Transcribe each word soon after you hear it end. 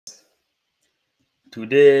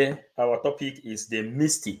Today, our topic is the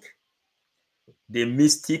mystic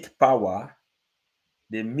power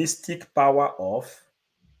of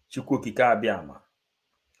Chukwu Abiama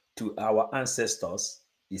to our ancestors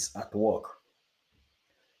is at work.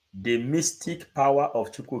 The mystic power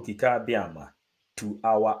of Chukwu Abiama to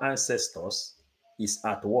our ancestors is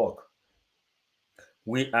at work.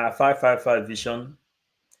 We are 555 Vision,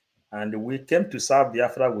 and we came to serve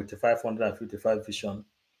Biafra with 555 Vision.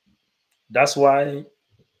 That's why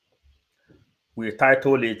we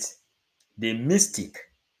title it The Mystic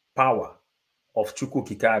Power of Chukwu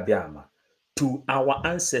Abiama to our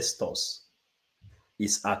ancestors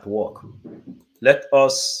is at work. Let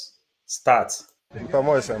us start.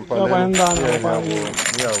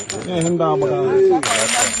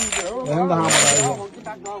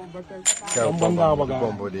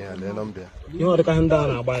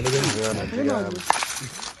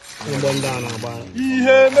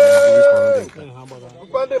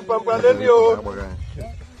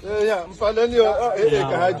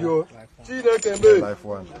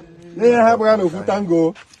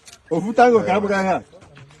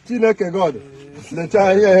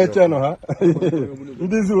 Lecha here channel ha.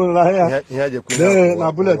 This one na here.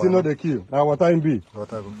 Na bullet no dey kill. Na water in be.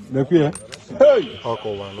 The queer. Hey.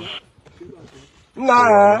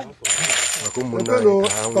 Nah. Okolo.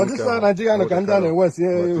 Kodisa Nigeria no kan dan West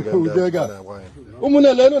Udega.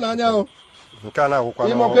 Umunele no na anya o.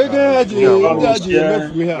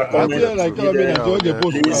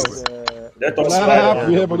 Let us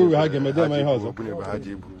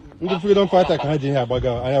the freedom fighter can have a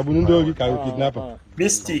baga. I have been kidnapper.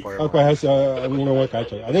 Mystic power of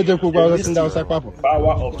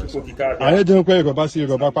Chukwu. I don't quite go back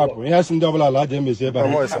to Papa. He has in double a large Mizeba.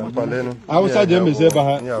 I was at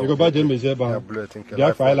Mizeba, you go back to Mizeba.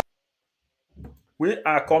 We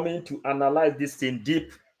are coming to analyze this thing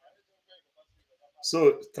deep.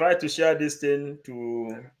 So try to share this thing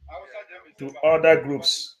to other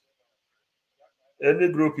groups. Any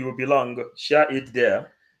group you belong, share it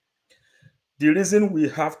there. The reason we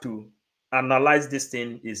have to analyze this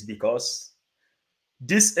thing is because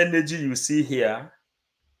this energy you see here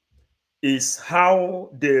is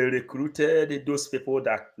how they recruited those people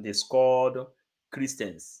that they called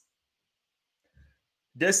Christians.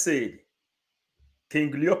 They said,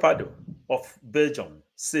 King Leopardo of Belgium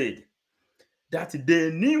said that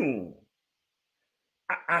they knew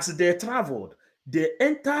as they traveled, they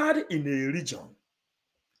entered in a region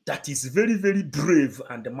that is very, very brave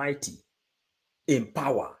and mighty in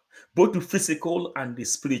power, both physical and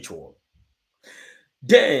spiritual.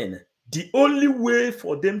 Then the only way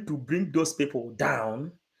for them to bring those people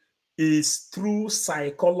down is through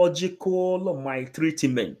psychological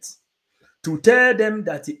maltreatment, to tell them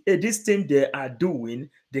that this thing they are doing,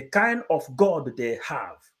 the kind of God they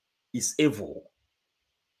have is evil.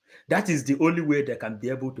 That is the only way they can be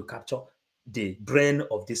able to capture the brain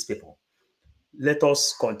of these people. Let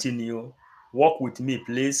us continue. Work with me,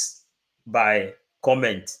 please, by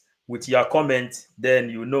comment. With your comment, then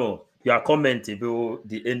you know your comment about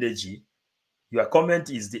the energy. Your comment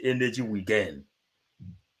is the energy we gain.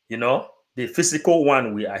 You know, the physical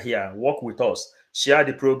one, we are here. Work with us. Share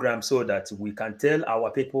the program so that we can tell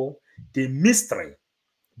our people the mystery,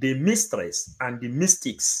 the mysteries, and the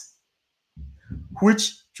mystics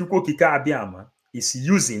which Chukwu Abiama is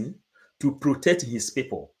using to protect his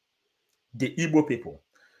people, the Igbo people.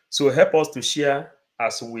 So help us to share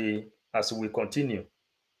as we continue.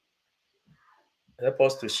 Help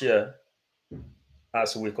us to share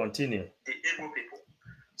as we continue. The Igbo people.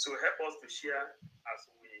 So help us to share as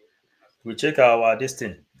we check our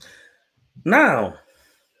destiny. Now,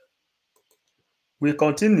 we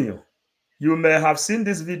continue. You may have seen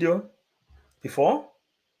this video before,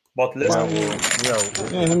 but let's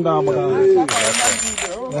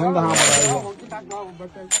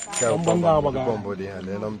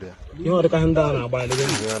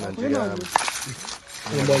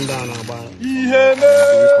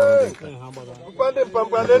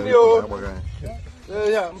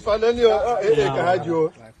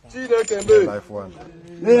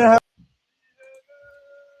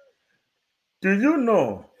do you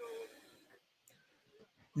know?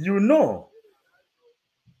 You know,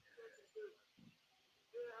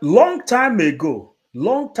 long time ago,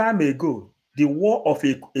 the war of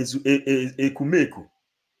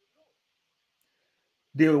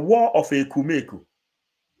Ekumeku,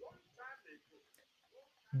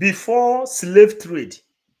 before slave trade,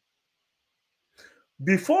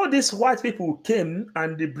 before these white people came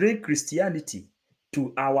and they bring Christianity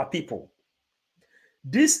to our people,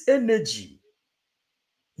 this energy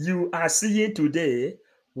you are seeing today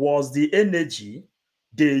was the energy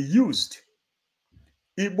they used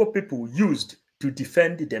Igbo people used to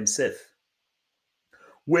defend themselves.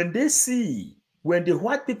 When the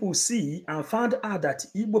white people see and found out that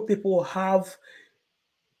Igbo people have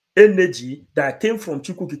energy that came from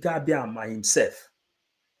Chukwu Abiama himself,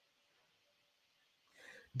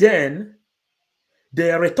 then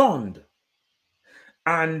they returned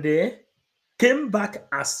and they came back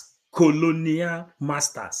as colonial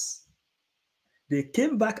masters. They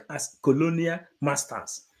came back as colonial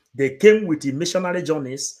masters. They came with the missionary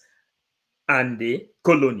journeys and the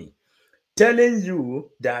colony, telling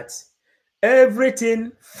you that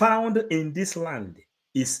everything found in this land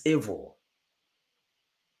is evil.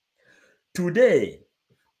 Today,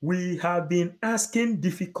 we have been asking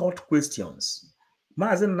difficult questions.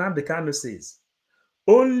 Mazen Nambekano says,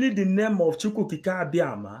 only the name of Chukwu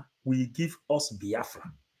Abiama will give us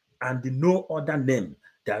Biafra, and no other name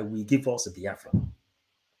that will give us Biafra.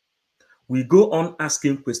 We go on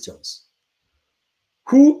asking questions.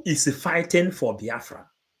 Who is fighting for Biafra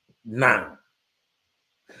now?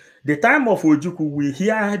 The time of Ojukwu, we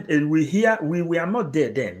were not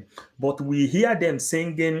there then, but we hear them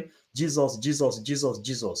singing Jesus, Jesus, Jesus,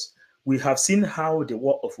 Jesus. We have seen how the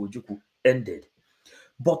war of Ojukwu ended.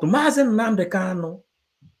 But Mazen Nnamdi Kanu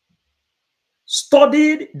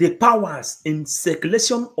studied the powers in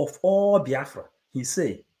circulation of all Biafra. He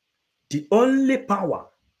said, the only power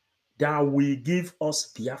that will give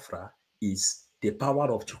us Biafra is the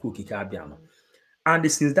power of Chukwu Abiama.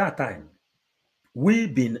 And since that time,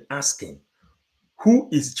 we've been asking, who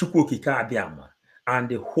is Chukwu Abiama?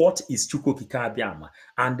 And what is Chukwu Abiama?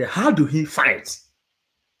 And how do he fight?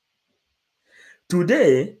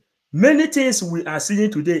 Today, many things we are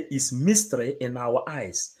seeing today is mystery in our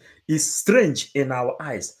eyes, is strange in our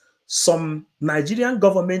eyes. Some Nigerian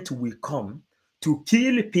government will come to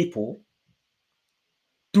kill people,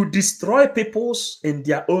 to destroy peoples in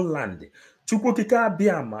their own land. Chukwu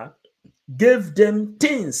Abiama gave them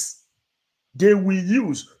things they will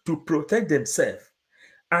use to protect themselves.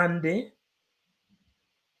 And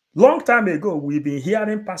long time ago, we've been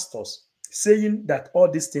hearing pastors saying that all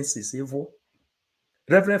these things is evil.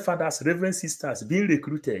 Reverend fathers, reverend sisters being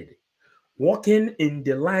recruited, working in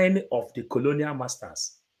the line of the colonial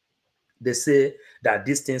masters. They say that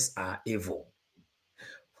these things are evil.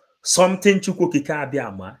 Something Chukwu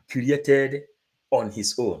Abiama created on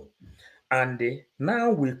his own. And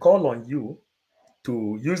now we call on you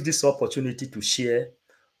to use this opportunity to share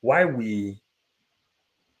why we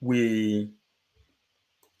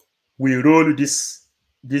roll this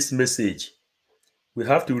message. We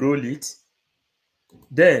have to roll it.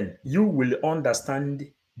 Then you will understand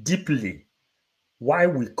deeply why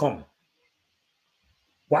we come.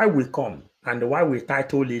 Why we come and why we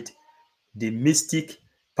title it The Mystic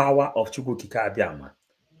Power of Chukwu Abiama.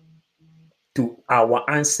 To our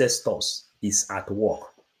ancestors is at work.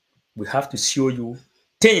 We have to show you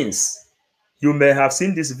things. You may have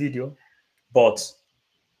seen this video, but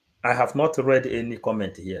I have not read any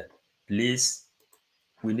comment here. Please,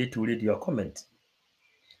 we need to read your comment.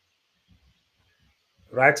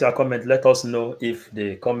 Write your comment. Let us know if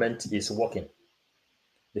the comment is working.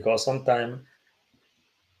 Because sometimes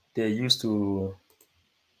they used to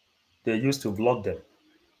block them.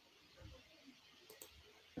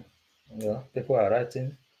 Yeah, people are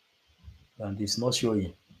writing and it's not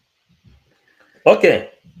showing.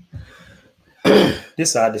 Okay.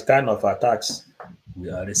 These are the kind of attacks we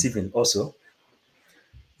are receiving also.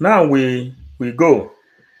 Now we go.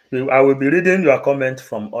 I will be reading your comment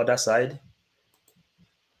from other side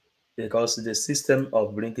because the system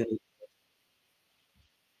of bringing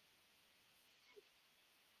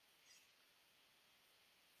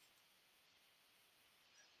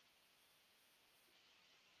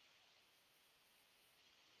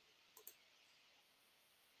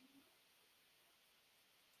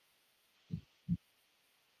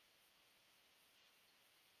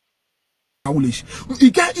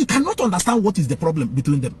you cannot understand what is the problem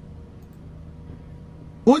between them.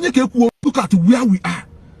 Look at where we are.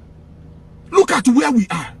 Look at where we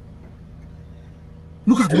are.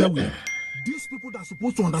 Look at where we are. These people that are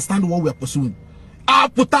supposed to understand what we are pursuing. You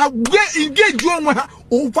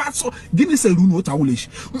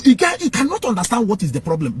cannot understand what is the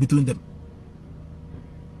problem between them.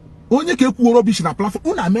 Some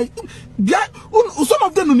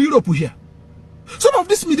of them in Europe here. Some of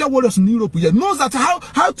these media warriors in Europe here knows that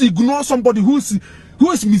how to ignore somebody who is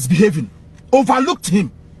misbehaving, overlooked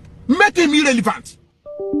him, make him irrelevant.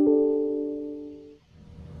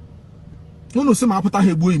 You know, some apata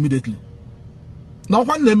hebo immediately. Now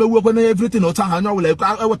one name we when everything ota hanya will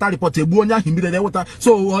like report ebu onya immediately water.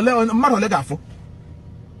 So maro lega fo.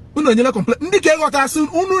 Unu nyele complain. Ndi ke gota asu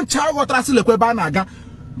unu cha gota asu lekwe ba na aga.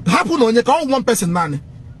 Happen on your one person, none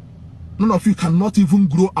of you cannot even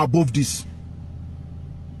grow above this.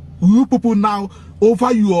 You people now,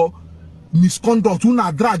 over your misconduct, you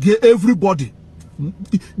now drag everybody,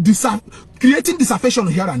 creating disaffection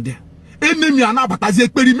here and there. Enemy and but as a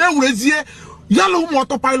experiment, yellow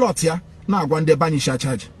motor pilot here. Now go and they banish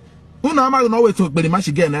charge. Who now might know to be much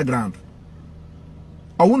again at ground.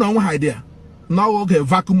 I won't know idea. Now okay,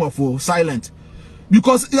 vacuum of silent.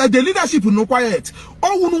 Because the leadership will not quiet.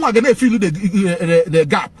 All who know are gonna fill the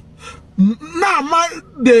gap. Now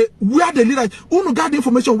where the leader who got the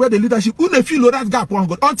information where the leadership who they feel that gap one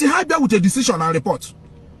good until I bear with a decision and report.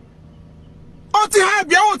 Until I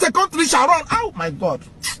bear with a country shall run. Oh my God.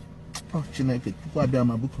 Oh, Chineke,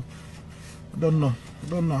 Abiama book. I don't know.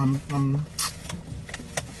 I'm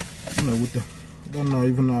don't know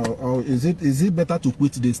even how is it better to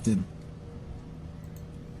quit this thing?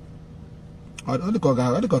 I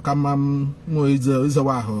don't know is a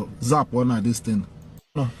zap one at this thing.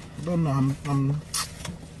 No, I don't know.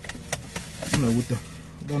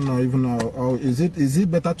 Don't know even how is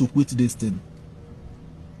it better to quit this thing?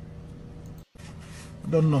 I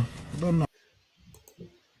don't know.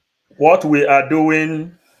 What we are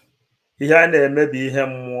doing here and maybe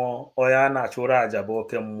him more or ya natural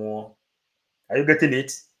ajaboke more. Are you getting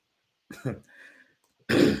it?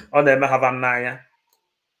 On them have a naya.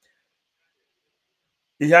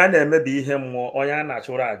 Here and maybe him more or ya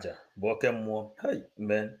natural aja boke more. Hey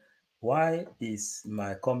man, why is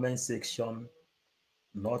my comment section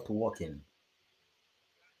not working?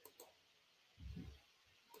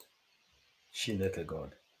 Shineke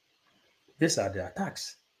God. These are the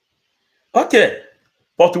attacks. Okay,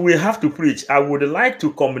 but we have to preach. I would like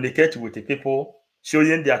to communicate with the people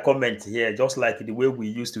showing their comments here, just like the way we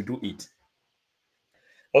used to do it.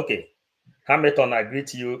 Okay, Hamilton, I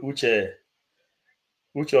greet you. Uche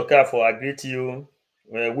Okafor, I greet you.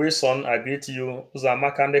 Wilson, I greet you.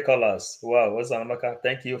 Uzamaka Nicholas. Wow, Uzamaka,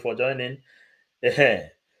 thank you for joining.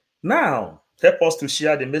 Now, help us to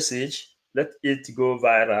share the message. Let it go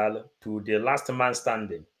viral to the last man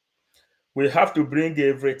standing. We have to bring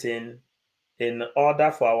everything in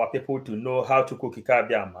order for our people to know how Chukwu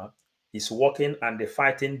Abiama is working and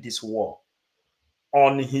fighting this war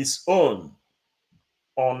on his own.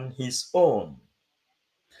 On his own.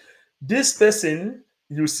 This person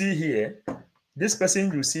you see here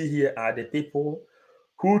are the people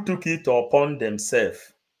who took it upon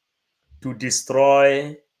themselves to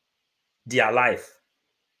destroy their life.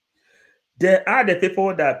 They are the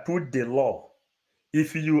people that put the law.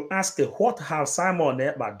 If you ask what have Simon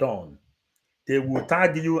Ekpa done, they will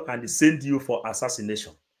tag you and send you for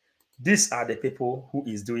assassination. These are the people who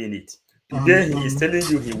is doing it. Today he is telling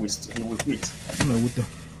you he will quit.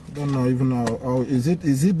 Don't know even how is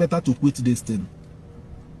it better to quit this thing?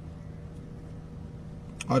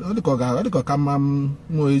 I don't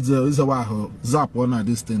know is a zap one at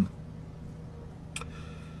this thing.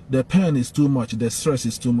 The pain is too much, the stress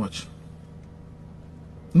is too much.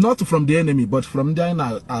 Not from the enemy, but from the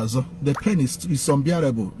inner also. The pain is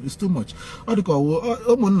unbearable. It's too much. We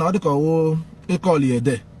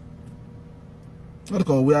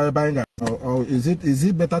are buying. Or is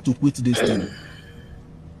it better to quit this thing?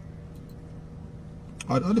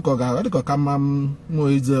 I don't know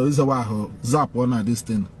is a zap one at this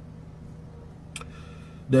thing.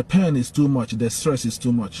 The pain is too much, the stress is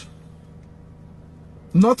too much.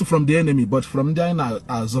 Not from the enemy, but from the inner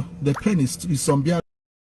also. The pain is unbearable.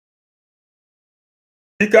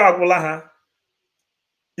 They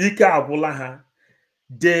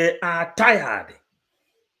are tired.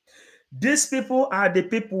 These people are the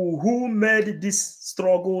people who made this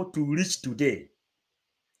struggle to reach today.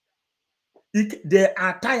 They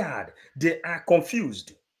are tired. They are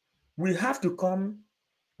confused. We have to come.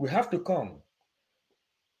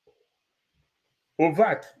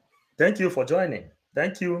 Overt, thank you for joining.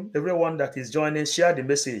 Thank you, everyone that is joining. Share the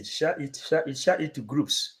message. Share it to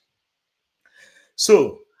groups.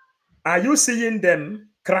 So, are you seeing them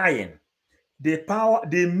crying?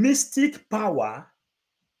 The mystic power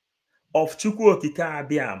of Chukwu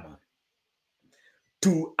Abiama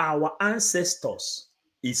to our ancestors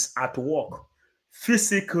is at work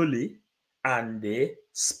physically and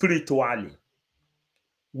spiritually.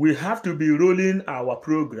 We have to be rolling our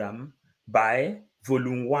program by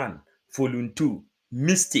volume 1, volume 2,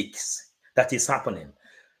 mystics that is happening.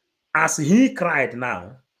 As he cried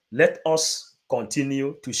now, let us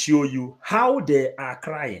continue to show you how they are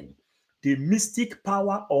crying. The mystic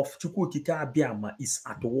power of Chukwu Abiama is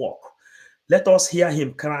at work. Let us hear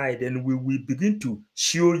him cry, then we will begin to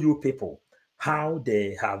show you people how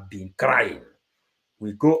they have been crying.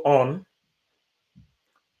 We go on.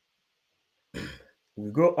 We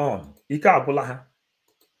go on. Ike abulaha.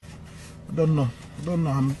 I don't know.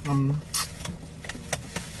 I'm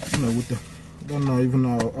don't know even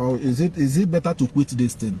how is it better to quit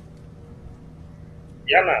this thing?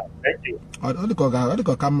 Yeah, thank you. I don't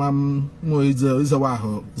come is a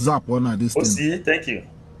zap on this thing. See, thank you.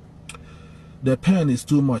 The pain is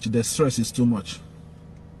too much, the stress is too much.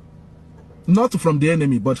 Not from the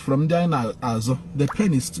enemy, but from the also. The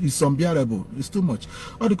pain is unbearable. It's too much.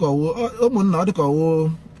 What do you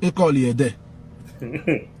call you there? What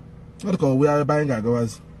do you call we are buying a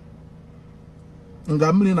goers?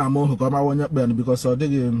 Ngamini na mo ko ma wonya ben because of the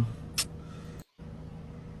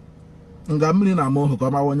ngamini na mo ko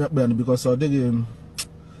ma wonya ben because of the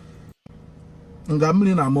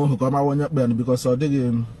ngamini na mo ko ma wonya ben because of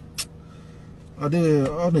the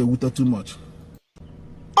on a too much.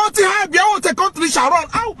 Country shall run.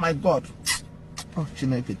 Oh my God! Oh,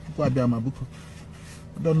 Chineke, Abiama buku.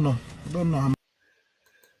 I don't know.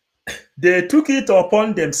 They took it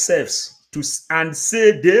upon themselves to and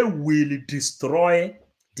say they will destroy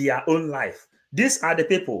their own life. These are the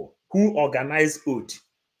people who organize oath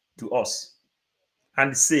to us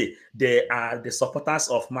and say they are the supporters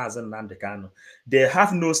of Mazen Nnamdi Kanu. They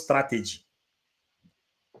have no strategy.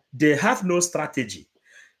 They have no strategy.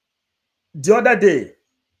 The other day,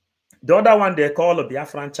 the other one they call a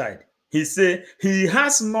Biafran child. He say he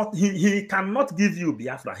cannot give you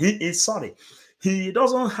Biafra. He is sorry. He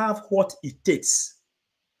doesn't have what it takes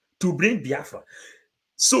to bring Biafra.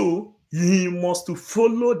 So he must to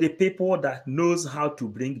follow the people that knows how to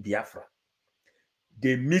bring Biafra.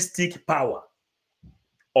 The mystic power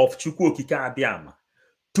of Chukwu, Okike, Abiama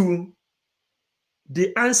to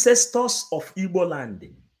the ancestors of Igbo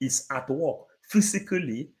land is at work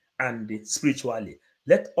physically and spiritually.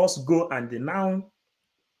 Let us go and now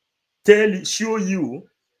show you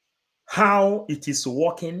how it is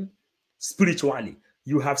working spiritually.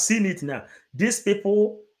 You have seen it now. These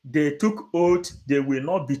people, they took oath, they will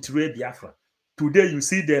not betray Biafra. Today you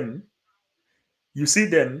see them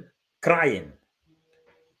crying.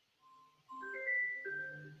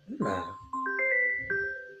 Nah.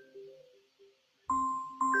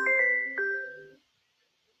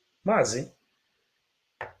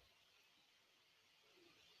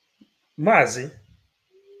 Mazi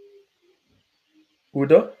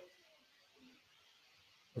Udo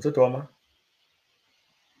ụtụtụ ọma.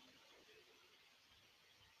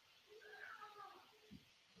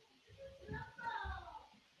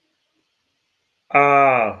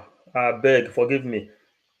 I beg, forgive me.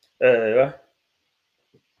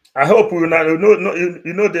 I hope you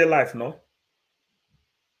know their life, no?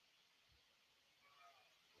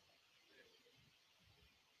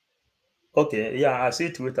 Okay, yeah, I see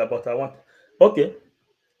Twitter, but I want. Okay,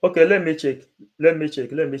 let me check.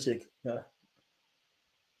 Yeah.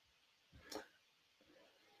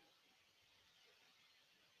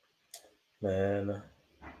 Man,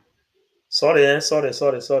 sorry.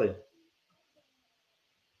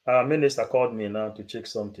 Our minister called me now to check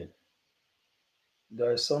something.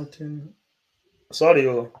 There is something. Sorry,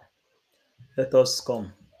 let us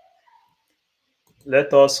come.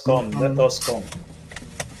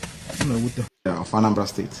 Of Anambra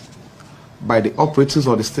State by the operatives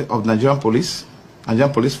of the state of Nigerian Police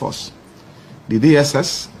Force, the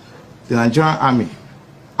DSS, the Nigerian Army,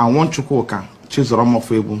 and one Chukwu Chizoromo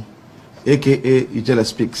Febu, aka Ijele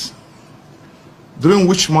Speaks, during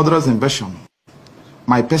which murderous invasion,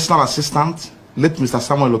 my personal assistant, late Mr.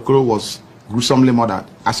 Samuel Okoro, was gruesomely murdered,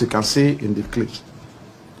 as you can see in the clips.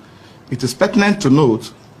 It is pertinent to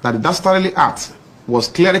note that the dastardly act was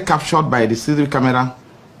clearly captured by the CCTV camera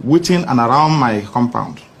within and around my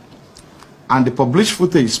compound, and the published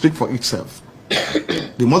footage speaks for itself.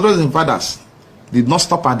 The murderous invaders did not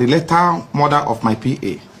stop at the lethal murder of my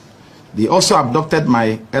PA. They also abducted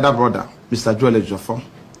my elder brother, Mr. Joel Ejiofor,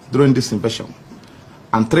 during this invasion,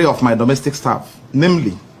 and 3 of my domestic staff,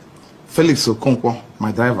 namely Felix Okonkwo,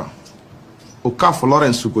 my driver, Okafor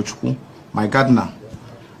Lawrence Chukwu, my gardener,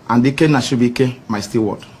 and Ike Nashibike, my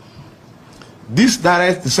steward. These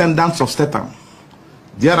direct descendants of Satan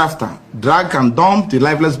thereafter dragged and dumped the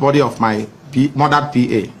lifeless body of my murdered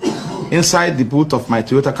PA inside the boot of my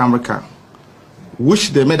Toyota Camry car,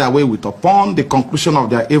 which they made away with upon the conclusion of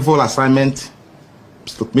their evil assignment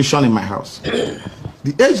mission in my house.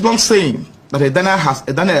 The age-long saying that a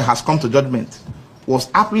Daniel has come to judgment was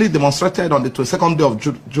aptly demonstrated on the 22nd day of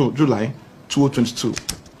July 2022,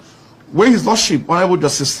 when His Lordship Honorable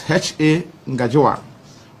Justice H.A. Ngajiwa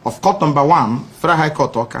of Court Number 1, Federal High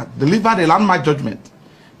Court, Oka, delivered a landmark judgment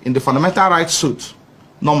in the fundamental rights suit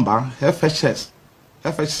number FHC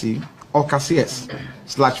Oka CS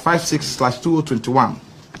 /56/2021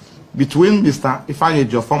 between Mr. Ifeanyi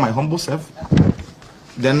Ejiofor, my humble self,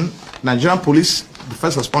 then Nigerian Police, the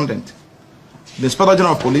first respondent, the Inspector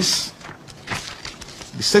General of Police,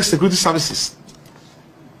 the State Security Services,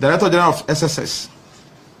 Director General of SSS,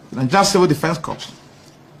 Nigerian Civil Defense Corps,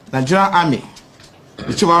 Nigerian Army,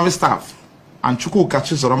 the Chief of Army Staff, and Chukwu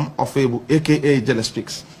of Ebu, aka Jelle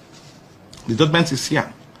Speaks. The judgment is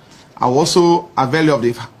here. I will also avail you of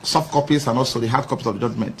the soft copies and also the hard copies of the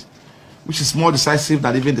judgment, which is more decisive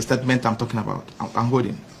than even the statement I'm talking about. I'm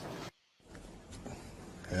holding.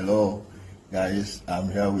 Hello, guys.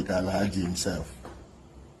 I'm here with Alhaji himself.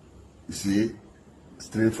 You see,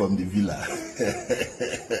 straight from the villa.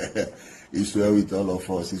 It's well with all of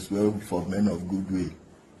us. It's well for men of good will.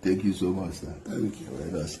 Thank you so much, sir. Thank you.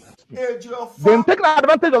 They're taking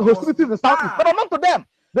advantage of hostilities in the southeast, but not to them.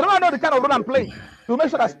 They don't know the kind of role I'm playing to make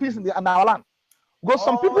sure there's peace in our land. Because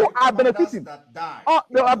some people are benefiting.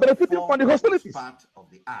 They are benefiting from the hostilities.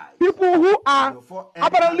 People who are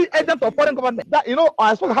apparently agents of foreign government. That, you know,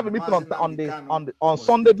 I was supposed to have a meeting on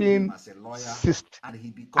Sunday being 6th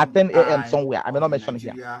at 10 a.m. somewhere. I may not mention it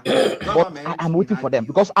here. But I'm waiting for them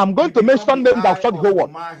because I'm going to mention them that shut the whole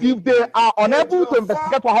world. If they are unable to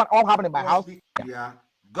investigate what happened in my house,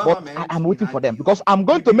 but I'm waiting for them because I'm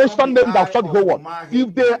going to mention them that shut the whole world.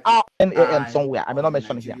 If they are 10 a.m. somewhere, I may not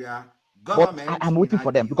mention it here. But I'm waiting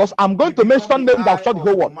for them because I'm going to mention them that shut the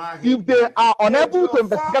whole world. If they are unable to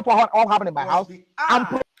investigate what happened in my house,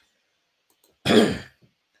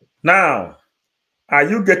 now, are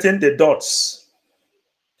you getting the dots?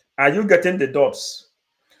 Are you getting the dots?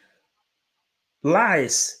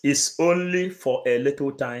 Lies is only for a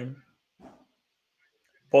little time,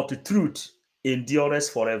 but the truth endures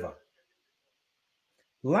forever.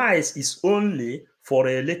 Lies is only for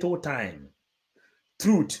a little time.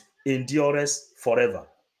 Truth endures forever.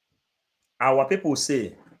 Our people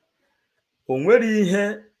say, onwere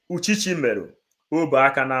ihe uchichi meru, obe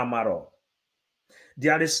aka na amaro.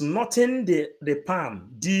 There is nothing the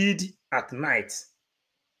palm did at night.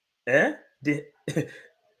 That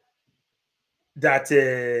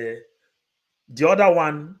the other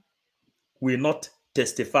one will not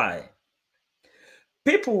testify.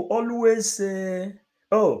 People always say,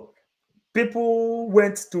 oh, people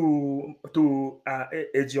went to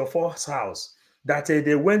Ejiofor's house. That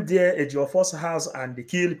they went there, Ejiofor's house, and they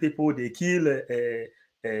kill people. They kill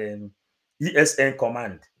ESN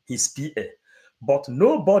command, his PA. But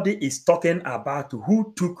nobody is talking about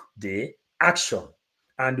who took the action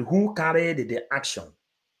and who carried the action.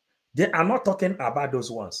 They are not talking about those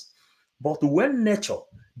ones. But when nature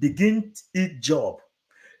begins its job,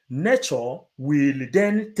 nature will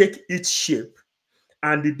then take its shape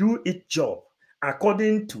and do its job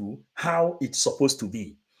according to how it's supposed to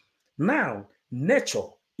be. Now, nature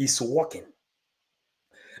is working.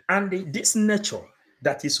 And this nature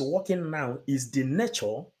that is working now is the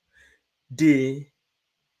nature the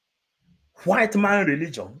white man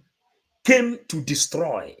religion came to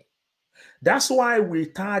destroy. That's why we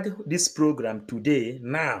tag this program today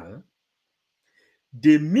now,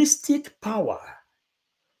 the mystic power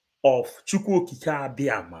of Chukwu, Okike,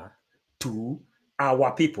 Abiama to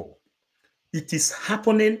our people. It is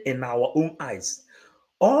happening in our own eyes.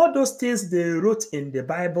 All those things they wrote in the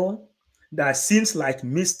Bible that seems like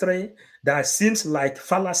mystery, that seems like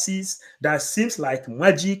fallacies, that seems like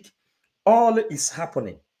magic, all is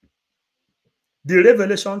happening. The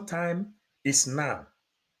revelation time is now.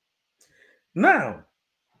 Now,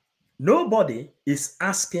 nobody is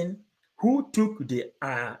asking who took the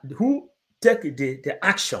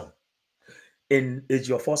action in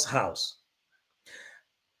Ejiofor's house.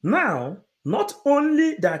 Now, not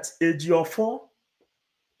only that Ejiofor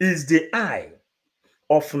is the eye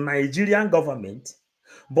of Nigerian government,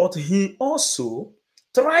 but he also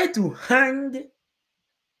tried to hang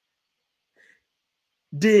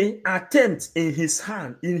the attempt in his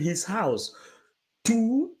house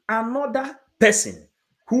to another person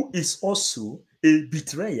who is also a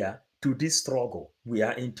betrayer to this struggle we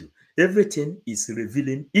are into. Everything is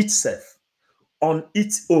revealing itself on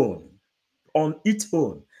its own. On its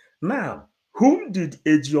own. Now, whom did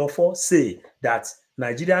Ejiofor say that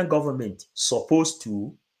Nigerian government supposed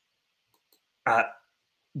to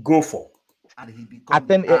go for? At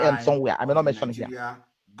 10 a.m. somewhere. I may not mention it here.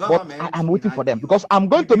 But I'm waiting for them because I'm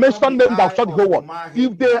going to mention them that shut the whole world.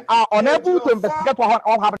 If they are unable to investigate what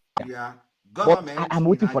happened, but I'm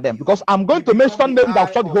waiting for them because I'm going to mention them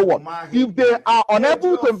that shut the whole world. If they are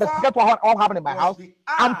unable to investigate what happened in my house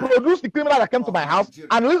and produce the criminal that came to my house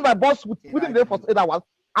and release my boss within the first 8 hours,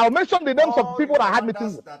 I'll mention the names of people that I had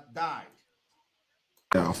meetings with.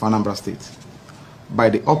 Of Anambra State by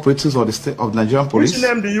the operatives of the Nigerian Police, Which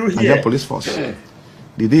name do you hear? Nigerian Police Force,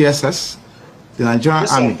 the DSS, the Nigerian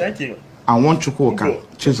Army, and one Chukwu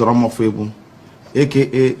Chizorom of Ebu,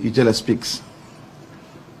 aka Ijele Speaks,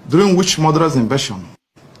 during which murderous invasion,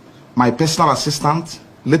 my personal assistant,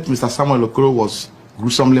 late Mr. Samuel Okoro, was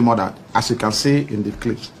gruesomely murdered, as you can see in the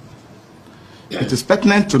clips. It is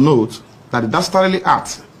pertinent to note that the dastardly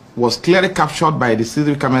act was clearly captured by the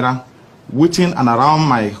CCTV camera within and around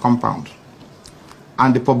my compound,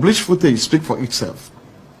 and the published footage speaks for itself.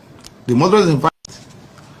 The murder is invited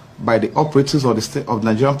by the operatives of the state of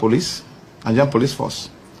Nigerian police force,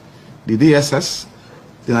 the DSS,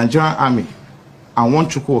 the Nigerian Army, and one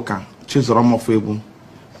Chukwu Chizorom of Ebu,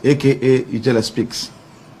 aka Ijele Speaks,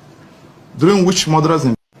 during which murderers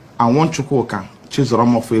and one Chukwu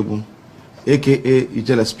Chizorom of Ebu, aka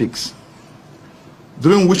Ijele Speaks,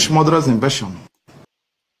 during which murderous invasion.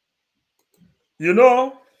 You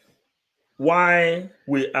know why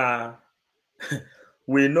we are,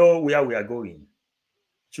 we know where we are going.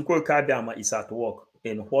 Chukwu Abiama is at work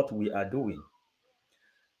in what we are doing.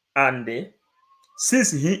 And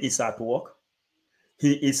since he is at work,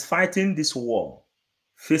 he is fighting this war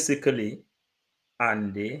physically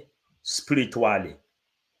and spiritually.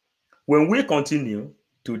 When we continue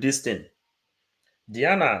to this thing,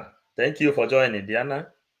 Diana, thank you for joining, Diana.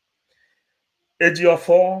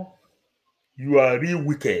 Ejiofor, you are real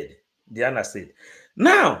wicked, Diana said.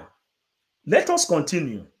 Now, let us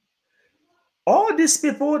continue. All these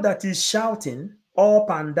people that is shouting up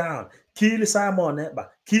and down, kill Simon Ekpa,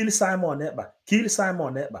 kill Simon Ekpa, kill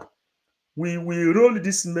Simon Ekpa. We will roll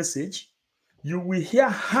this message. You will hear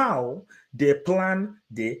how they plan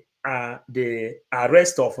the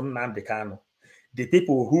arrest of Nnamdi Kanu, the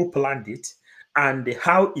people who planned it, and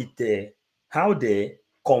how they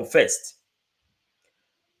confessed.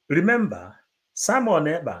 Remember, Simon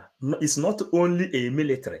Ekpa is not only a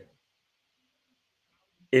military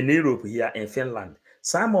in Europe here in Finland.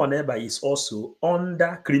 Simon Ekpa is also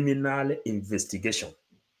under criminal investigation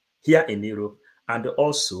here in Europe, and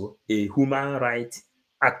also a human rights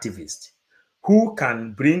activist who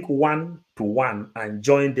can bring one to one and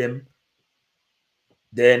join them.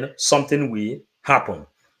 Then something will happen.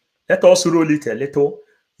 Let us roll it a little.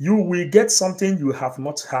 You will get something you have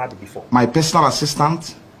not heard before. My personal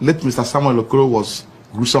assistant, late Mr. Samuel Okoro, was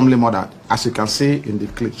gruesomely murdered, as you can see in the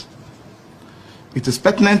clips. It is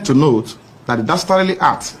pertinent to note that the dastardly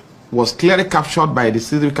act was clearly captured by the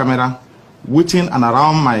CCTV camera within and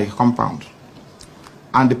around my compound,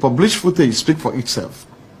 and the published footage speaks for itself.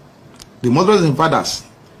 The murderous invaders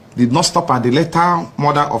did not stop at the lethal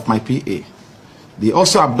murder of my PA. They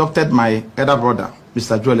also abducted my elder brother,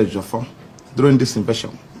 Mr. Joel Ejiofor, during this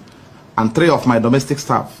invasion, and 3 of my domestic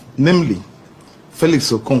staff, namely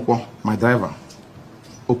Felix Okonkwo, my driver,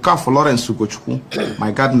 Okafor Lawrence Chukwu,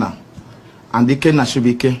 my gardener, and Ike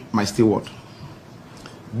Nashibike, my steward.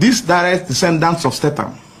 These direct descendants of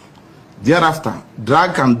Satan thereafter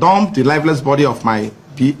dragged and dumped the lifeless body of my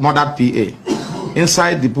murdered PA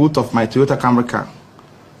inside the boot of my Toyota Camry car,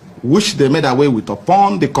 which they made away with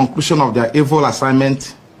upon the conclusion of their evil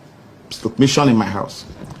assignment mission in my house.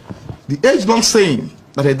 The age-long saying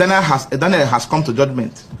that a Daniel has come to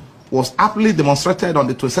judgment was aptly demonstrated on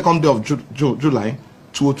the 22nd day of July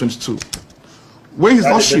 2022, when His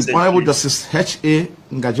Lordship, Honorable Justice H.A.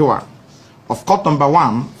 Ngajiwa of Court Number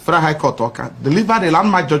 1, Federal High Court, Oka, delivered a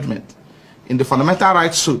landmark judgment in the fundamental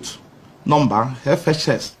rights suit number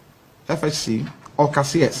FHC Oka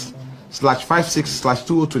CS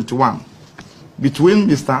 /56/2021 between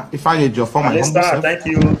Mr. Ifeanyi Ejiofor, my humble self,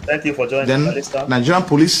 thank you for joining. Then Nigerian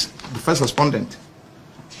Police, the first respondent,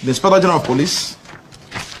 the Inspector General of Police,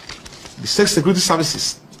 the State Security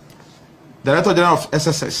Services, Director General of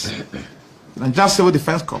SSS, Nigerian Civil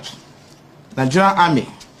Defense Corps, Nigerian Army,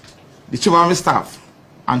 the Chief of Army Staff,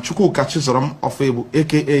 and Chukwu Chizorom of Ebu,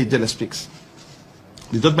 aka Ijele Speaks.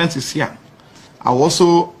 The judgment is here. I will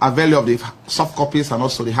also avail of the soft copies and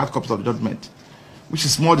also the hard copies of the judgment, which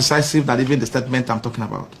is more decisive than even the statement I'm talking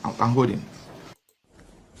about. I'm holding.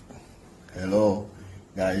 Hello,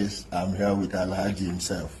 guys. I'm here with Alhaji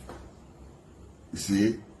himself. You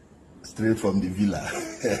see, straight from the villa.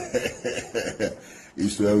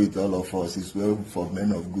 He's well with all of us. He's well for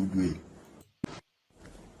men of good will.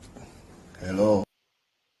 Hello.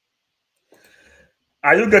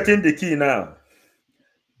 Are you getting the key now?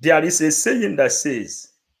 There is a saying that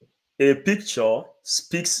says, a picture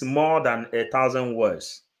speaks more than 1,000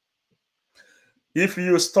 words. If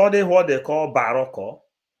you study what they call Baroque,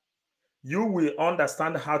 you will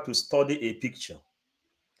understand how to study a picture.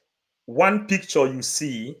 One picture you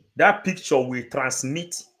see, that picture will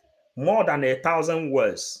transmit more than 1,000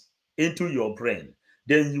 words into your brain.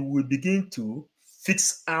 Then you will begin to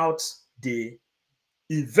fix out the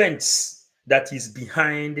events that is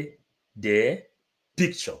behind the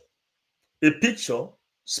picture. A picture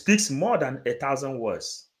speaks more than 1,000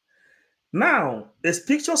 words. Now, a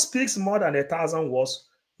picture speaks more than 1,000 words,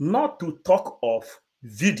 not to talk of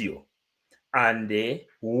video and the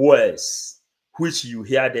words which you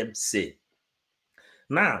hear them say.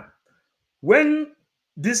 Now, when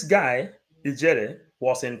this guy, Ijere,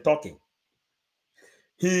 was in Turkey,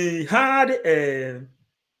 he had a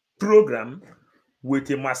program with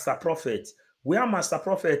a master prophet where master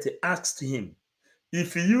prophet asked him,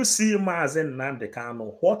 if you see Mazen Nnamdi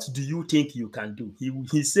Kanu, what do you think you can do?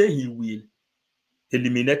 He said he will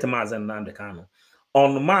eliminate Mazen Nnamdi Kanu.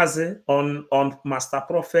 On Master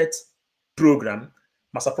Prophet program,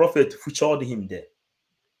 Master Prophet featured him there.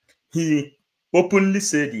 He openly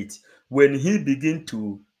said it when he began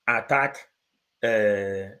to attack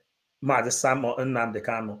Mazen Nnamdi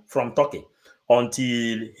Kanu from Turkey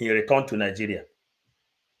until he returned to Nigeria.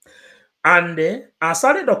 And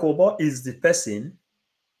Asare Dokubo is the person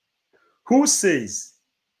who says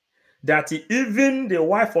that even the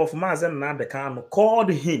wife of Mazen Nnamdi Kanu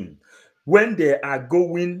called him when they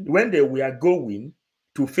were going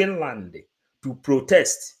to Finland to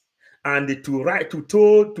protest and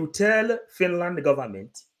to tell Finland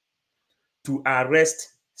government to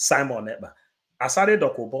arrest Simon Ekpa. Asare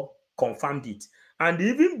Dokubo confirmed it, and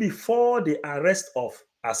even before the arrest of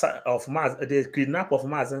the kidnap of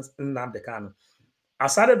Mazen Nnamdi Kanu,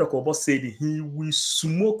 Asare Dokubo said he will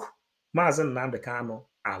smoke Mazen Nnamdi Kanu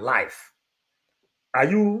alive. Are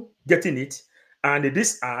you getting it? And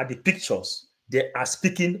these are the pictures. They are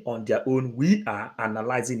speaking on their own. We are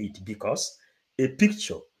analyzing it because a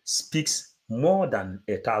picture speaks more than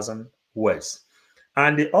 1,000 words.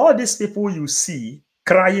 And all these people you see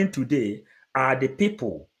crying today are the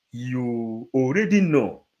people you already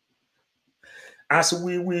know. As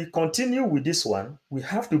we will continue with this one, we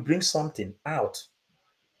have to bring something out.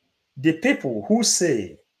 The people who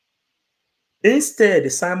say,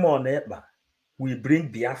 instead Simon Ekpa will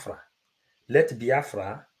bring Biafra, let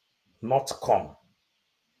Biafra not come.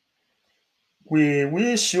 We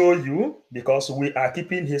will show you because we are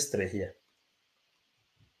keeping history here.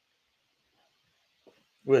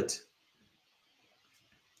 Wait.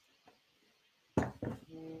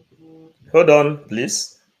 Hold on,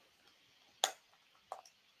 please.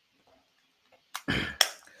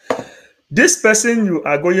 This person you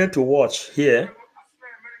are going to watch here .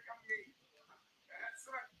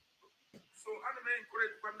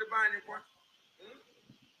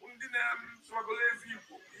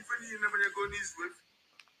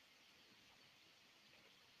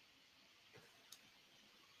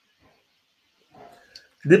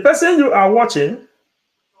 The person you are watching .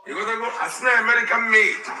 You gotta go as an American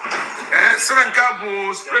made,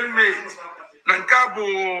 Srankabo Spain made, Nankabo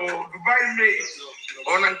Dubai made,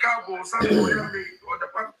 or Nankabo South Korea made, or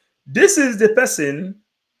the. This is the person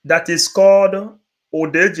that is called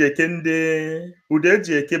Odeje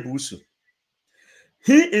Kebusu.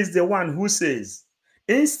 He is the one who says,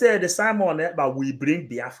 instead Simon Ekpa will bring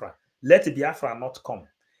Biafra, let Biafra not come.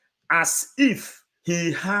 As if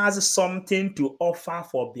he has something to offer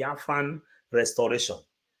for Biafran restoration.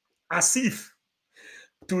 As if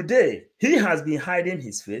today he has been hiding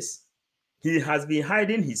his face. He has been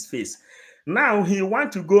hiding his face. Now he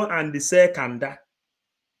wants to go and say Kanda.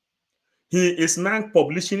 He is now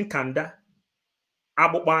publishing Kanda.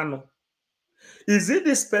 Abubano. Is it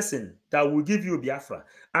this person that will give you Biafra?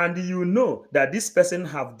 And you know that this person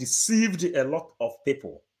have deceived a lot of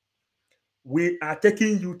people. We are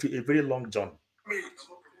taking you to a very long journey.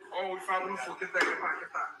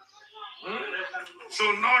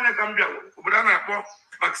 So now they can be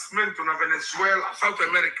maximum to Venezuela, South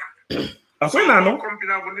America. So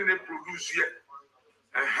company they produce here.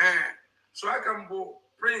 So I can go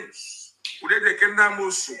Prince. Would they can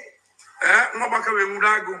Namosu? No back away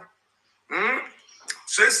Mudago.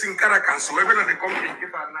 So it's in Caracas, so even the company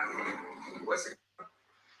get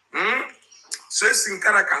so it's in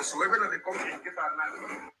Caracas, so even the company get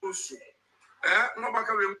no back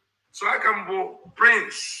away. So I can go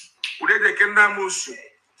Prince. Would they can Namosu?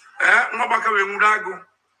 No back away Mudago.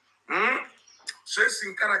 So it's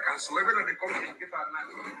in Caracas, so even the company get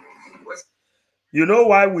You know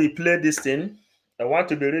why we play this thing? I want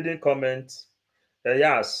to be reading comments.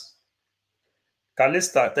 Yes.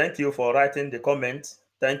 Kalista, thank you for writing the comment.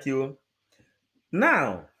 Thank you.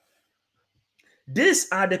 Now, these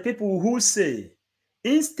are the people who say,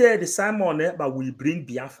 instead Simon Ekpa will bring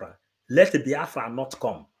Biafra, let Biafra not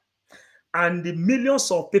come. And the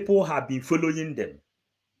millions of people have been following them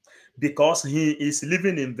because he is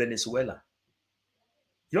living in Venezuela.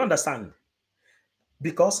 You understand?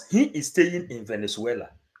 because he is staying in Venezuela.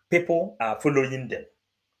 People are following them.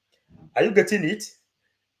 Are you getting it?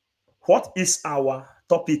 What is our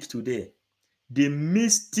topic today? The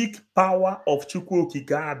mystic power of Chukwu Okike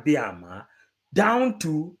Abiama down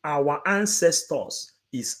to our ancestors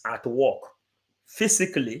is at work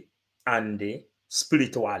physically and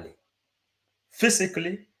spiritually.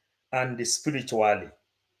 Physically and spiritually.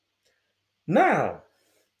 Now,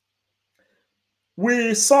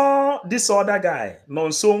 we saw this other guy,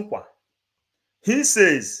 Nonsonkwa. He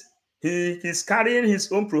says he is carrying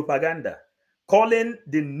his own propaganda, calling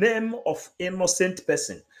the name of innocent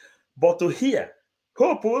person. But to hear,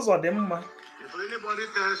 Hope Uzodimma if anybody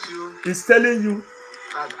tells you is telling you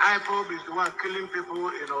that IPOB is the one killing people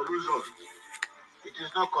in Oluzo, it is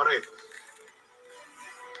not correct.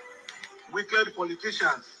 Wicked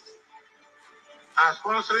politicians are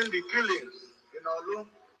sponsoring the killings in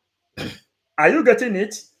Olu. Are you getting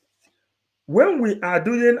it? When we are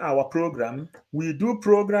doing our program, we do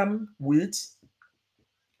program with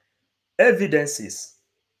evidences.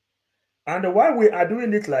 And why we are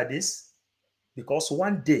doing it like this? Because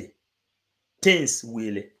one day things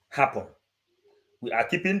will happen. We are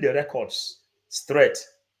keeping the records straight.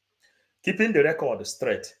 Keeping the record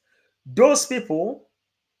straight. Those people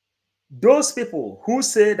who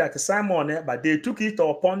say that Simon Ekpa, they took it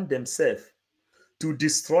upon themselves to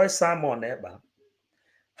destroy Simon Ekpa,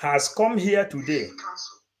 has come here today.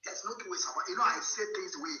 There's no two ways about it. I say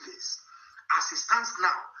things the way it is. As it stands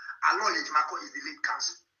now, Aloy Ejimako is the lead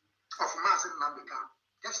counsel of Mazen Nambika.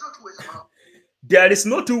 There's no two ways about it. There is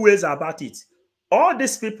no two ways about it. All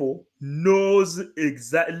these people knows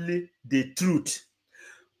exactly the truth.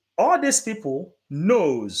 All these people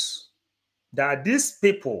knows that these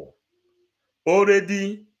people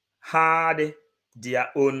already had their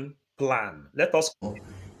own plan. Let us.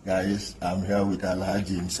 Guys, I'm here with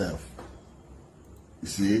Alhaji himself. You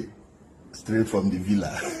see, straight from the villa.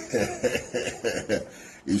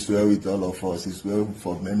 He's well with all of us. He's well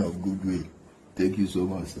for men of goodwill. Thank you so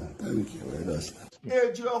much, sir. Thank you. Well done, sir.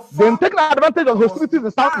 Then taking advantage of hostilities in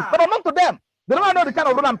the southeast, but not to them. They don't know the kind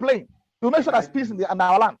of role I'm playing to make sure there's peace in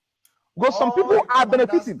our land. Because some people are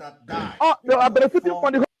benefiting. They are benefiting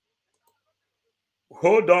from the.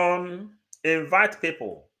 Hold on. Invite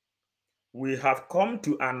people. We have come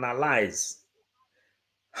to analyze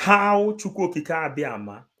how Chukwu Okike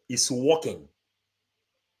Abiama is working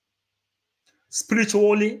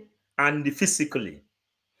spiritually and physically.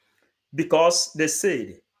 Because they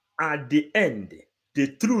said at the end, the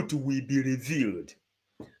truth will be revealed.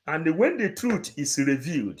 And when the truth is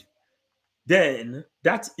revealed, then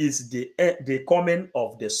that is the coming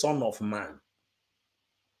of the Son of Man.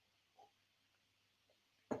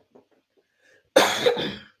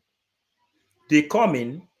 The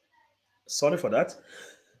coming, sorry for that,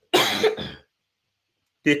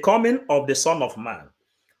 the coming of the Son of Man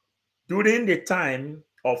during the time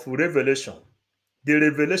of revelation, the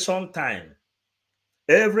revelation time,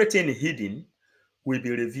 everything hidden will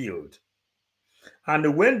be revealed.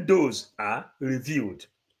 And when those are revealed,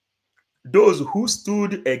 those who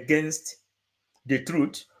stood against the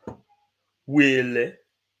truth will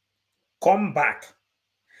come back,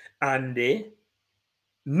 and they,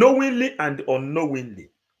 knowingly and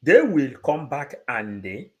unknowingly, they will come back and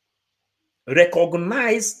they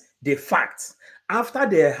recognize the facts after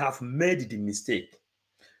they have made the mistake.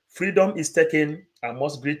 Freedom is taken. I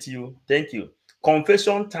must greet you. Thank you.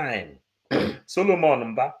 Confession time.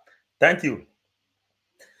 Solomon Mba. Thank you.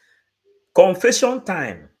 Confession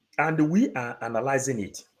time. And we are analyzing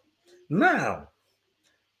it. Now,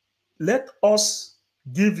 let us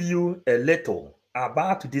give you a little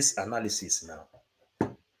about this analysis now.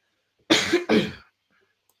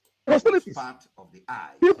 Hostilities.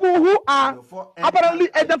 People who are apparently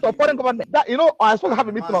agents of foreign government. That I supposed to have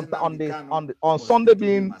a meeting on Sunday,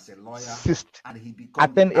 being 6th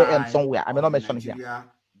at 10 a.m. somewhere. I may not mention here.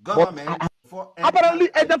 But apparently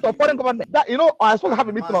agents of foreign government. That I supposed to have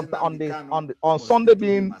a meeting on Sunday,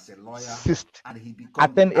 being 6th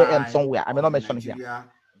at 10 a.m. somewhere. I may not mention here.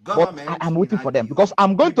 But I'm waiting for them because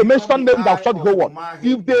I'm going to mention them that shot the whole world.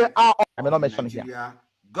 If they are, I may not mention here.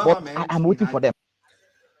 But I'm waiting for them.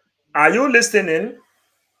 Are you listening?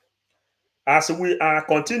 As we are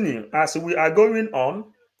continuing, as we are going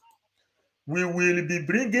on, we will be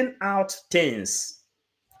bringing out things,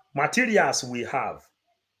 materials we have,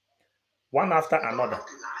 one after another.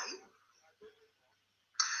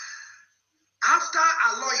 After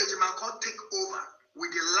Aloy Ejimako take over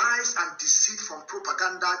with the lies and deceit from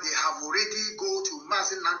propaganda, they have already go to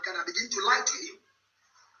Mazen Nankan and begin to lie to him.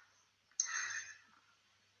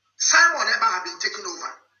 Simon Ekpa had been taken over,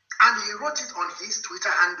 and he wrote it on his Twitter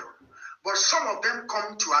handle. but some of them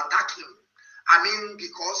come to attack him. I mean,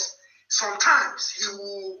 because sometimes he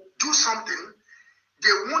will do something,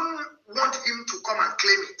 they won't want him to come and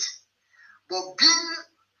claim it. But being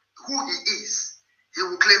who he is, he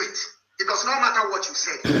will claim it. It does not matter what you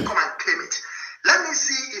said, he will come and claim it. Let me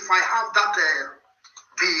see if I have that,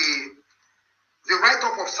 the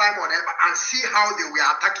write-up of Simon and see how they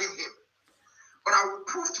were attacking him. But I will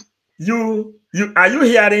prove to you. Are you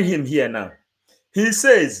hearing him here now? He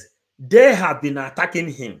says they have been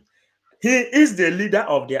attacking him. He is the leader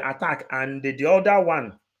of the attack, and the other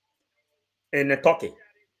one in Turkey.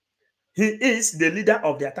 He is the leader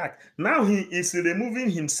of the attack. Now he is removing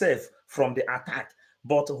himself from the attack.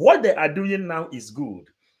 But what they are doing now is good.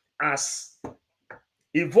 As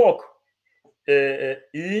Evoke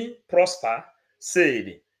E. Prosper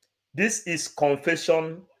said, this is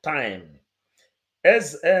confession time.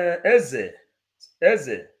 As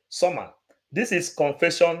Summer, this is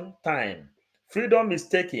confession time. Freedom is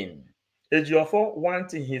taken. Ejiofor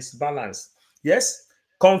wanting his balance. Yes,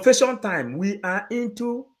 confession time. We are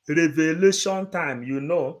into revelation time. You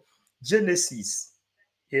know, Genesis.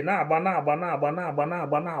 Then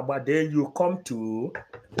you come to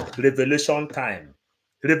revelation time.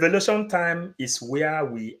 Revelation time is where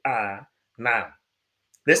we are now.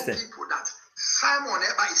 Listen. people that Simon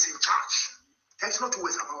Eba is in charge. There's no two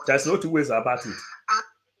ways about There's it. no two ways about it. And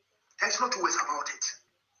there's no two ways about it.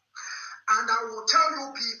 And I will tell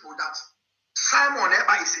you people that Simon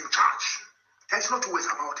Eba is in charge. There's no two ways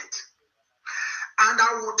about it. And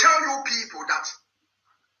I will tell you people that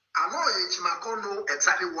Aloy Chimako knows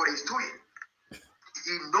exactly what he's doing.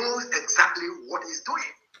 He knows exactly what he's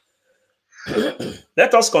doing.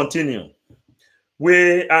 Let us continue.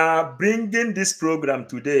 We are bringing this program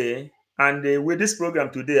today, and with this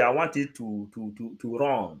program today, I want it to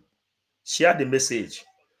run. Share the message.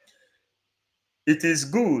 It is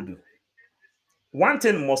good. One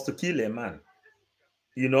thing must kill a man,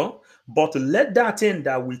 you know, but let that thing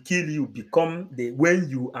that will kill you become when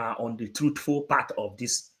you are on the truthful part of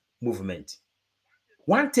this movement.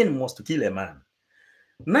 One thing must kill a man.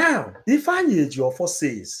 Now, if Ejiofor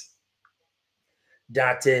says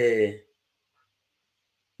that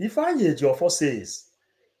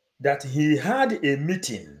he had a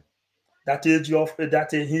meeting,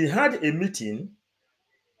 he had a meeting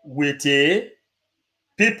with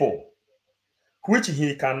people which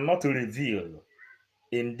he cannot reveal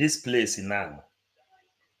in this place now.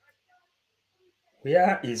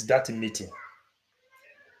 Where is that meeting?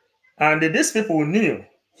 And these people knew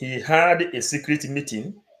he had a secret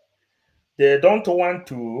meeting. They don't want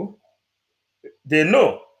to, they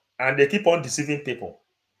know, and they keep on deceiving people.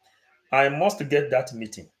 I must get that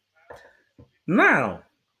meeting. Now,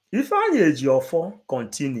 if Ejiofor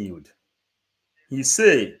continued, he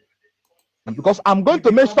said, because I'm going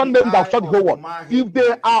to mention them that shot the whole world. If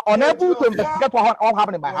they are unable to investigate what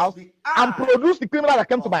happened in my house and produce the criminal that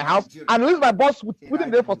came to my house and release my boss within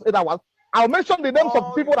the day for 8 hours, I'll mention the names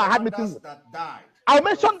of people that I had meetings with. I'll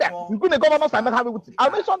mention them, including the governors I met having with. I'll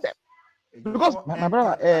mention them. Because my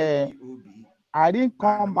brother, I didn't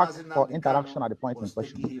come back for interaction at the point in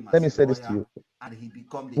question. Let me say this to you.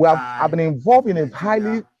 I've been involved in a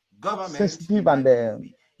highly sensitive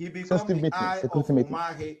and sensitive meeting, security meeting.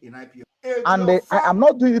 And I am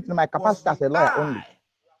not doing it in my capacity as a lawyer only.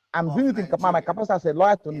 I'm doing it in my capacity as a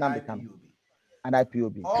lawyer to Nnamdi Kanu and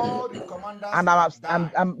IPOB. And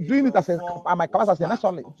I'm doing it as my capacity as a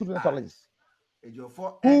nationalist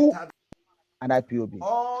who and IPOB.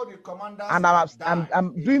 And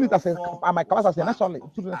I'm doing it as my capacity as a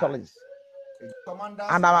nationalist.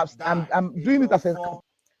 And I'm doing it as a.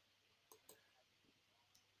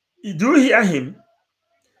 Do you hear him?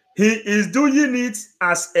 He is doing it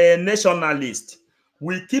as a nationalist.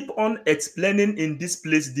 We keep on explaining in this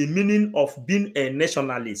place the meaning of being a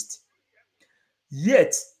nationalist.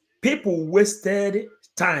 Yet, people wasted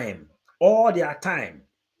time, all their time,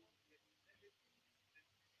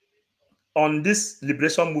 on this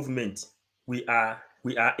liberation movement we are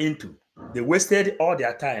into. They wasted all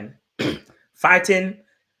their time fighting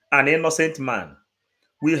an innocent man.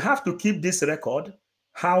 We have to keep this record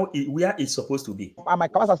where it's supposed to be. My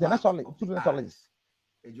capacity as a nationalist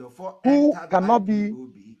who cannot be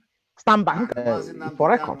stand back for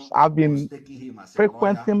records. I've been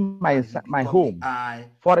frequenting my home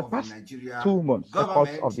for the past 2 months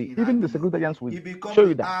because of even the security agents will show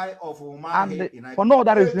you that. And for no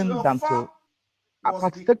other reason than to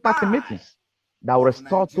participate in meetings that will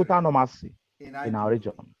restore total normalcy in our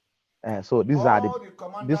region. So these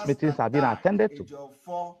meetings have been attended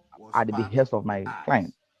to at the behest of my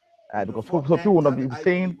client. Because people will not be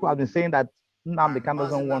saying, who have been saying that Nnamdi Kanu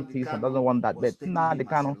doesn't want peace and doesn't want that. But Nnamdi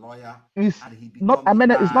Kanu is not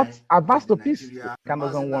averse to peace. Kanu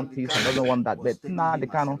doesn't want peace and doesn't want that. But Nnamdi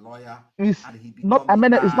Kanu is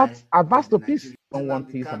not averse to peace. Don't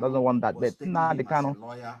want peace and doesn't want that. But Nnamdi Kanu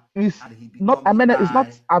is not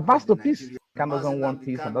averse to peace. Kanu doesn't want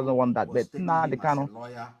peace and doesn't want that. But Nnamdi Kanu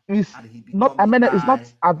is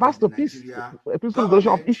not averse to peace, a peaceful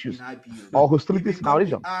resolution of issues or hostilities in our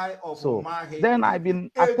region. So then I've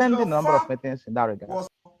been attending a number of meetings in that regard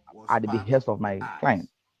at the behest of my client.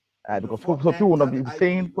 Because people will not be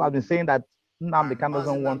saying, who have been saying that Nnamdi Kanu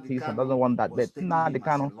doesn't want peace and doesn't want that. But Nnamdi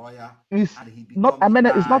Kanu is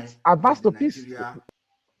not averse to peace.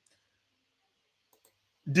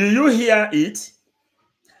 Do you hear it?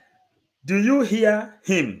 Do you hear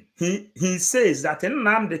him? He says that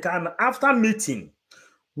Nnamdi Kanu, after meeting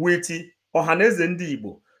with Ohaneze Ndi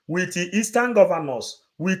Igbo, with the Eastern governors,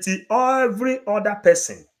 with every other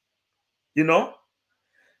person, you know,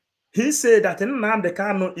 he said that Nnamdi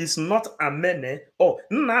Kanu is not a mene, or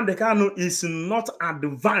Nnamdi Kanu is not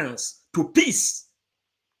advanced to peace.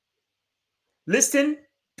 Listen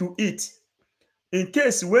to it. In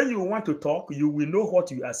case when you want to talk, you will know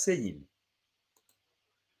what you are saying.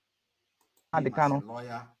 Nnamdi Kanu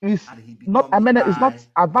is not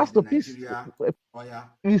averse to peace.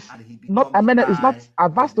 Is not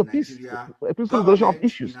averse to peace, a peaceful resolution of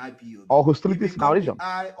issues or hostilities in our region.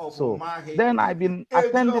 So then I've been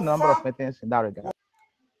attending a number of meetings in that regard.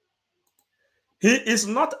 He is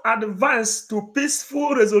not advanced to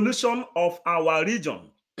peaceful resolution of our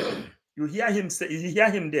region. You hear him say, you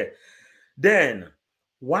hear him there. Then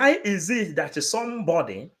why is it that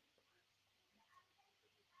somebody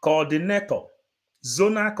coordinator,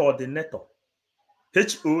 zonal coordinator,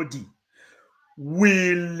 HOD,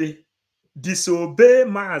 will disobey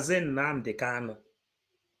Mazen Nnamdi Kanu?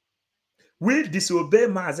 Will disobey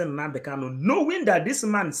Mazen Nnamdi Kanu, knowing that this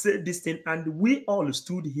man said this thing, and we all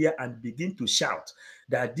stood here and begin to shout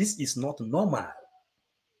that this is not normal.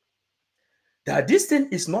 That this thing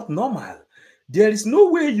is not normal. There is no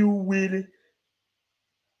way you will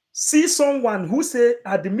see someone who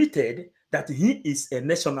admitted that he is a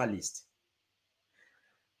nationalist.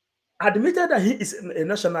 Admitted that he is a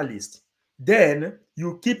nationalist, then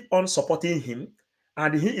you keep on supporting him,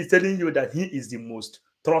 and he is telling you that he is the most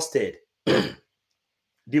trusted,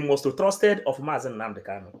 the most trusted of Mazen Nnamdi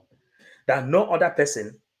Kanu, that no other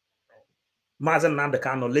person Mazen Nnamdi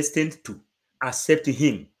Kanu listened to, accept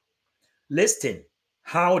him. Listen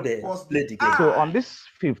how they play the game. So on this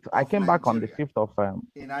 5th, I came back on the 5th of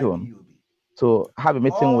June to have a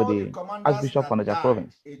meeting with the Archbishop of Niger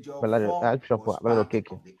Province, Archbishop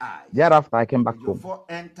Okike. Thereafter, I came back home,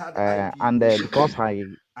 and because I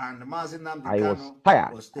was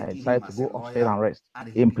tired, I decided to go upstairs and rest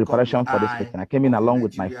in preparation for this meeting. I came in along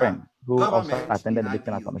with my friend, who also attended the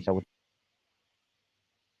meeting at Onitsha with.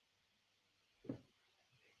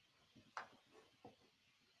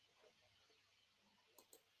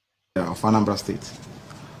 Of Anambra State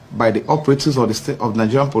by the operatives of the state of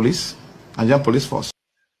Nigerian police force.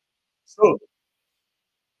 So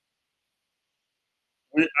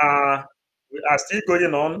we are still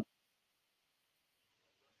going on.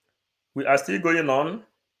 We are still going on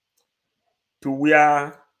to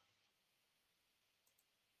where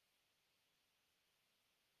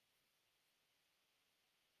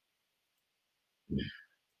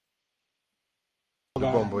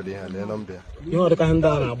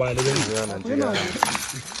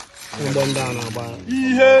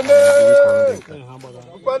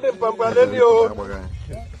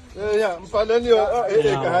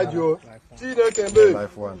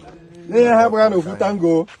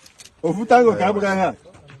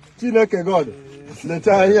Chineke God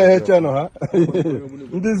lecha ihe cheno ha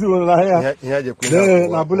ndị zuru na ya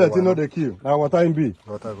na bulletin no dey kill na water in be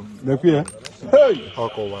mekwu ya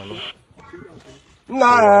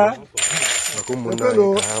na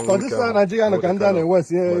kọdịsa Naịjirịa nọ ka ndị a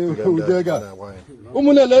na-ewesi ude ego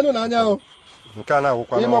ụmụnne lenu na anya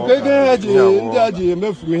ịmakwa ego ha ji ndị a ji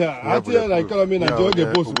emefuru ihe a tinye na ekọnọmi na nje oge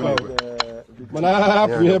post mana ha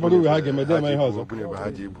hapụ ihe bara uru ha ga-emede eme ihe ọzọ.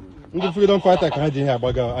 Ndị freedom fighter ka ha ji ihe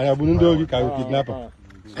agbaga anya bụrụ ndị ori ka kidnapper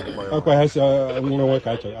ọkwa ha si nwere onwe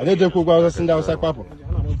ka achọrọ anyị ejekwa ụgwọ ọzọ si ndị Hausa kpapụ.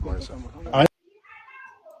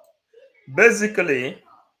 Basically,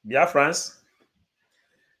 Biafrans,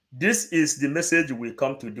 this is the message we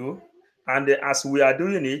come to do, and as we are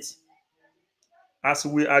doing it, as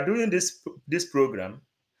we are doing this program,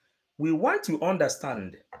 we want to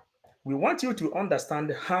understand. We want you to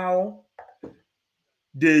understand how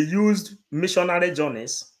they used missionary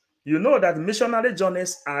journeys. You know that missionary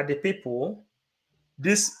journeys are the people,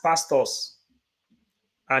 these pastors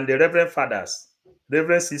and the reverend fathers,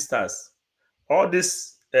 reverend sisters, all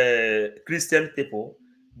these Christian people,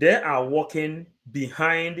 they are working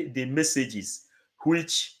behind the messages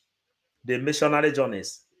which the missionary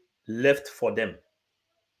journeys left for them.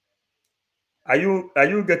 Are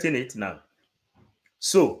you getting it now?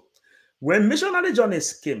 So when missionary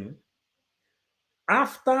journeys came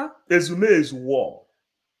after Ezume's war,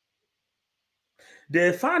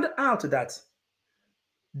 they found out that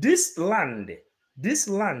this land,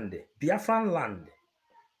 Biafran land,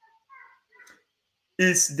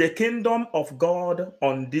 is the kingdom of God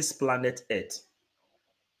on this planet Earth,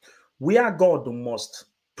 where God must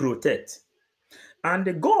protect.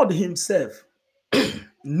 And God himself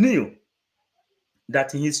knew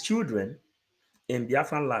that his children in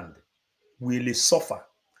Biafran land will suffer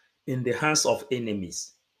in the hands of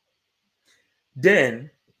enemies. Then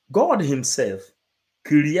God himself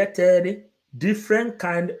created different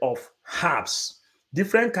kind of herbs,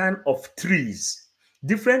 different kind of trees,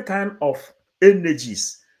 different kind of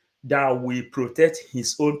energies that will protect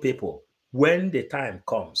his own people when the time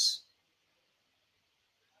comes.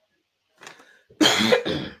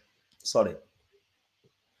 Sorry.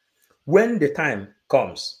 When the time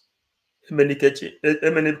comes.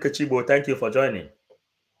 Emenikechibo, thank you for joining.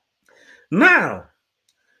 Now,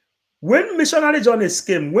 when missionary journeys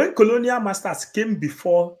came, when colonial masters came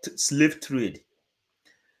before slave trade,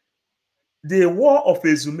 the war of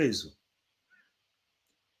Ezumezu,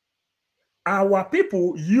 our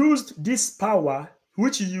people used this power,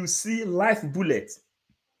 which you see life bullet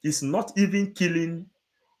is not even killing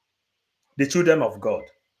the children of God.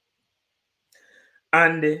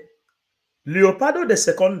 And Leopoldo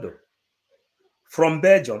II from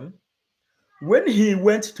Belgium, when he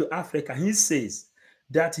went to Africa, he says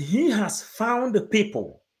that he has found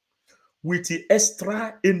people with the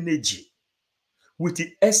extra energy, with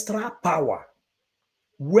the extra power,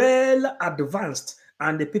 well advanced,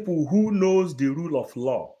 and the people who knows the rule of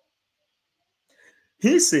law.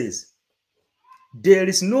 He says there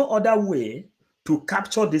is no other way to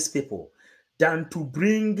capture these people than to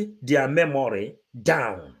bring their memory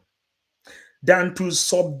down, than to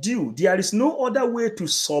subdue. There is no other way to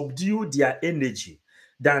subdue their energy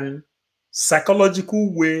than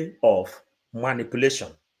psychological way of manipulation.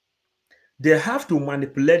 They have to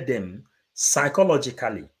manipulate them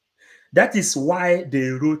psychologically. That is why they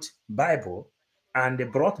wrote Bible, and they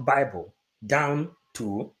brought Bible down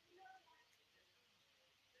to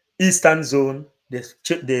Eastern Zone,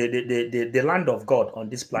 the land of God on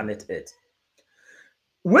this planet Earth.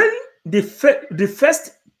 When the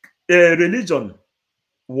first religion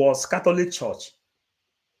was Catholic Church,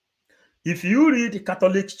 if you read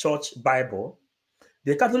Catholic Church Bible,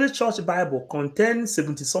 the Catholic Church Bible contains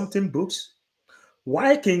 70-something books,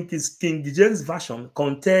 while King James Version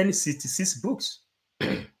contains 66 books.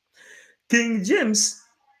 King James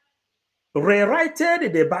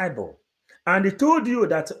rewrited the Bible, and he told you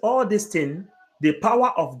that all these things, the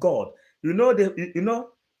power of God,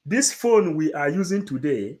 this phone we are using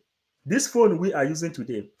today,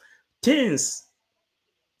 things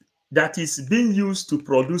that is being used to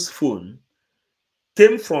produce phone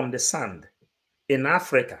came from the sand in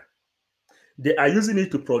Africa. They are using it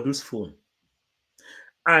to produce phone.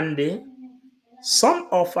 And some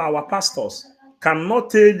of our pastors cannot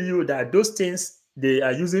tell you that those things they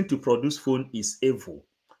are using to produce phone is evil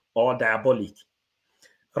or diabolic.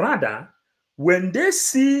 Rather, when they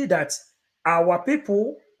see that our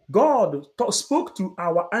people, God spoke to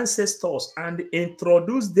our ancestors and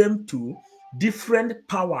introduced them to different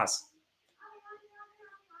powers.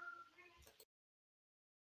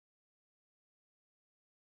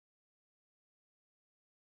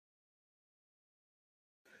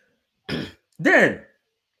 Then,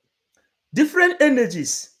 different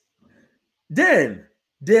energies. Then,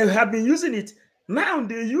 they have been using it. Now,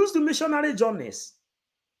 they use the missionary journeys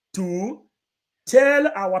to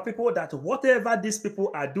tell our people that whatever these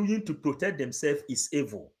people are doing to protect themselves is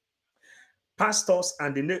evil. Pastors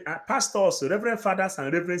and pastors, reverend fathers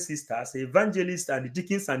and reverend sisters, evangelists and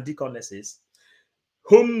deacons and deaconesses,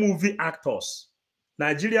 home movie actors,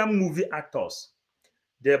 Nigerian movie actors,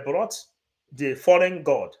 they brought the foreign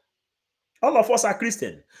god. All of us are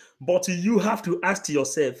Christian, but you have to ask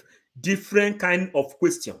yourself different kind of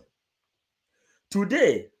question.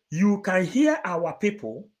 Today, you can hear our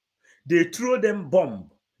people, they throw them bomb,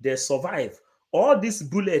 they survive. All these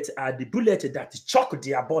bullets are the bullets that choke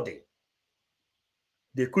their body.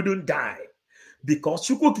 They couldn't die because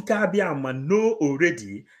Chukwu Abiama know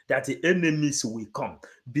already that the enemies will come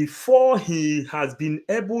before he has been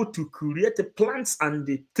able to create the plants and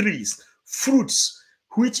the trees, fruits,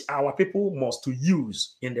 which our people must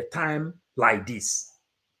use in the time like this.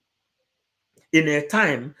 in a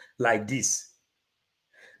time like this.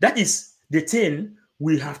 That is the thing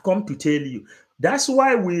we have come to tell you. That's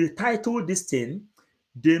why we title this thing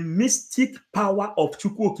The Mystic Power of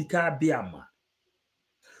Chukwu Okike Abiama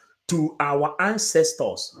to Our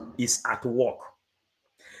Ancestors is at Work.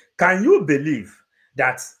 Can you believe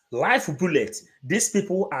that life bullet, these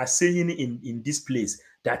people are saying in this place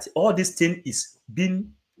that all this thing is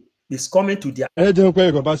coming to their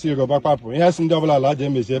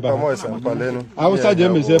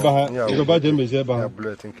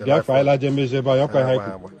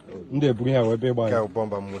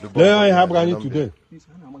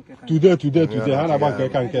today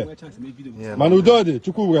Manudode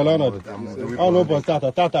Chukwu were on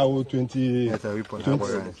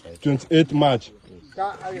 28 March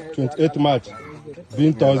 28 March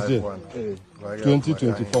being Thursday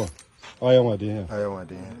 2024. I am here.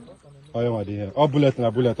 All bullet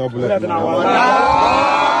na bullet, all bullet na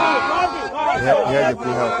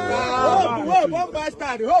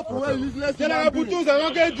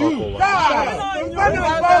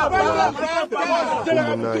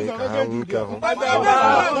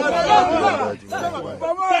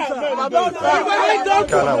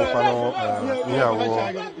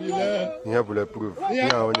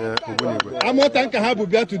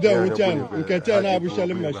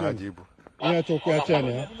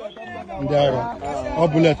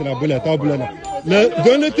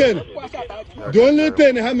the only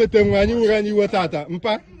thing Hamilton when you ran you with that,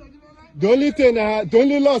 the only thing, the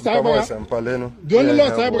only loss I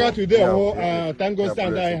brought today, Tango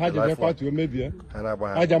Stand, I had a record to maybe.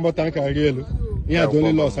 I jump tank a real. Yeah, the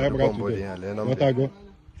only loss I brought today. What I go.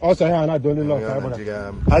 Also, I had the only loss I brought.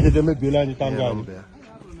 I did make Bilani Tango.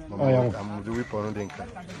 I am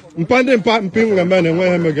Mpanding Pat and Ping man and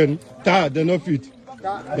when him again. Tired, they're not fit.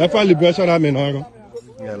 That's why liberation I'm in Horo.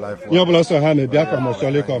 You're also having Biafran must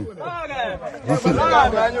surely come.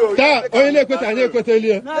 Ta, only quit and you quit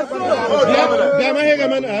earlier. Biama here,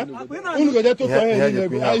 man. Who go there to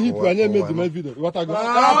I hit when I made the video. What I go.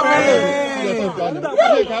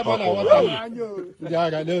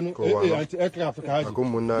 Aircraft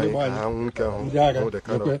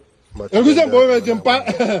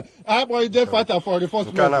jet fighter for the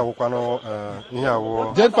first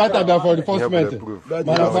jet fighter for the first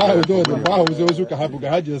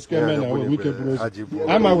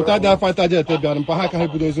I'm without that fighter jet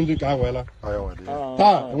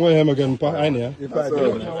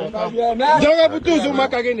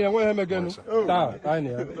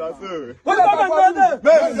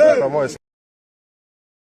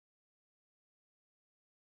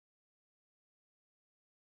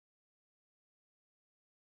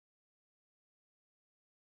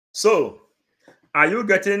So, are you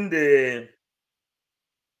getting the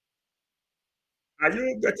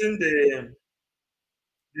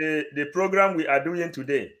program we are doing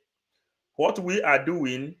today? What we are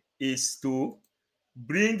doing is to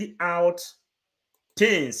bring out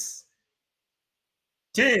things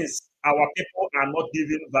our people are not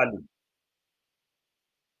giving value.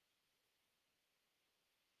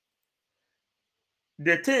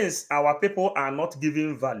 The things our people are not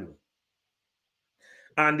giving value.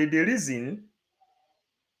 And the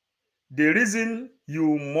reason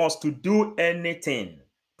you must do anything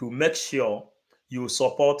to make sure you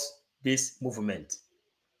support this movement.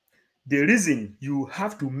 The reason you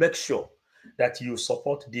have to make sure that you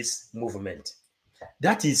support this movement.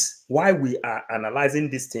 That is why we are analyzing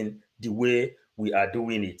this thing the way we are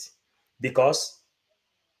doing it. Because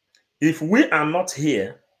if we are not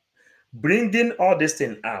here bringing all this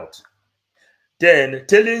thing out, then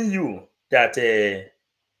telling you that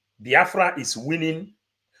Biafra is winning,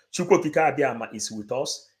 Chukwu Okike Abiama is with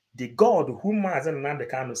us, the God whom Mazen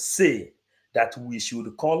Nandekano say that we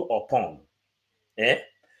should call upon,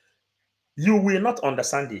 you will not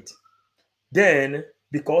understand it. Then,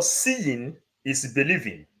 because seeing is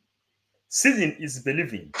believing. Seeing is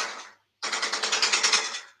believing.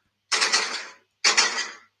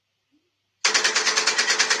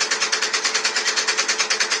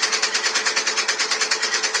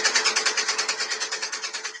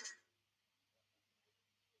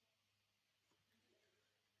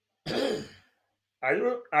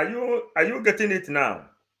 Are you getting it now?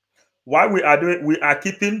 Why we are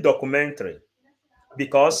keeping documentary?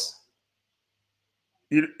 Because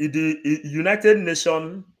the United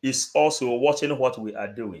Nations is also watching what we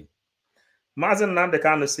are doing. Mazen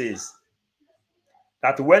Nandekano says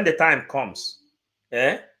that when the time comes,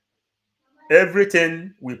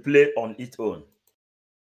 everything will play on its own.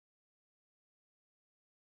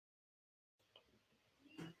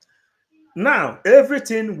 Now,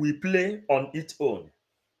 everything will play on its own.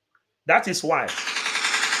 That is why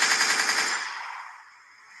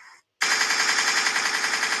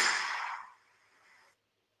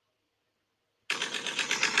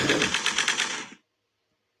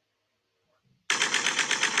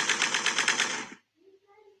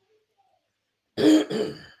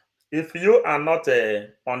If you are not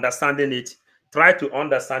understanding it, try to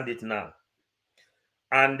understand it now.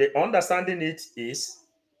 And the understanding it is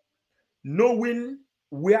knowing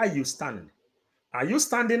where you stand. Are you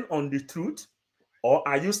standing on the truth or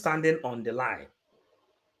are you standing on the lie?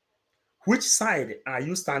 Which side are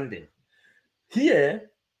you standing? Here,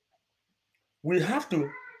 we have to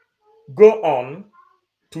go on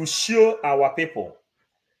to show our people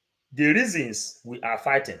the reasons we are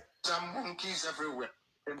fighting. Some monkeys everywhere.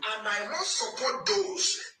 And I must support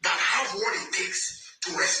those that have what it takes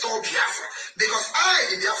to restore Biafra. Because I,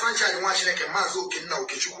 the Biafran child,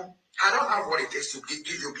 I don't have what it takes to give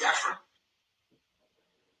you Biafra.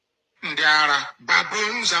 There are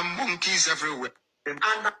baboons and monkeys everywhere. And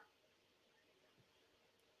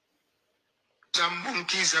some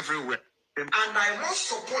monkeys everywhere. And I must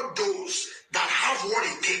support those that have what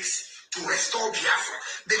it takes to restore Biafra.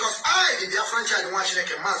 Because I, the Biafran child,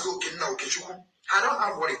 I don't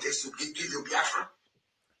have what it takes to give you Biafra.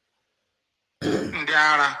 There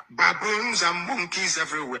are baboons and monkeys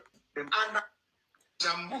everywhere. And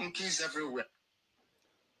some monkeys everywhere.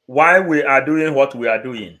 Why we are doing what we are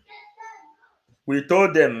doing? We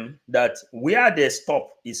told them that where they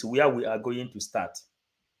stop is where we are going to start.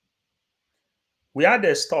 Where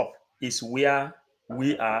they stop is where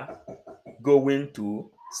we are going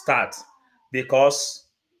to start, because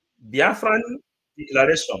Biafran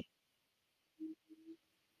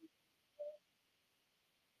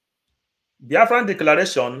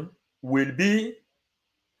declaration will be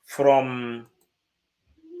from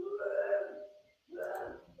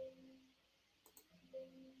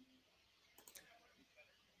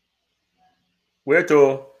we are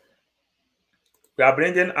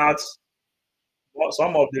bringing out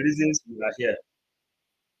some of the reasons we are here.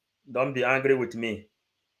 Don't be angry with me.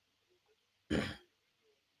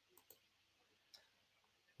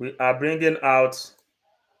 We are bringing out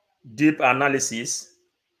deep analysis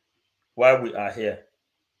why we are here.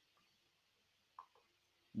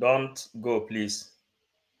 Don't go, please.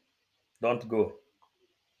 Don't go.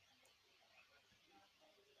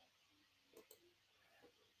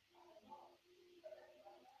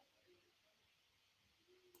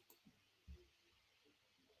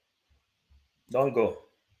 Don't go.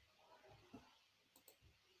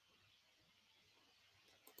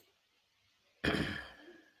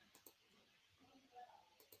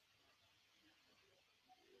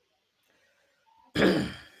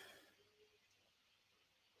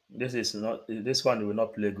 This one will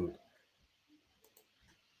not play good.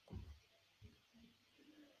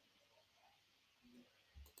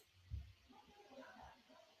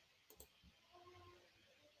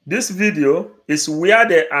 This video is where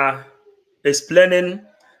they are explaining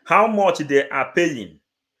how much they are paying.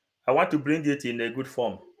 I want to bring it in a good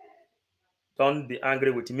form. Don't be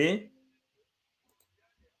angry with me.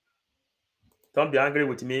 Don't be angry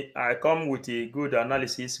with me. I come with a good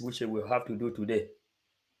analysis, which I will have to do today.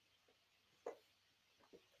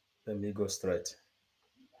 Let me go straight.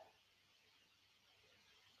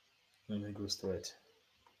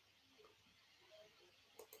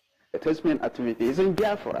 Harassment activities in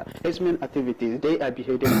Biafra, harassment activities, they are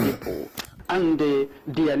beheading people, and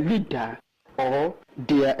their leader or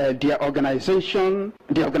their organization,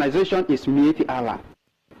 the organization is Mieti Allah.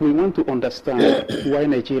 We want to understand why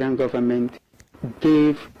Nigerian government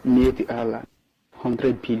gave Mieti Allah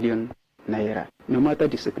 100 billion naira, no matter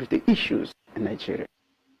the security issues in Nigeria.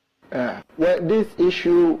 Well, this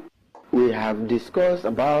issue, we have discussed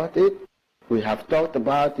about it, we have talked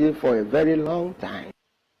about it for a very long time.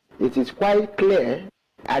 It is quite clear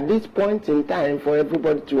at this point in time for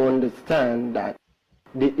everybody to understand that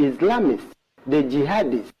the Islamists, the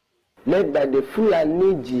jihadists, led by the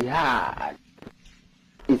Fulani Jihad,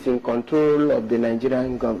 is in control of the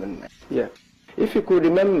Nigerian government. Yeah. If you could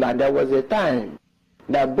remember, there was a time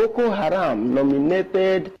that Boko Haram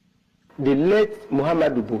nominated the late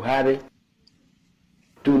Muhammadu Buhari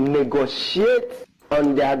to negotiate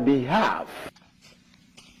on their behalf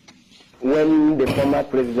when the former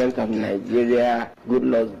president of Nigeria,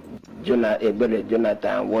 Goodluck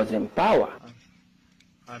Jonathan, was in power.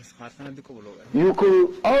 You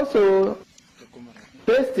could also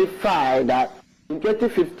testify that in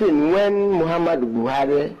 2015, when Muhammadu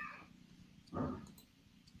Buhari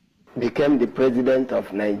became the president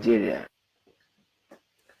of Nigeria,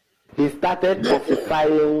 he started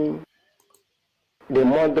pacifying the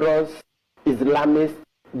murderous Islamist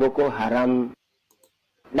Boko Haram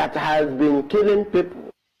that has been killing people,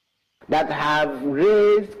 that have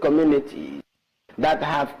raised communities, that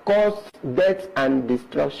have caused death and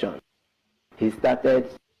destruction, he started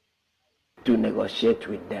to negotiate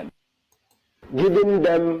with them, giving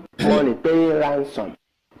them money, paying ransom,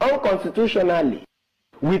 unconstitutionally,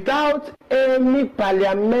 without any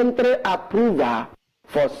parliamentary approval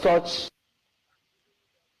for such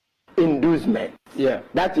inducement. Yeah.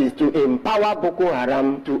 That is to empower Boko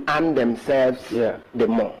Haram to arm themselves the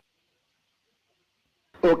more.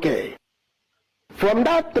 Okay. From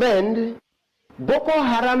that trend, Boko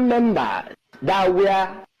Haram members that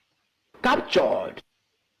were captured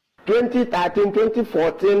 2013,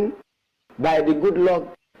 2014 by the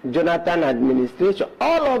Goodluck Jonathan administration,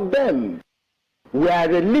 all of them were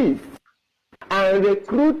released and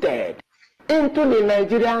recruited into the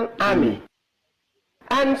Nigerian army.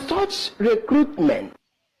 And such recruitment,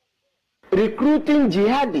 recruiting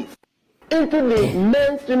jihadists into the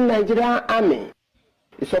mainstream Nigerian army,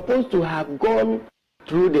 is supposed to have gone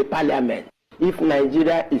through the parliament if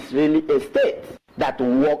Nigeria is really a state that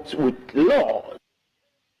works with laws.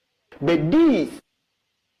 But this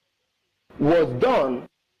was done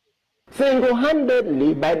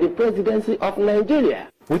single-handedly by the presidency of Nigeria,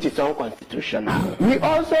 which is unconstitutional. We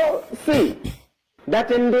also see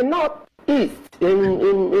that in the northeast,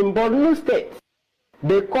 in Borno State,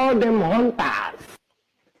 they call them hunters.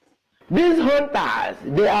 These hunters,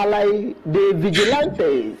 they are like the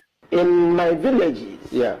vigilantes in my villages.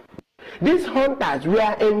 Yeah. These hunters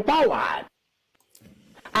were empowered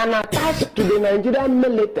and attached to the Nigerian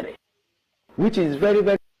military, which is very,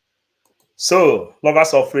 very... So,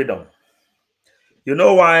 lovers of freedom, you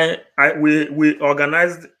know why we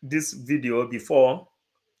organized this video before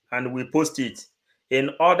and we post it in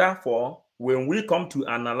order for when we come to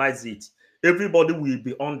analyze it, everybody will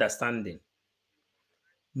be understanding,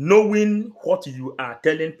 knowing what you are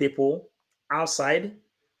telling people outside,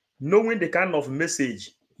 knowing the kind of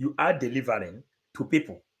message you are delivering to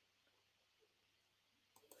people.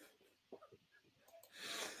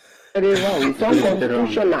 Very wrong. It's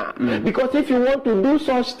unconstitutional. Because if you want to do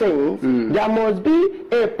such things, there must be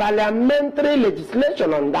a parliamentary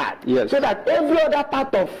legislation on that. Yes. So that every other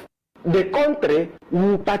part of the country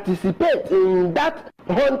will participate in that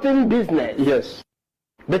hunting business. Yes.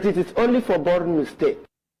 But it is only for Borno State.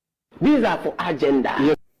 These are for agenda.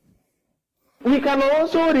 Yes. We can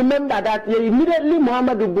also remember that immediately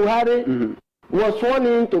Muhammadu Buhari was sworn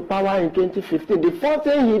into power in 2015. The first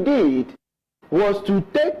thing he did was to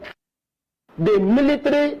take the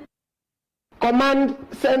military command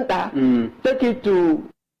center, take it to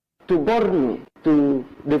Borno, to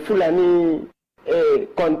the Fulani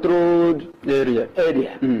controlled area.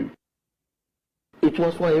 It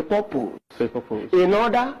was for a purpose. In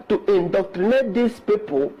order to indoctrinate these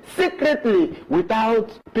people secretly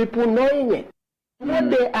without people knowing it.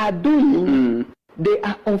 What they are doing, they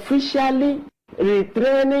are officially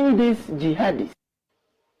retraining these jihadists.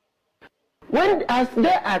 As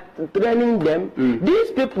they are training them,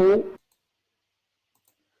 these people...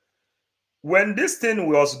 When this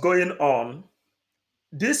thing was going on,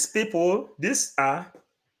 these people, these are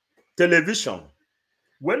television.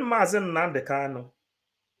 When Mazen Nandekano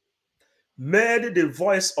made the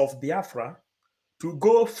voice of Biafra to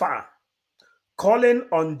go far, calling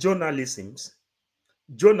on journalists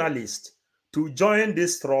to join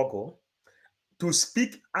this struggle, to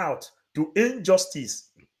speak out to injustice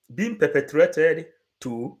being perpetrated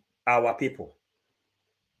to our people.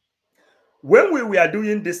 When we were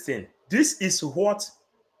doing this thing, this is what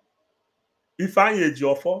Ifeanyi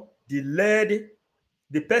Ejiofor,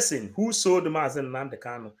 the person who sold Mazen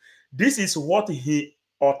Nandekano, this is what he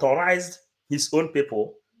authorized his own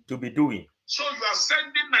people to be doing. So you are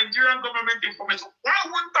sending Nigerian government information. Why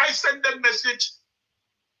wouldn't I send them message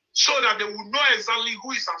so that they will know exactly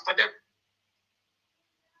who is after them?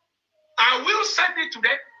 I will send it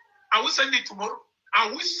today. I will send it tomorrow. I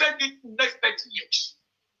will send it next 30 years.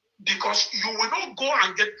 Because you will not go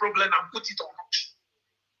and get problem and put it on out.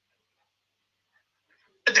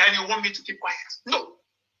 Then you want me to keep quiet. No.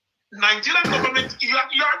 Nigerian government, you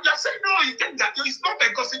are saying, no, you can't get, it's not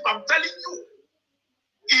a gossip, I'm telling you.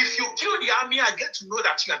 If you kill the army, I get to know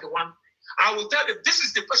that you are the one. I will tell them, this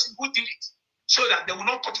is the person who did it, so that they will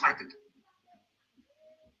not touch my people.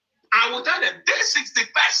 I will tell them, this is the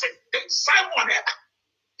person, Simon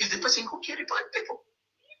is the person who killed the people.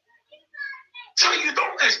 So you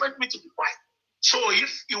don't expect me to be quiet. So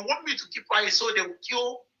if you want me to keep quiet so they will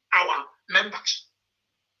kill our members,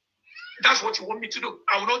 that's what you want me to do.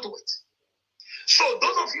 I will not do it. So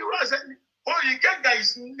those of you who are saying, oh, you get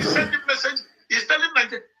guys sending message, he's telling me,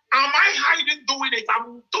 am I hiding doing it?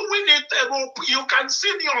 I'm doing it. You can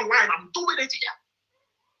see me online. I'm doing it here.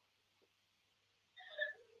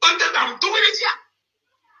 And then I'm doing it here.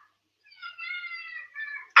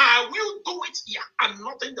 I will do it here, and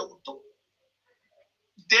nothing they will do.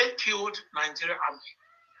 They killed Nigerian army.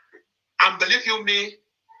 And believe you me,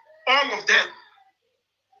 all of them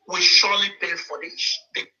will surely pay for this.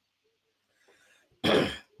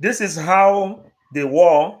 This is how the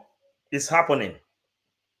war is happening.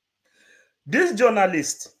 This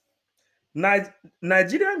journalist,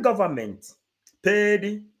 Nigerian government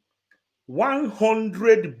paid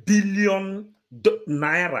 100 billion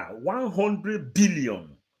naira, 100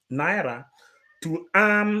 billion naira to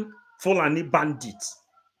arm Fulani bandits.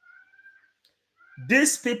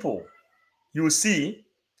 These people you see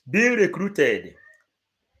being recruited,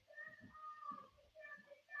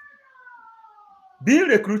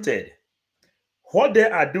 what they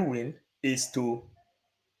are doing is to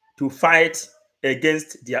fight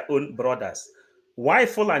against their own brothers. Why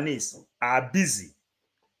Fulanis are busy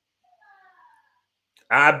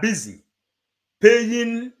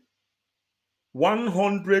paying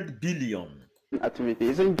 100 billion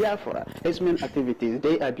activities in Biafra, herdsmen activities,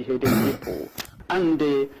 they are beheading people, and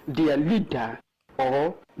their leader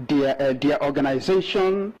or their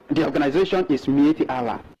organization, the organization is Mieti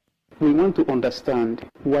Allah. We want to understand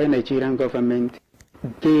why Nigerian government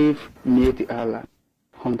gave Mieti Allah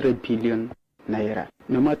 100 billion naira,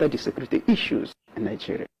 no matter the security issues in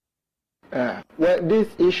Nigeria. Well, this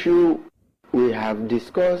issue, we have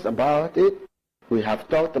discussed about it. We have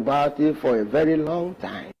talked about it for a very long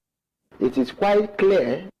time. It is quite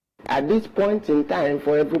clear at this point in time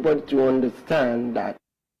for everybody to understand that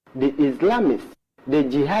the Islamists, the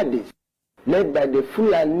jihadists, led by the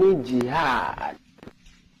Fulani Jihad,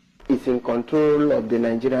 is in control of the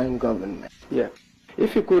Nigerian government. Yeah.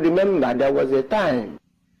 If you could remember, there was a time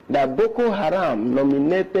that Boko Haram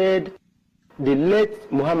nominated the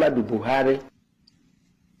late Muhammadu Buhari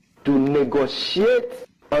to negotiate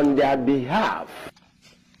on their behalf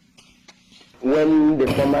when the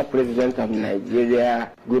former president of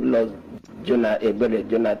Nigeria, Goodluck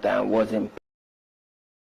Jonathan, was in.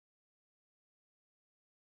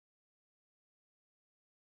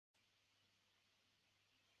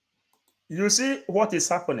 You see what is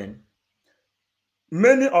happening?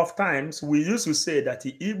 Many of times we used to say that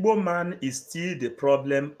the Igbo man is still the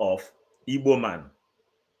problem of Igbo man.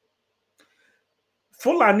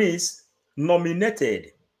 Fulanis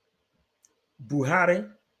nominated Buhari.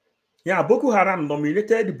 Yeah, Boko Haram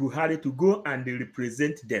nominated Buhari to go and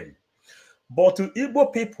represent them. But to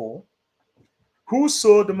Igbo people who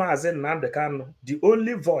sold Mazen Nandekano the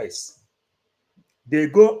only voice, they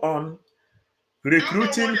go on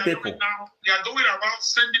recruiting people. Now they are going about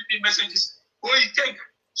sending me messages. Okike,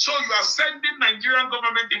 so you are sending Nigerian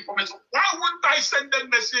government information. Why wouldn't I send them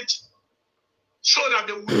message so that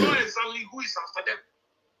they will know exactly who is after them?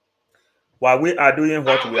 While we are doing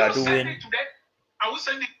what we are doing, I will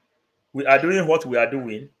send it. We are doing what we are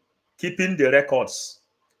doing, keeping the records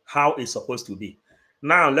how it's supposed to be.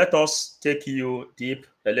 Now let us take you deep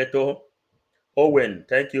a little. Owen,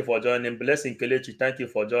 thank you for joining. Blessing Kelechi, thank you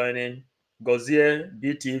for joining. Gozier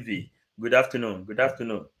BTV, good afternoon. Good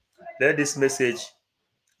afternoon. Let this message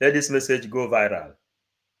go viral.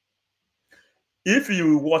 If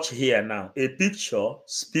you watch here now, a picture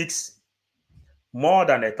speaks more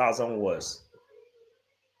than 1,000 words.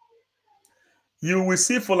 You will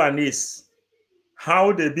see Fulanis,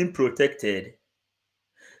 how they've been protected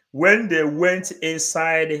when they went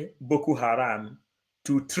inside Boko Haram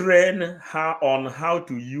to train her on how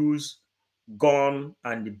to use gun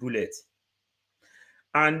and the bullet.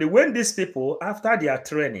 And when these people, after their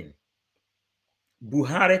training,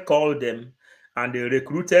 Buhari called them and they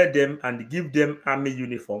recruited them and give them army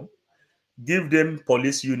uniform, give them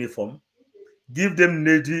police uniform, give them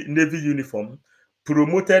Navy uniform,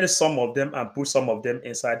 promoted some of them and put some of them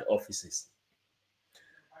inside offices.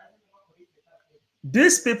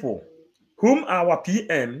 These people whom our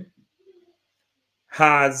PM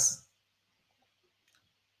has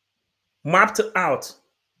mapped out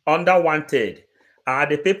under wanted are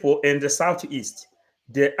the people in the southeast.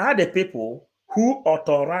 They are the people who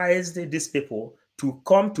authorized these people to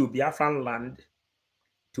come to Biafran land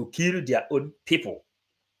to kill their own people.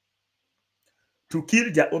 To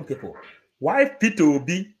kill their own people. Why Peter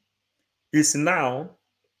Obi is now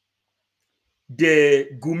the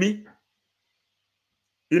Gumi,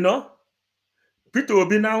 you know, Peter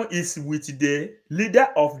Obi now is with the leader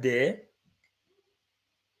of the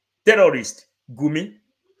terrorist, Gumi.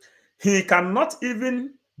 He cannot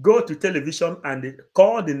even go to television and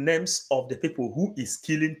call the names of the people who is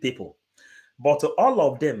killing people. But all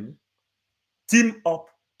of them team up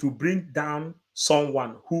to bring down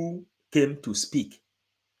someone who came to speak.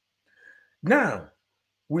 Now,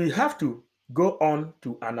 we have to go on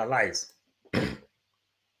to analyze.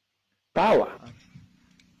 power.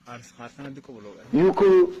 You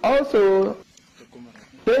could also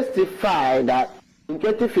testify that in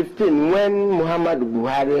 2015, when Muhammadu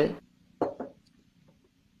Buhari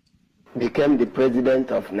became the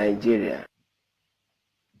president of Nigeria,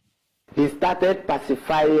 he started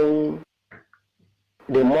pacifying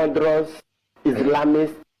the murderous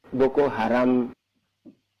Islamist Boko Haram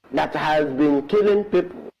that has been killing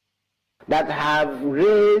people, that have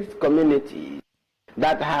raised communities,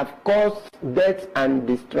 that have caused death and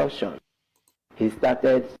destruction. He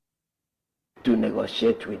started to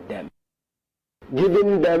negotiate with them,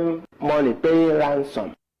 giving them money, paying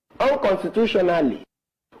ransom, unconstitutionally,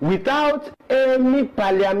 without any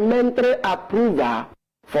parliamentary approval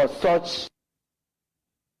for such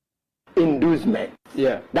inducement.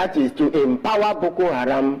 Yeah. That is to empower Boko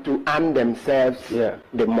Haram to arm themselves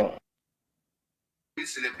the more.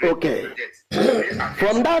 Okay.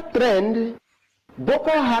 From that trend,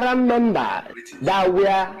 Boko Haram members that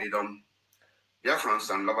were Biafrans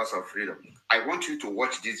and lovers of freedom, I want you to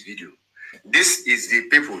watch this video. This is the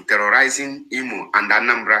people terrorizing Imo and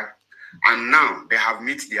Anambra, and now they have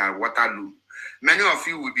met their Waterloo. Many of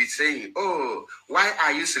you will be saying, oh, why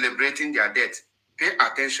are you celebrating their death? Pay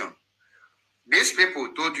attention. These people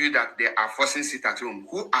told you that they are forcing sit at home.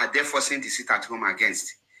 Who are they forcing the sit at home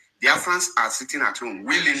against? Biafrans are sitting at home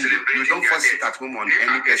willingly. You don't force sit at home on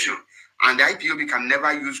any person. And the IPOB can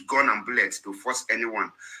never use gun and bullets to force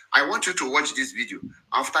anyone. I want you to watch this video.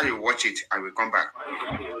 After you watch it, I will come back.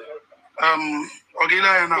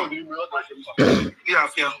 Ogila now. Yeah.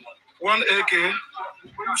 1 AK,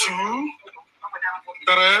 2,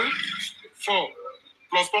 3, 4,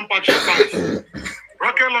 plus pump action 5.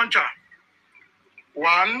 Rocket launcher.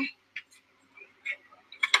 1.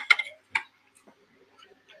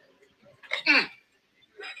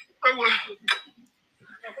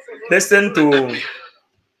 Listen to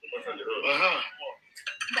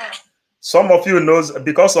some of you knows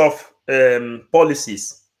because of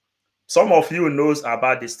policies. Some of you knows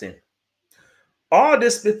about this thing. All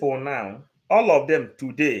these people now, all of them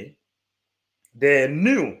today, they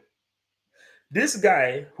knew this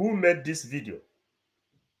guy who made this video.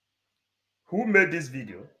 Who made this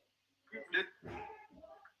video?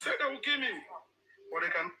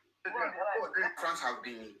 France have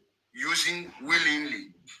been using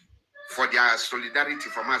willingly for their solidarity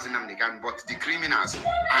for Mazinam Nikan, but the criminals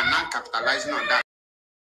are now capitalizing on that.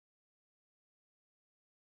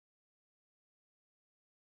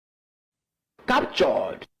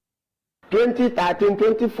 Captured 2013,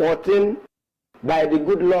 2014 by the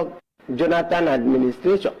Goodluck Jonathan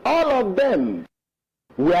administration. All of them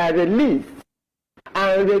were released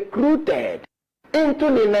and recruited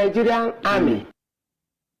into the Nigerian army.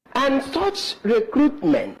 And such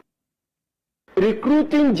recruitment,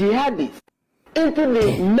 recruiting jihadists into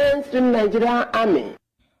the mainstream Nigerian army,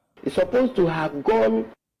 is supposed to have gone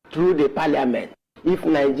through the parliament if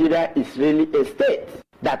Nigeria is really a state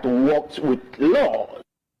that works with laws.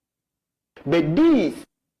 But this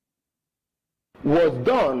was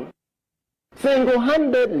done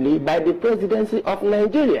single-handedly by the presidency of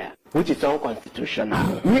Nigeria, which is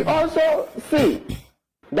unconstitutional. We also see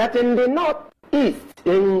that in the northeast,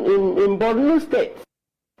 in Borno State,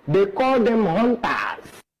 they call them hunters.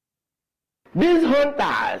 These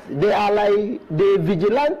hunters, they are like the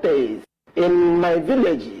vigilantes in my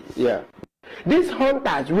villages. Yeah. These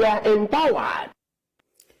hunters were empowered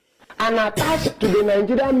and attached to the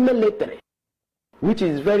Nigerian military, which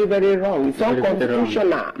is very, very wrong. It's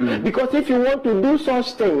unconstitutional. Because if you want to do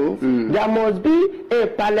such things, there must be a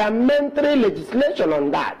parliamentary legislation on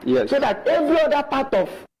that. Yes. So that every other part of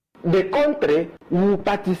the country will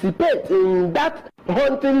participate in that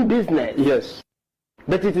hunting business. Yes.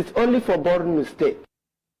 But it is only for Borno State.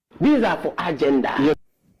 These are for agenda. Yes.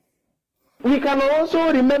 We can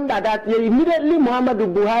also remember that immediately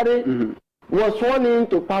Muhammadu Buhari was sworn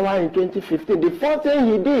into power in 2015. The first thing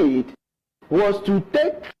he did was to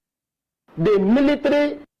take the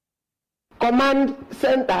military command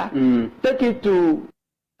center, take it to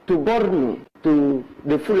Borno, to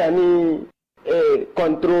the Fulani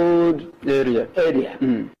controlled area.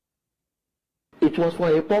 It was for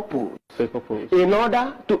a purpose. In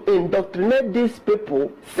order to indoctrinate these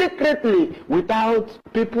people secretly without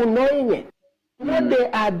people knowing it. What they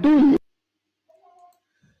are doing.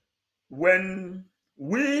 When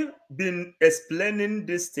we've been explaining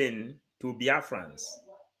this thing to Biafrans,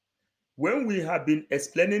 when we have been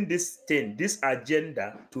explaining this thing, this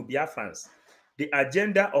agenda to Biafrans, the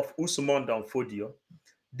agenda of Usman Danfodio,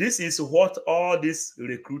 this is what all these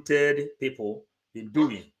recruited people been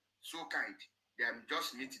doing. So kind. They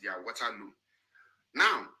just meet their Waterloo.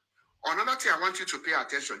 Now, Another thing I want you to pay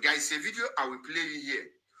attention. There is a video I will play you here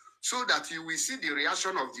so that you will see the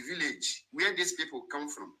reaction of the village where these people come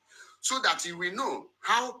from, so that you will know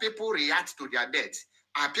how people react to their death.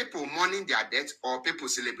 Are people mourning their death or people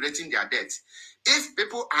celebrating their death? If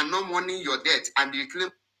people are not mourning your death and you claim...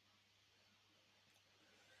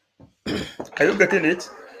 Are you getting it?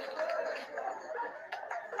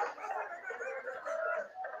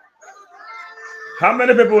 How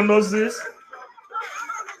many people knows this?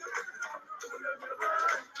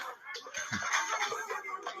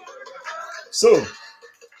 So,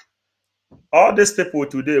 all these people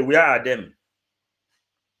today, where are them?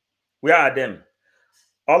 Where are them?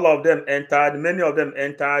 All of them entered, many of them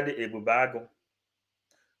entered Ebubago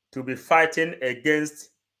to be fighting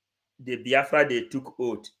against the Biafra they took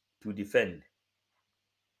oath to defend.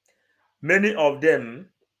 Many of them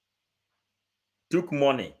took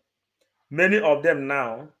money. Many of them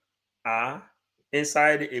now are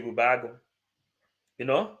inside Ebubago. You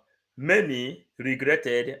know, many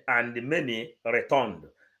regretted and many returned.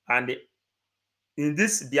 And in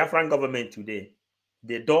this Biafran government today,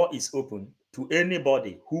 the door is open to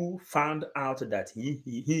anybody who found out that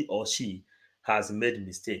he or she has made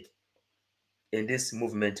mistake in this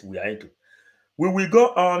movement we are into. We will go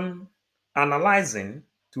on analyzing.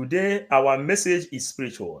 Today, our message is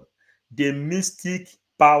spiritual. The mystic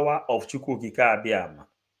power of Chukwu, Okike, Abiama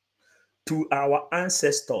to our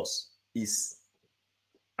ancestors is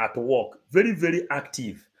at work, very, very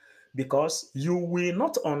active, because you will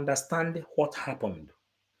not understand what happened.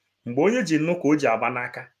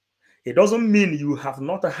 It doesn't mean you have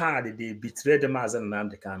not heard they betrayed Mazen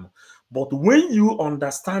Nnamdi Kanu. But when you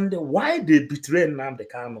understand why they betrayed Nnamdi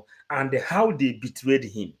Kanu and how they betrayed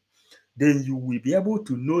him, then you will be able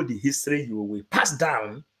to know the history you will pass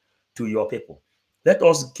down to your people. Let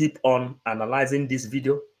us keep on analyzing this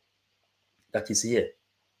video that is here.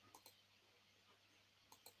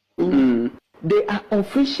 They are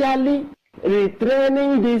officially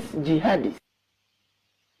retraining these jihadists.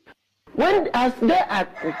 As they are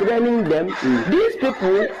retraining them, these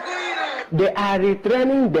people, they are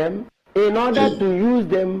retraining them in order to use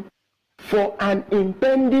them for an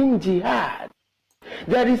impending jihad.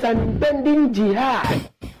 There is an impending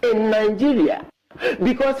jihad in Nigeria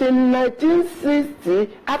because in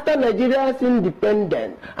 1960, after Nigeria's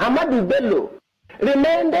independence, Ahmadu Bello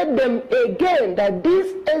reminded them again that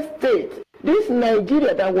this estate, this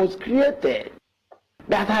Nigeria that was created,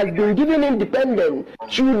 that has been given independence,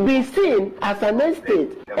 should be seen as an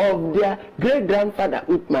estate of their great-grandfather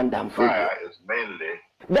Uthman Danfodio. Is mainly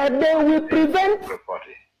that they will prevent...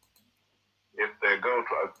 If they go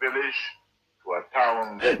to a village, to a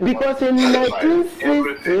town... Because in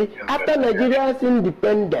 1960, after Nigeria's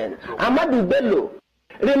independence, Ahmadu Bello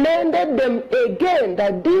reminded them again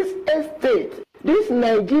that this estate, this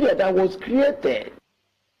Nigeria that was created,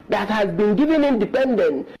 that has been given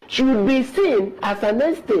independence, should be seen as an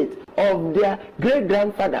estate of their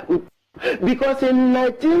great-grandfather. Because in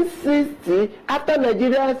 1960, after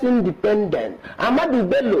Nigeria's independence, Ahmadu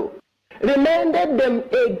Bello reminded them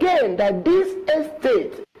again that this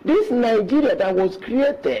estate, this Nigeria that was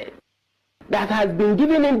created, that has been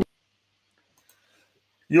given independence.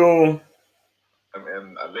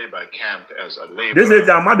 In a labor camp as a labor. This is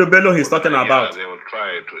the Ahmadu Bello he's talking about. They will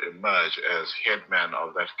try to emerge as headman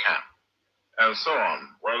of that camp, and so on.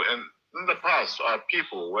 Well, in the past, our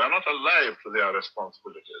people were not alive to their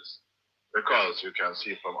responsibilities, because you can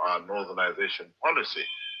see from our northernization policy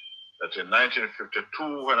that in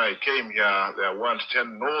 1952, when I came here, there weren't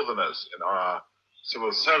 10 northerners in our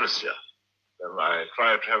civil service here. Then I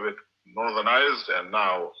tried to have it northernized, and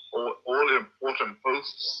now all important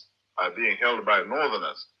posts are being held by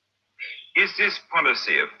northerners. Is this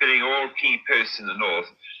policy of filling all key posts in the north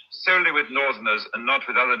solely with northerners and not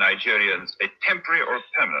with other Nigerians a temporary or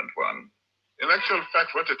permanent one? In actual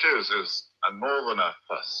fact, what it is a northerner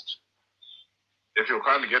first. If you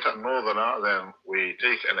can't get a northerner, then we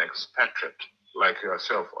take an expatriate like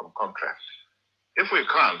yourself on contract. If we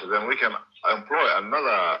can't, then we can employ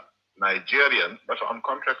another Nigerian, but on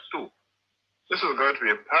contract too. This is going to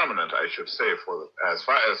be permanent, I should say, for as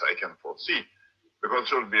far as I can foresee, because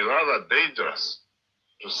it will be rather dangerous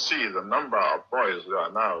to see the number of boys who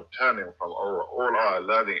are now turning from all our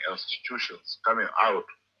learning institutions, coming out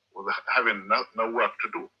with having no work to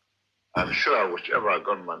do. I'm sure whichever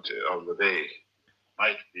government of the day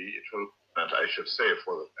might be, it will, I should say,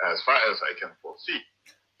 for as far as I can foresee.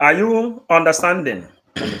 Are you understanding?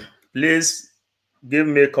 Please give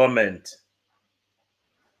me a comment.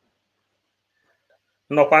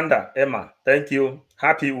 Nokwanda, Emma, thank you.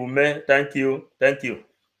 Happy Ume, thank you, thank you.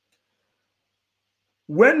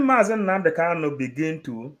 When Mazen Nnamdi Kanu began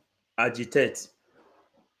to agitate.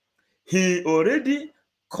 He already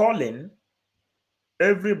calling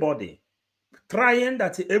everybody, trying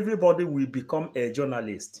that everybody will become a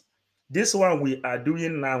journalist. This one we are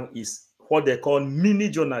doing now is what they call mini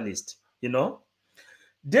journalist, you know.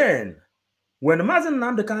 Then, when Mazen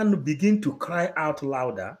Nnamdi Kanu begin to cry out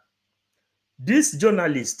louder, these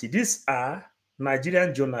journalists, these are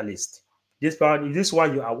Nigerian journalists, this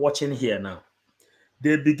one you are watching here now,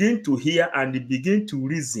 they begin to hear and they begin to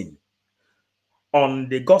reason on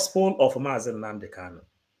the gospel of Mazen Nnamdi Kanu.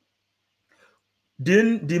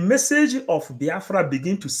 Then the message of Biafra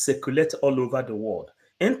begin to circulate all over the world.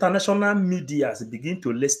 International media begin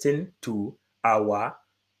to listen to our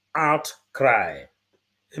outcry.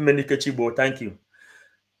 Thank you.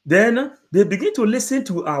 Then they begin to listen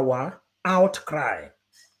to our outcry.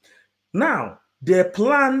 Now, they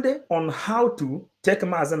planned on how to take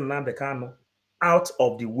Mazen Nnamdi Kanu out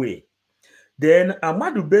of the way. Then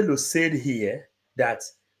Ahmadu Bello said here that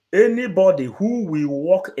anybody who will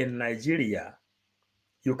work in Nigeria,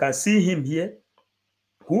 you can see him here,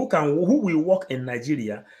 who will work in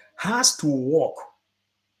Nigeria has to work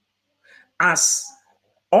as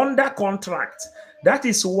under contract. That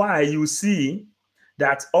is why you see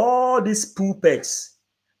that all these puppets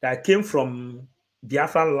that came from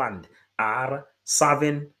Biafran land are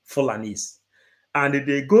serving Fulanis. And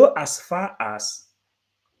they go as far as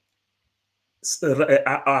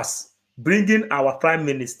bringing our prime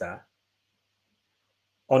minister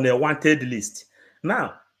on a wanted list.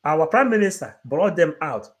 Now, our prime minister brought them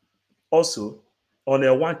out also on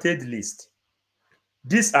a wanted list.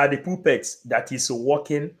 These are the puppets that is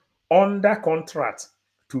working under contract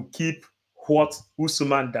to keep what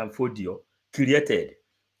Usman Danfodio created.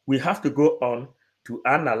 We have to go on to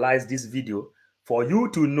analyze this video for you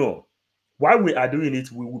to know why we are doing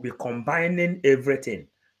it. We will be combining everything.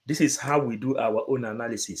 This is how we do our own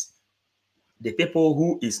analysis. The people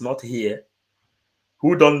who is not here,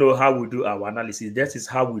 who don't know how we do our analysis, that is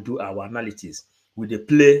how we do our analysis. With the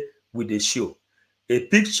play, with the show. A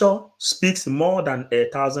picture speaks more than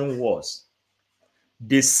 1,000 words.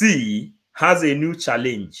 The sea has a new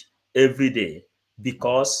challenge every day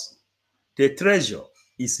because the treasure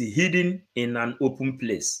is hidden in an open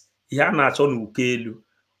place. Ihe a na-achọ n'uko elu,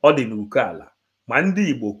 ọ dị n'uko ala. Ma ndị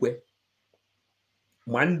Igbo kwe.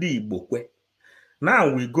 Ma ndị Igbo kwe.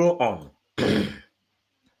 Now we go on.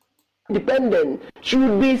 Independent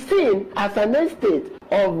should be seen as an estate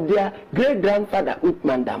of their great-grandfather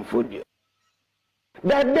Uthman Danfodio.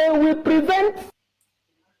 That they will prevent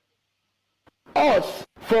us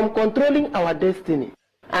from controlling our destiny.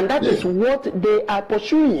 And that is what they are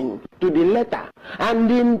pursuing to the letter. And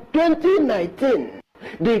in 2019,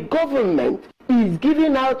 the government is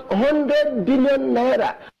giving out 100 billion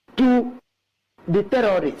naira to the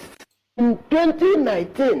terrorists. In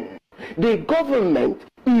 2019, the government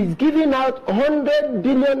is giving out 100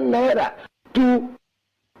 billion naira to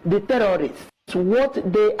the terrorists.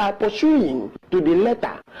 What they are pursuing to the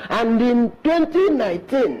letter. And in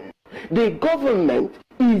 2019, the government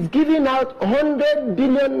is giving out 100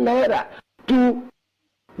 billion naira to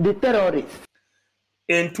the terrorists.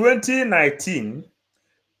 In 2019,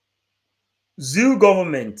 Zoo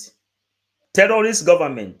government, terrorist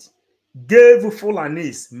government, gave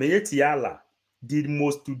Fulanis, Meyetiala, the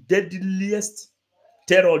most deadliest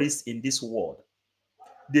terrorists in this world.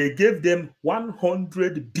 They gave them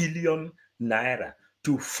 100 billion naira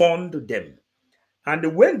to fund them.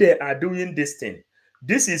 And when they are doing this thing,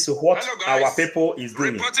 this is what our people is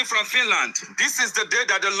doing. Reporting from Finland, this is the day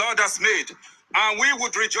that the Lord has made, and we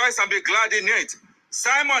would rejoice and be glad in it.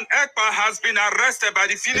 Simon Ekpa has been arrested by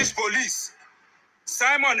the Finnish police.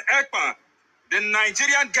 Simon Ekpa, the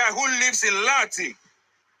Nigerian guy who lives in Lati,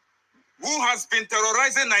 who has been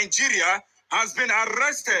terrorizing Nigeria, has been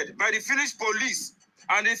arrested by the Finnish police.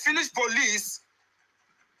 And the Finnish police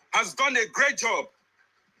has done a great job.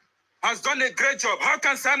 How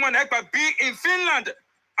can Simon Ekpa be in Finland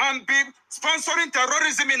and be sponsoring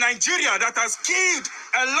terrorism in Nigeria that has killed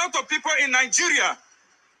a lot of people in Nigeria?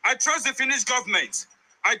 I trust the Finnish government.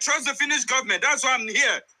 That's why I'm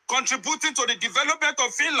here, contributing to the development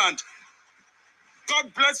of Finland.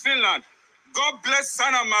 God bless Finland. God bless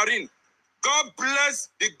Sanna Marin. God bless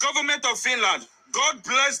the government of Finland. God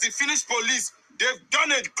bless the Finnish police. They've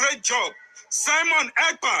done a great job. Simon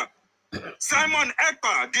Ekpa,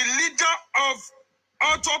 the leader of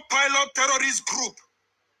autopilot terrorist group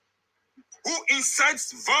who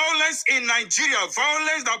incites violence in Nigeria,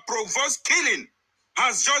 violence that provokes killing,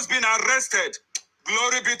 has just been arrested.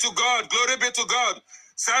 Glory be to God. Glory be to God.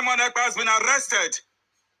 Simon Ekpa has been arrested.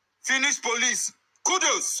 Finnish police.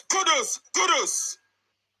 Kudos, kudos, kudos.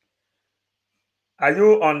 Are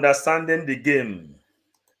you understanding the game?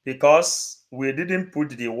 Because we didn't put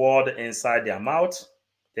the word inside their mouth.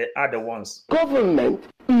 They are the ones. Government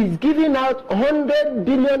is giving out 100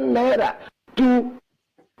 billion naira to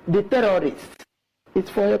the terrorists. It's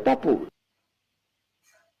for a purpose.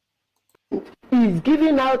 Is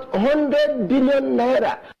giving out 100 billion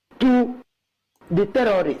naira to the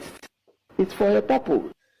terrorists. It's for a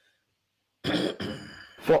purpose.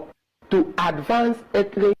 To advance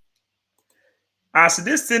ethnic. As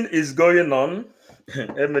this thing is going on,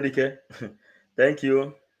 Emenike, thank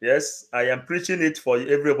you. Yes, I am preaching it for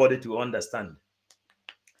everybody to understand.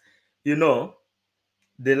 You know,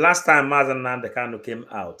 the last time Mazen Nnamdi Kanu came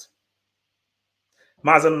out,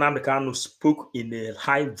 Mazen Nnamdi Kanu spoke in a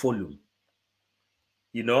high volume.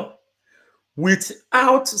 You know,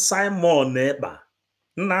 without Simon Neba,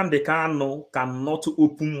 Nnamdi Kanu cannot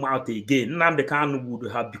open mouth again. Nnamdi Kanu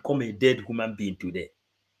would have become a dead human being today.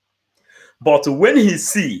 But when he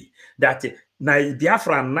see that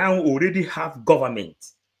Biafran now already have government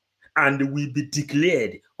and will be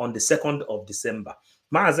declared on the 2nd of December,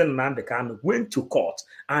 Mazen Nnamdi Kanu went to court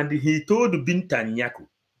and he told Binta Nyako,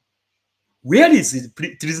 where is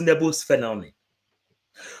the treasonable phenomenon?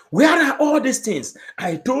 Where are all these things?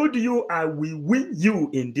 I told you I will win you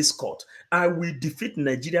in this court. I will defeat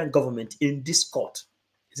Nigerian government in this court.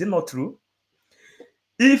 Is it not true?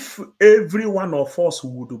 If every one of us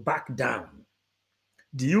would back down,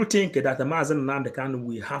 do you think that the Mazen Nnamdi Kanu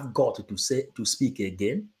will have got to speak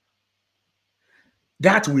again?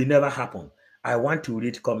 That will never happen. I want to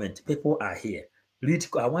read comment. People are here.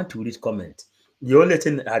 I want to read comment. The only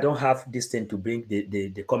thing, I don't have this thing to bring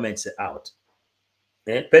the comments out.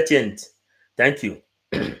 Patient, thank you.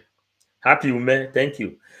 Happy woman, thank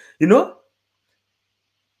you. You know,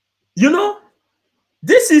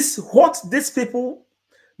 this is what these people,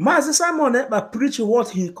 Master Simon Ekpa preach what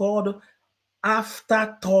he called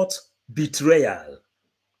afterthought betrayal.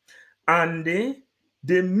 And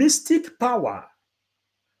the mystic power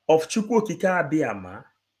of Chukwu Okike Abiama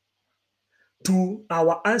to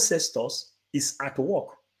our ancestors is at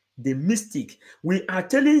work. The mystic. We are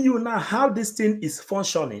telling you now how this thing is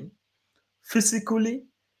functioning physically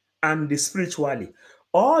and spiritually.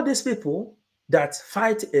 All these people that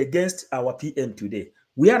fight against our PM today,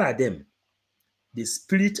 where are them? The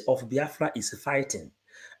spirit of Biafra is fighting.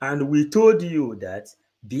 And we told you that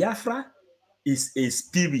Biafra is a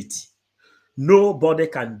spirit nobody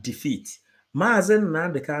can defeat. Mazen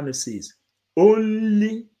Nnamdi Kanu says,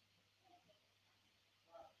 only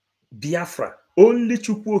Biafra, only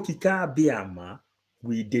Chukwu Okike Abiama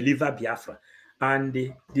will deliver Biafra. And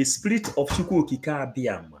the spirit of Chukwu Okike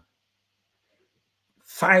Abiama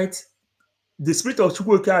fight. The spirit of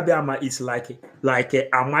Chukwu Okike Abiama is like a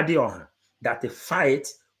Amadioha that fight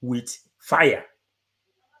with fire.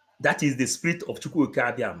 That is the spirit of Chukwu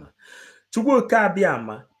Okike Abiama. Chukwu Okike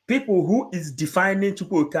Abiama, people who is defining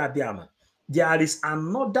Chukwu Okike Abiama, there is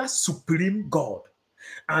another supreme God.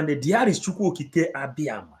 And there is Chukwu Okike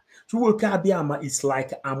Abiama. Chukwu Okike Abiama is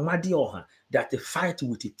like Amadioha that fight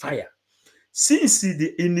with fire. Since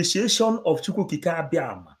the initiation of Chukwu Okike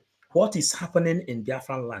Abiama, what is happening in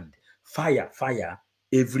Biafran land? Fire, fire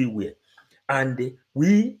everywhere. And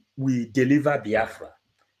we will deliver Biafra.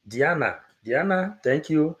 Diana, thank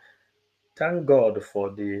you. Thank God for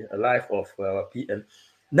the life of our PM.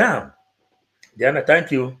 Now, Diana,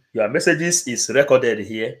 thank you. Your messages is recorded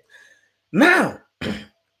here. Now,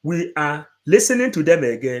 we are listening to them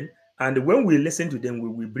again. And when we listen to them, we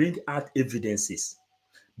will bring out evidences.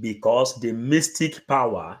 Because the mystic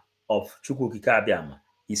power of Chukwu Okike Abiama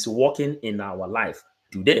is working in our life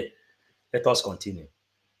today. Let us continue.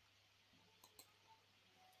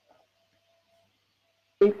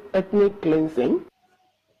 Ethnic cleansing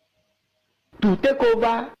to take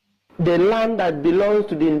over the land that belongs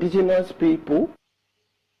to the indigenous people,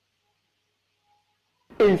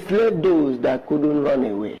 enslave those that couldn't run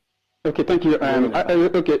away. Okay, thank you.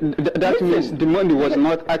 That means the money was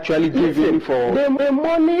not actually given for... The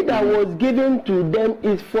money that was given to them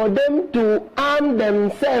is for them to arm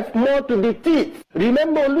themselves more to the teeth.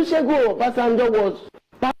 Remember, Olusegun Obasanjo was...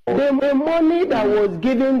 The money that was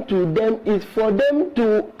given to them is for them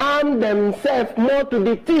to arm themselves more to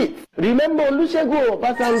the teeth. Remember, Olusegun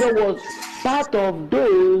Obasanjo was part of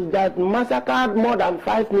those that massacred more than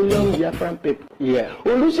 5 million Biafran people. Yeah.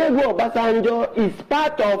 Olusegun Obasanjo is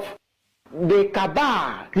part of the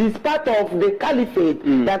cabal, he's part of the caliphate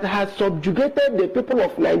that has subjugated the people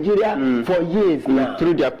of Nigeria for years now.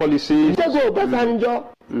 Through their policies. Olusegun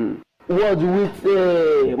Obasanjo was with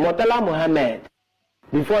Murtala Mohammed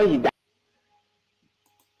before he died.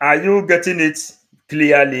 Are you getting it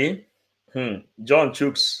clearly? John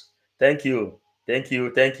Chooks, thank you. Thank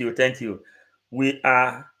you, thank you, thank you. We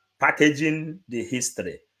are packaging the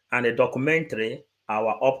history and a documentary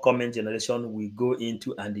our upcoming generation will go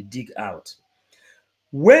into and dig out.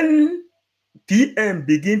 When PM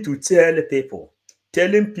begin to tell people,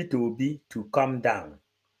 telling P2B to calm down,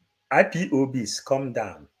 IPOBs calm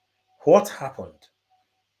down, what happened?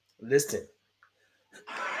 Listen.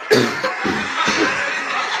 What's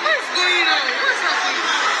going on? What's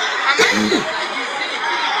happening?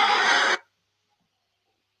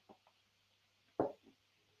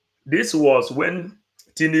 This was when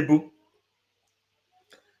Tinubu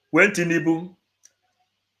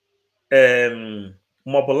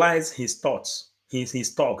mobilized his thoughts,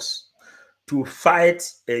 his talks to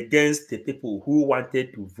fight against the people who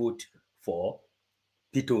wanted to vote for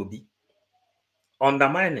P2B,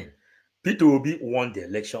 undermining. P2B won the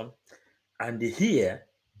election, and here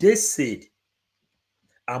they said,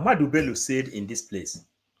 Ahmadu Bello said in this place,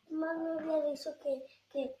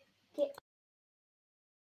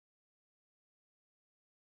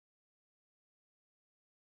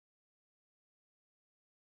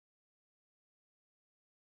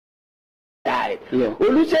 died. Yeah.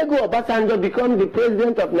 Olusegun Obasanjo became the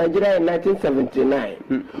president of Nigeria in 1979.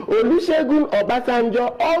 Olusegun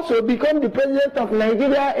Obasanjo also became the president of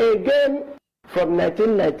Nigeria again from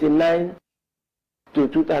 1999 to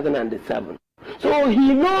 2007. So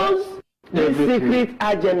he knows the secret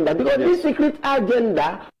agenda, because this secret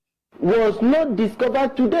agenda was not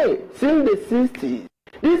discovered today, since the 60s.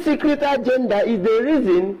 This secret agenda is the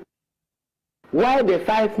reason why the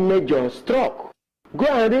 5 majors struck. Go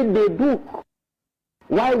and read the book,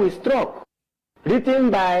 Why We Struck, written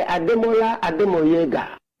by Ademola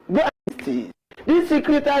Ademoyega. Go and see. This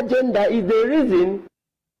secret agenda is the reason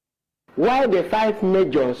why the 5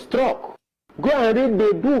 majors struck. Go and read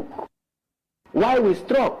the book, Why We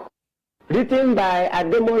Struck, written by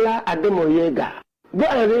Ademola Ademoyega. Go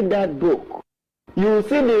and read that book. You will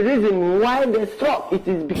see the reason why they struck. It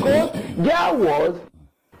is because there was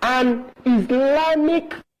an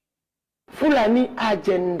Islamic Fulani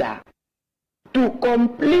agenda to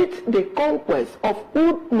complete the conquest of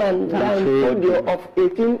Uthman Dan Fodio of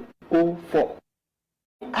 1804.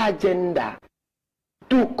 Agenda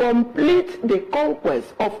to complete the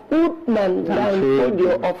conquest of Uthman Dan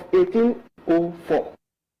Fodio of 1804.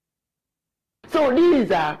 So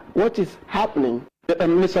these are what is happening.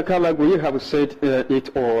 Mr. Kalagu, you have said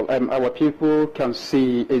it all. Our people can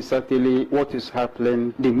see exactly what is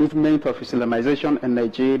happening, the movement of Islamization in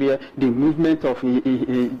Nigeria, the movement of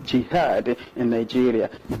jihad in Nigeria.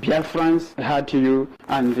 Biafrans had you,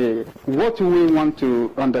 and what we want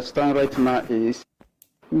to understand right now is,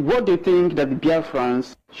 what do you think that the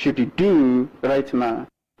Biafrans should do right now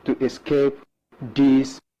to escape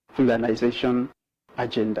this Fulanization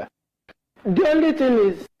agenda? The only thing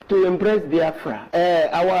is to embrace Biafra.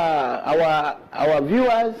 Our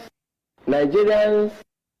viewers, Nigerians,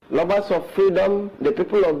 lovers of freedom, the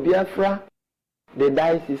people of Biafra, the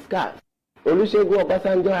dice is cast. Olusegun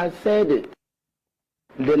Obasanjo has said it.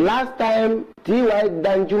 The last time, T.Y.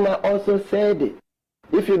 Danjuma also said it.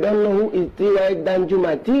 If you don't know who is T.Y.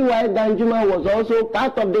 Danjuma, T.Y. Danjuma was also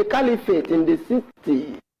part of the caliphate in the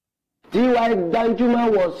city. T.Y. Danjuma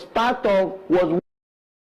was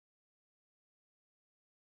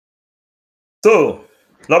So,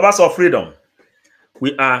 lovers of freedom,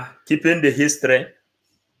 we are keeping the history.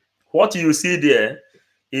 What you see there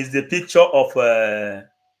is the picture of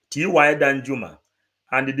T.Y. Danjuma.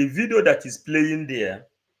 And the video that is playing there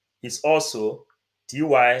is also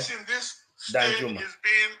T.Y. Danjuma.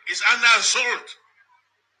 Is under assault.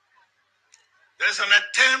 There's an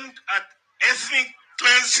attempt at ethnic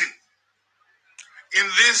cleansing in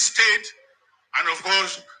this state and, of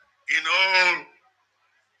course, in all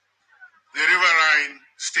the riverine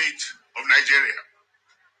state of Nigeria.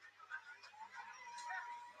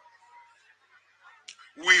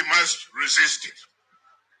 We must resist it.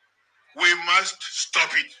 We must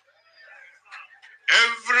stop it.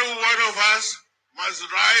 Every one of us must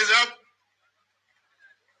rise up.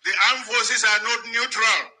 The armed forces are not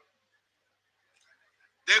neutral.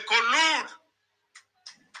 They collude.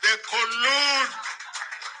 They collude.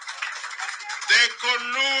 They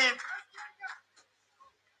collude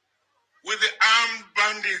with the armed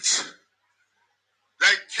bandits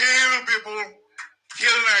that kill people,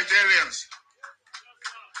 kill Nigerians.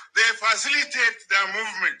 They facilitate their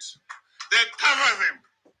movements. They cover them.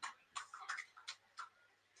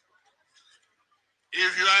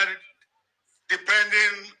 If you are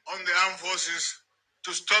depending on the armed forces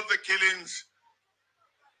to stop the killings,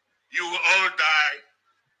 you will all die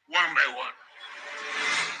one by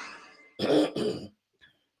one.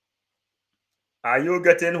 Are you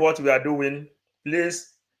getting what we are doing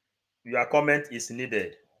Please, your comment is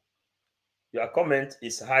needed. Your comment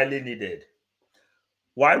is highly needed.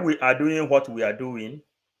 Why we are doing what we are doing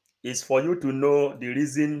is for you to know the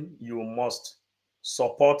reason you must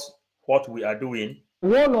support what we are doing.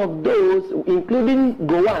 One of those, including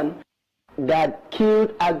Gowan, that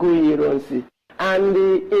killed Agu Ironsi. And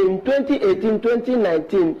in 2018,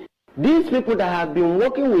 2019, these people that have been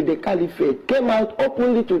working with the caliphate came out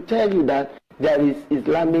openly to tell you that there is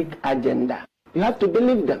Islamic agenda. You have to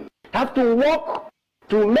believe them. You have to work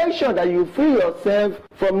to make sure that you free yourself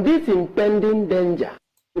from this impending danger.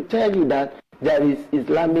 To tell you that there is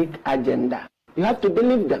Islamic agenda. You have to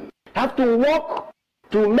believe them. You have to work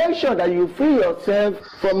to make sure that you free yourself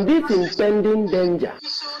from this impending danger.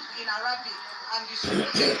 In Arabic and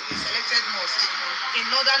distributed in selected mosques in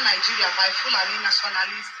northern Nigeria by Fulani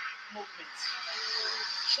nationalist movement.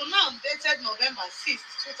 So now, dated November 6,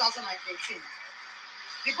 2018,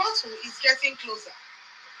 the battle is getting closer.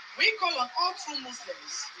 We call on all true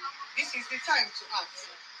Muslims. This is the time to act.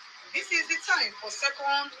 This is the time for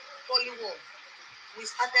Second Holy War. We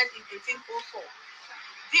started in 1804.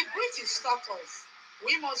 The British stopped us.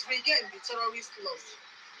 We must regain the terrorist laws.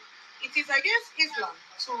 It is against Islam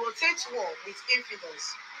to rotate war with infidels.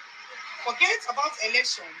 Forget about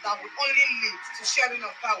election that will only lead to sharing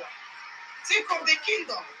of power. Think of the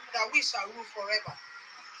kingdom that we shall rule forever.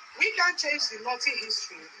 We can change the naughty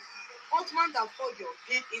history. Ottoman and Fodio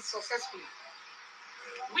did it successfully.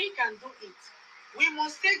 We can do it. We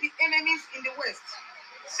must take the enemies in the west,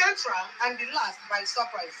 central, and the last by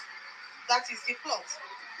surprise. That is the plot.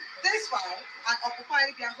 Destroy and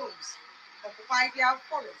occupy their homes, occupy their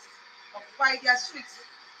forests, occupy their streets,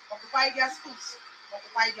 occupy their schools,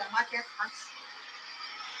 occupy their market hands.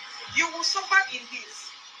 You will suffer in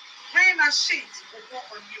this. Rain and shade will fall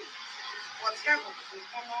on you, but heaven will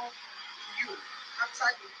honor you after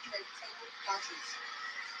the inevitable battles.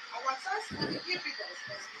 Our task on the infidels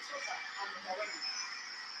must be total and overwhelming.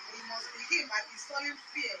 We must begin by installing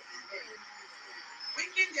fear in them,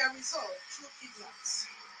 weaken their resolve through ignorance,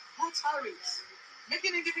 brutal rapes,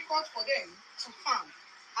 making it difficult for them to farm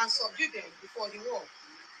and subdue them before the war.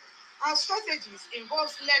 Our strategies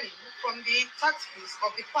involve learning from the tactics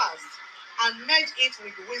of the past and merge it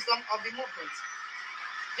with the wisdom of the movement.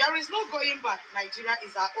 There is no going back. Nigeria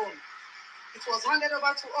is our own. It was handed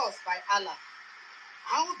over to us by Allah.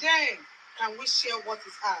 How then can we share what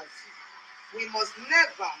is ours? We must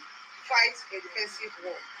never fight a defensive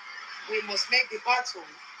war. We must make the battle.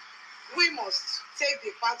 We must take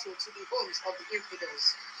the battle to the homes of the infidels.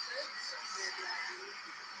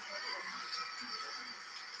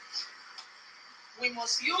 We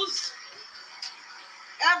must use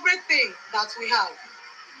everything that we have,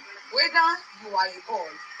 whether you are a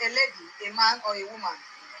boy, a lady, a man, or a woman.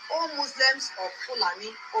 All Muslims of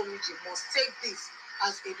Fulani origin must take this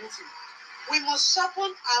as a duty. We must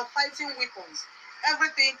sharpen our fighting weapons.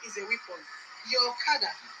 Everything is a weapon. Your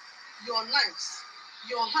kada, your knives,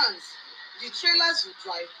 your hands, the trailers you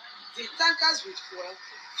drive, the tankers with fuel,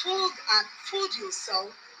 food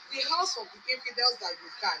yourself, the house of the infidels that you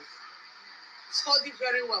guide. Study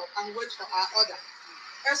very well and wait for our order.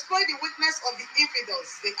 Exploit the weakness of the infidels.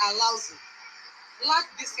 They are lousy, lack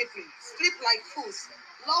discipline, sleep like fools,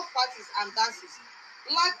 love parties and dances,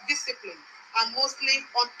 lack discipline, and mostly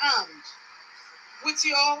unarmed. With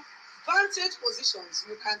your vantage positions,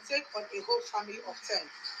 you can take on a whole family of 10,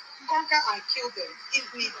 conquer and kill them if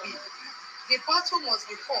need be. The battle must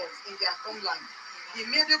be fought in their homeland. The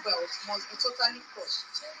middle belt must be totally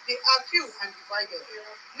crushed. They are few and divided.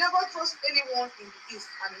 Never trust anyone in the east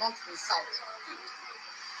and not in the south.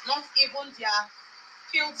 Not even their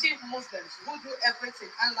filthy Muslims who do everything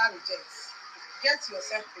Allah rejects. Get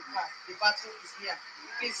yourself prepared. The battle is near.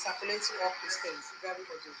 Please circulate to all Christians. Very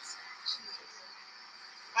urgent.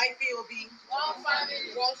 IPOB. One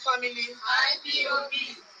family. One family. IPOB.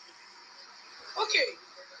 Okay.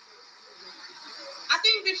 I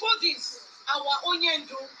think before this, our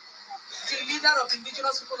Onyendu, the leader of the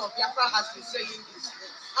indigenous people of Biafra, has been saying this.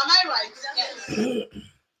 Am I right? Yes.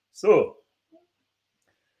 So,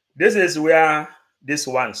 this is where this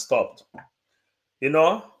one stopped. You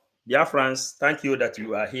know, Biafrans, thank you that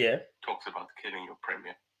you are here. Talks about killing your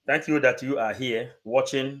premier. Thank you that you are here,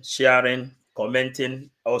 watching, sharing, commenting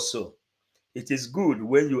also. It is good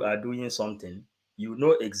when you are doing something, you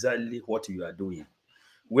know exactly what you are doing.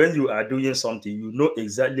 When you are doing something, you know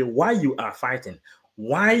exactly why you are fighting,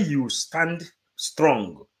 why you stand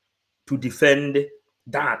strong to defend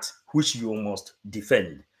that which you must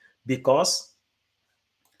defend. Because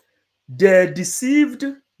they deceived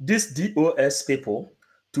these DOS people.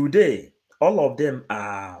 Today, all of them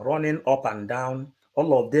are running up and down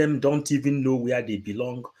All of them don't even know where they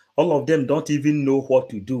belong. All of them don't even know what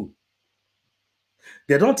to do.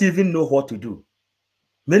 They don't even know what to do.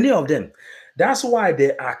 Many of them. That's why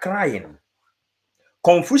they are crying.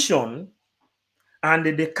 Confusion and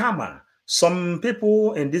the karma. Some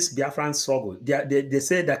people in this Biafran struggle, they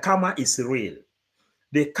say the karma is real.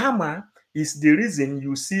 The karma is the reason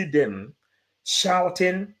you see them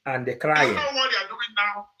shouting and crying. You know what they are doing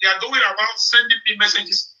now? They are going about sending me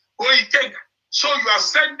messages. Okike, so you are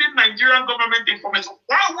sending Nigerian government information.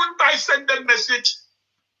 Why won't I send them message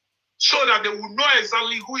so that they will know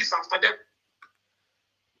exactly who is after them?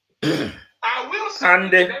 I will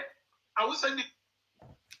send it. I will send it.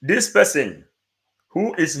 This person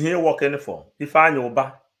who is here working for Ifeanyi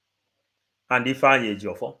Uba and Ifeanyi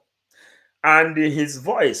Ejiofor, and his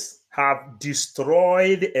voice have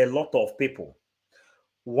destroyed a lot of people.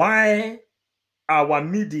 Why our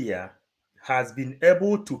media has been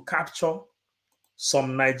able to capture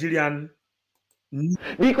some Nigerian...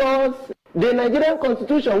 Because the Nigerian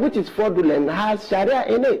constitution, which is fraudulent, has Sharia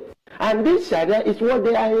in it. And this Sharia is what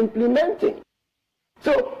they are implementing.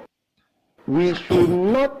 So we should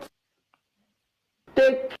not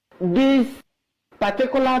take this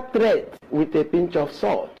particular threat with a pinch of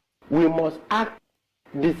salt. We must act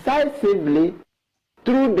decisively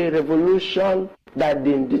through the revolution that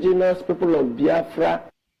the indigenous people of Biafra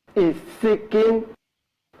is seeking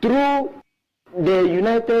through the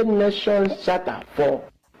United Nations Charter for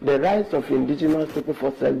the rights of indigenous people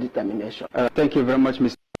for self-determination. Thank you very much,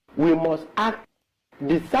 Mr. We must act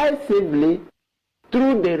decisively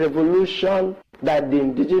through the revolution that the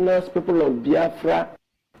indigenous people of Biafra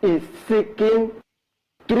is seeking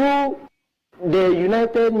through the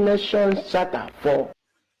United Nations Charter for...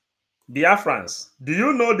 Biafrans, do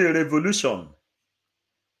you know the revolution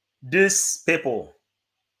these people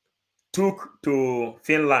took to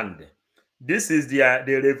Finland? This is the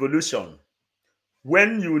revolution.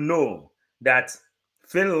 When you know that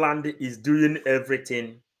Finland is doing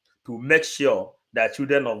everything to make sure that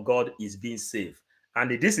children of God is being saved.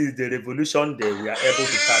 And this is the revolution they were able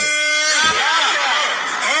to carry.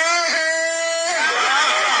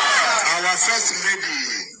 Our first lady,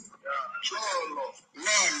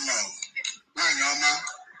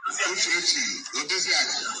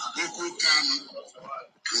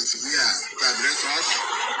 is here to address us.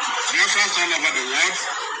 Biafrans all over the world,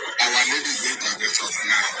 our lady is going to address us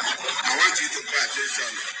now. I want you to pay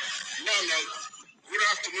attention. Good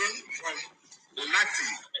afternoon from Ulati,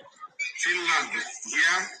 Finland,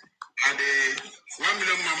 here at the 1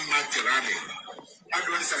 million man march rally. We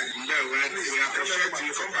appreciate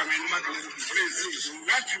you for coming. Please, we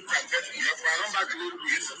want you to address Biafra.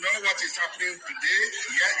 Know what is happening today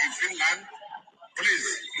here in Finland. Please,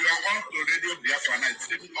 you are on to Radio Biafra and it's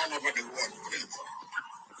living all over the world. Please.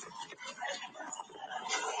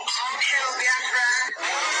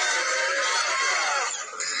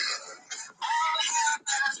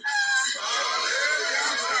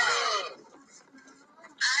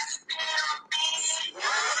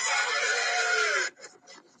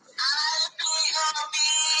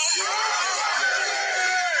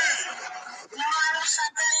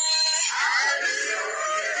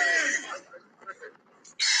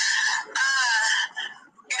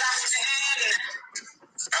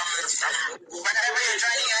 Whenever you're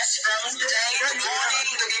joining us from today, good morning,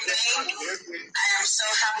 good evening. I am so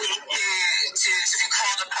happy to be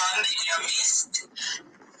called upon in your midst.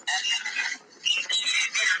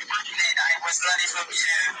 Unfortunate, I was not able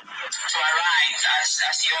to arrive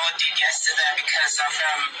as you all did yesterday because of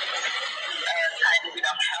kind of a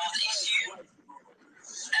health issue.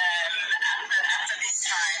 After this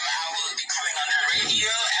time, I will be coming on the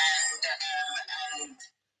radio and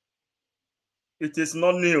It is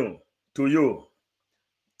not new to you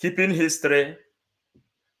keeping history,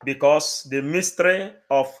 because the mystery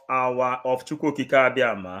of Chukwu Okike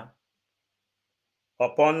Abiama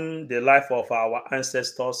upon the life of our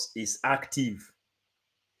ancestors is active.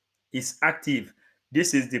 It's active.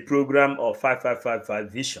 This is the program of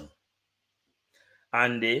 5555 Vision.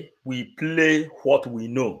 And we play what we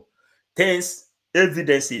know. Things,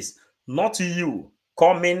 evidences, not you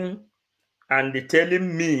coming and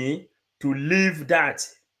telling me to leave that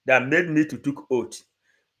made me to take oath.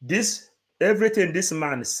 Everything this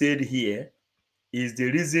man said here is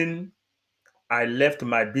the reason I left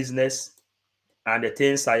my business and the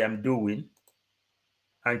things I am doing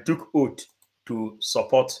and took oath to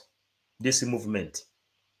support this movement,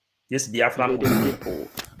 this Biafran people,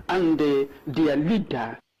 and their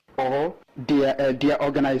leader or their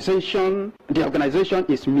organization. The organization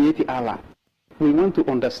is Mieti Allah. We want to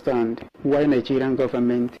understand why Nigerian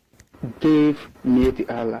government gave Mieti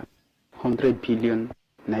Allah 100 billion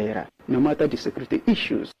naira, no matter the security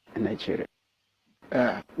issues in Nigeria.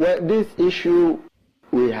 Well, this issue,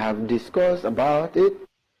 we have discussed about it.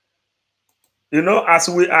 You know, as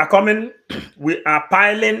we are coming, we are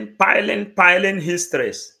piling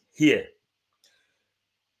histories here.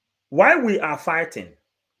 Why we are fighting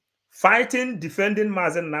defending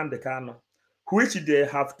Mazen Nnamdi Kanu, which they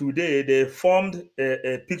have today, they formed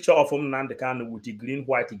a picture of Nnamdi Kanu with the green,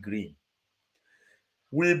 white, green.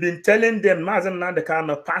 We've been telling them Mazen Nnamdi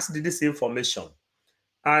Kanu passed this information.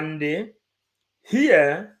 And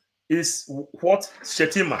here is what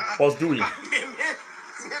Shetima was doing.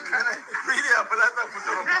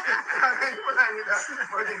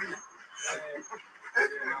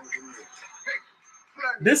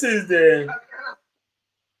 This is the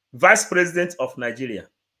Vice President of Nigeria.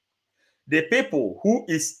 The people who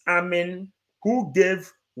is arming, who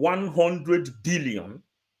gave 100 billion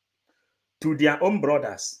to their own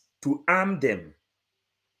brothers to arm them,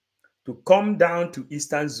 to come down to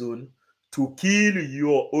Eastern Zone to kill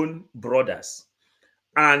your own brothers.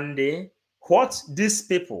 And what these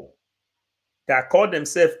people that call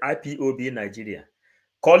themselves IPOB Nigeria,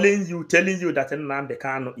 calling you, telling you that Nnamdi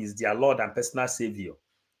Kanu is their Lord and personal savior,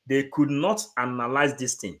 they could not analyze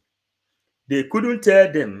this thing. They couldn't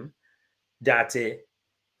tell them that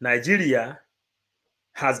Nigeria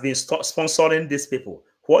has been sponsoring these people.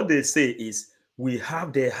 What they say is, they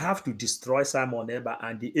have to destroy Simon Ekpa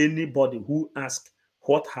and anybody who asks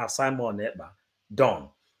what has Simon Ekpa done.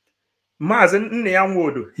 Mazen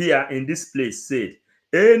Nneamwodo here in this place said,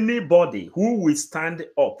 anybody who will stand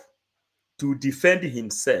up to defend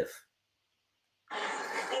himself,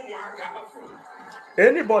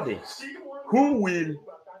 anybody who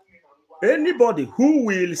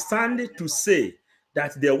will stand to say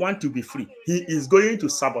that they want to be free, he is going to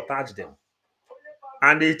sabotage them.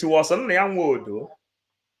 And it was Nneamwodo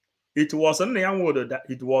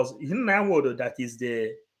that is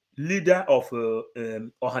the leader of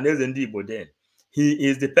Ohaneze Ndigbo then. He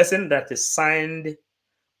is the person that signed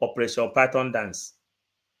Operation Python Dance,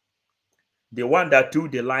 the one that took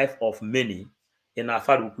the life of many in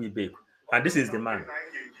Afaruku Ibeku. And this is the man.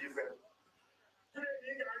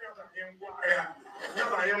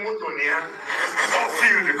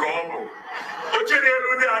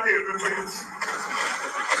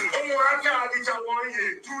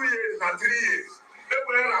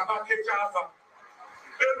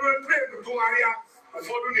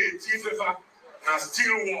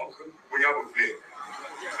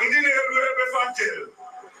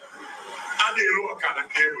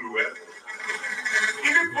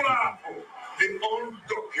 The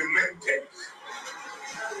undocumented.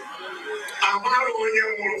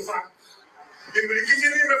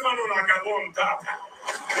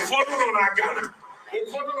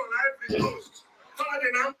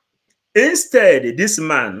 Instead, this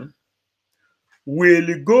man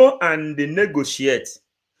will go and negotiate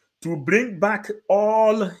to bring back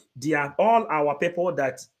all our people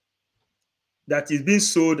that is being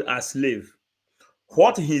sold as slave.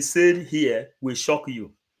 What he said here will shock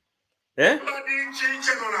you. Eh?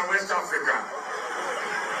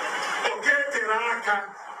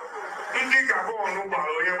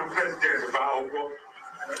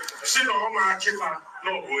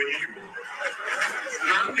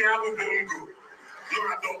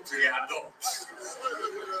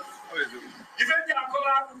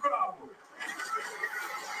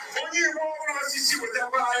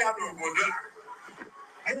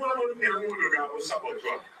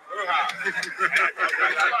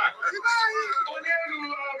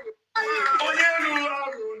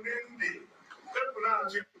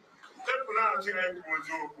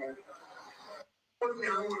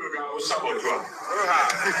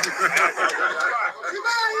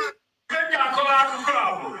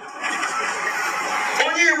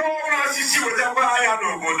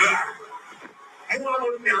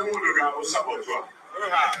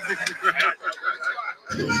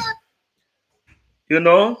 You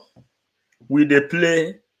know, we dey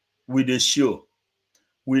play, we dey show.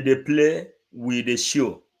 We dey play, we dey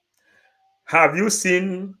show. Have you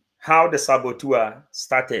seen how the saboteur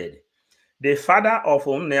started? The father of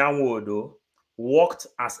Nneamwodo worked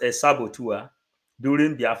as a saboteur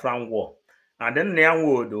during the Biafran War. And then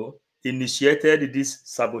Nneamwodo initiated this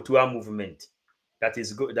saboteur movement that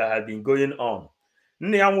has been going on.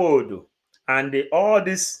 Nneamwodo and all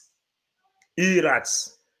these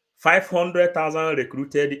Irats, 500,000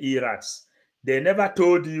 recruited Irats, they never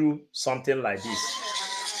told you something like this.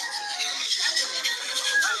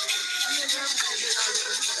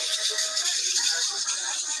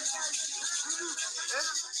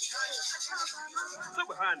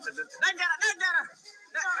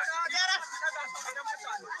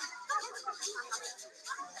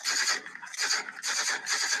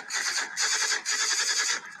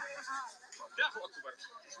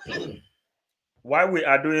 why we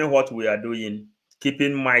are doing what we are doing,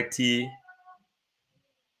 keeping mighty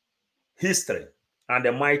history and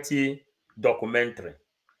a mighty documentary.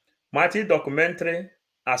 Mighty documentary,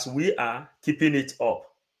 as we are keeping it up.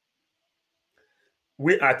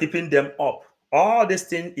 We are keeping them up. All this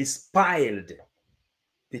thing is piled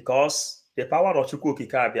because the power of Chukwu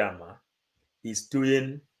Okike Abiama is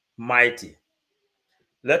doing mighty.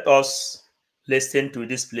 Let us listen to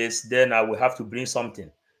this place, then I will have to bring something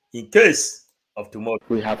in case of tomorrow.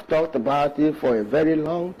 We have talked about it for a very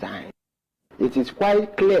long time. It is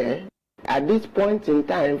quite clear at this point in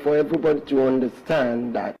time for everybody to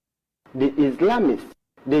understand that the Islamists,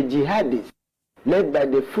 the jihadists, led by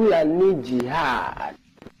the Fulani Jihad,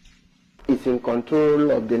 is in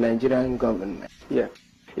control of the Nigerian government. Yeah.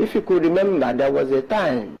 If you could remember, there was a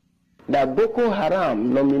time that Boko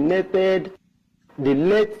Haram nominated the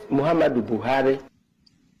late Muhammadu Buhari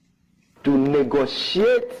to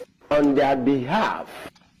negotiate on their behalf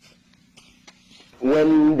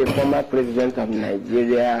when the former president of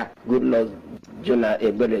Nigeria, Goodluck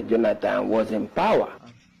Jonathan, was in power.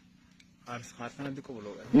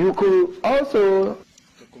 You could also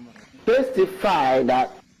testify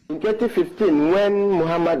that in 2015, when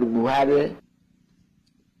Muhammadu Buhari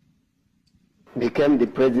became the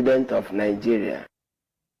president of Nigeria,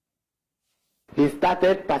 he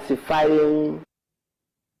started pacifying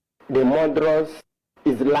the murderous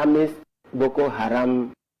Islamist Boko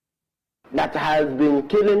Haram that has been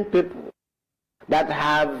killing people, that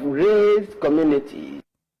have raised communities,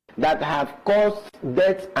 that have caused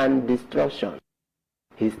death and destruction.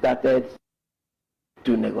 He started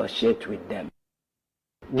to negotiate with them,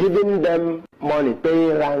 giving them money,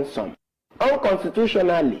 paying ransom,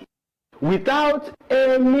 unconstitutionally, without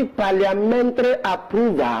any parliamentary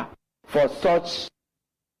approval for such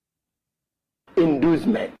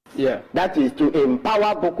inducement. Yeah. That is to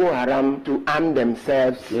empower Boko Haram to arm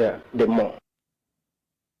themselves the more.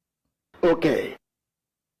 Okay.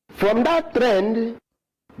 From that trend,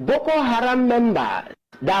 Boko Haram members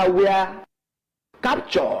that were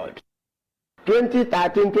captured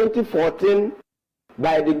 2013, 2014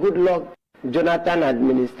 by the Goodluck Jonathan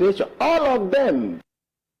administration, all of them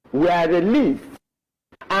were released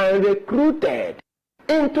and recruited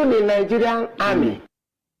into the Nigerian army.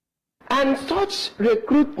 And such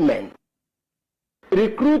recruitment,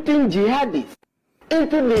 recruiting jihadists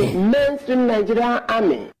into the mainstream Nigerian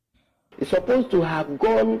army, is supposed to have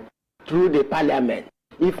gone through the parliament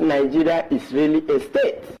if Nigeria is really a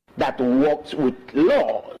state that works with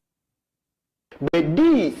laws. But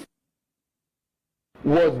this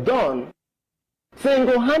was done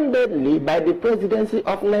single-handedly by the presidency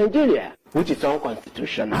of Nigeria, which is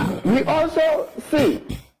unconstitutional. We also see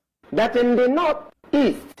that in the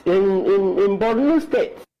northeast, in Borno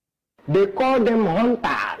State, they call them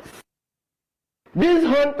hunters. These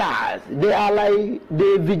hunters, they are like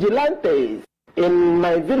the vigilantes in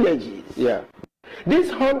my villages. Yeah. These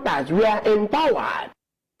hunters were empowered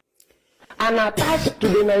and attached to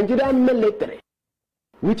the Nigerian military,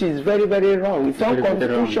 which is very, very wrong. It's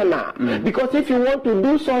unconstitutional. Because if you want to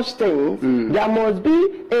do such things, there must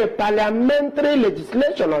be a parliamentary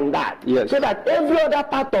legislation on that. Yes. So that every other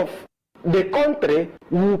part of the country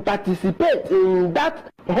will participate in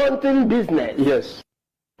that hunting business. Yes.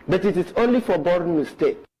 But it is only for Borno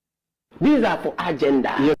State. These are for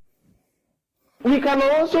agenda. Yes. We can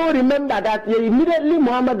also remember that immediately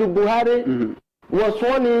Muhammadu Buhari was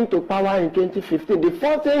sworn into power in 2015. The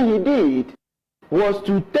first thing he did was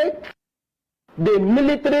to take the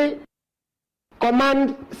military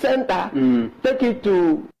command center, take it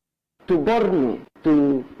to Borno,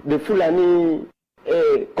 to the Fulani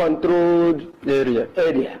controlled area.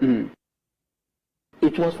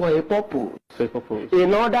 It was for a purpose.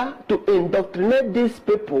 In order to indoctrinate these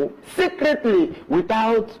people secretly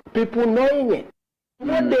without people knowing it.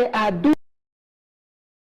 What they are doing.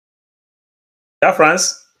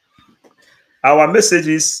 Biafrans, our message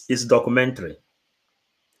is documentary.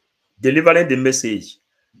 Delivering the message.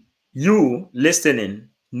 You listening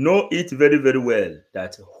know it very, very well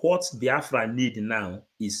that what Biafra need now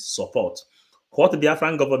is support. What the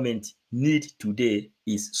Biafran government need today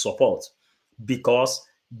is support, because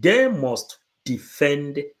they must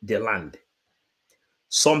defend the land.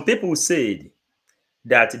 Some people said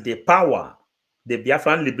that the power the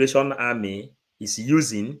Biafran Liberation Army is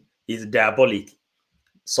using is diabolic.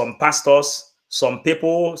 Some pastors, some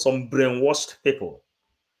people, some brainwashed people.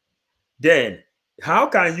 Then, how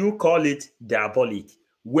can you call it diabolic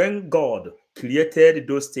when God created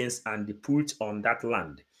those things and put on that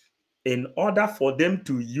land in order for them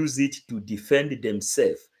to use it to defend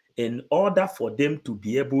themselves, in order for them to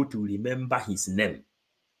be able to remember his name?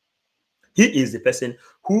 He is the person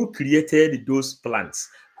who created those plants,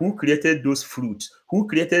 who created those fruits, who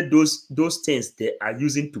created those things they are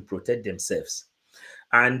using to protect themselves.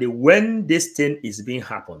 And when this thing is being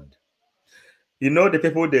happened, you know, the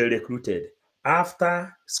people they recruited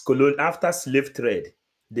after slave trade,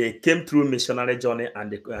 they came through missionary journey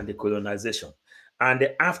and the colonization. And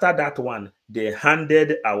after that one, they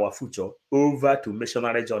handed our future over to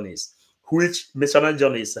missionary journeys, which missionary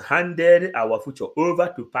journeys handed our future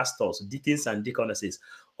over to pastors, deacons, and deaconesses.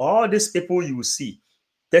 All these people you see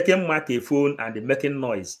taking microphone and making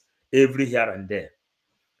noise every here and there,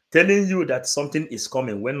 telling you that something is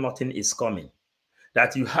coming when nothing is coming,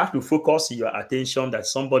 that you have to focus your attention that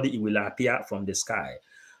somebody will appear from the sky.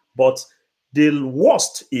 But the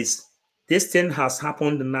worst is this thing has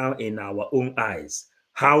happened now in our own eyes.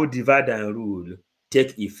 How divide and rule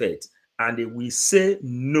take effect, and we say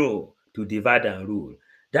no to divide and rule.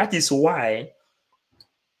 That is why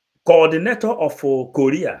coordinator of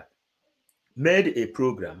Korea made a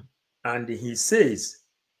program, and he says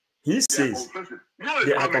they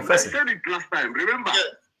are confessing. I said it last time. Remember,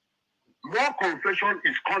 more confession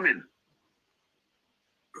is coming.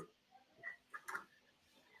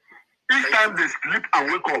 Each time they sleep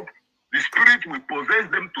and wake up, the spirit will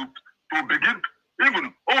possess them to begin.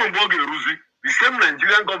 Even the same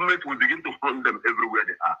Nigerian government will begin to hunt them everywhere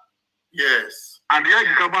they are. Yes. And here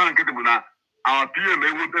you come and get them now. Our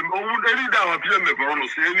PMA with them. Any day our PMA for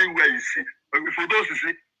almost anywhere you see. For those you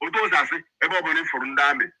see, for those I see, everybody from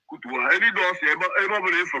Dami, Kutua, any doors,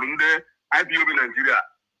 everybody from the IPO in Nigeria.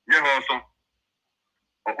 Yeah, also.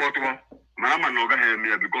 Ottawa, Mama Noga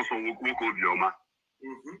here because of Woko Bioma.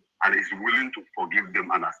 And is willing to forgive them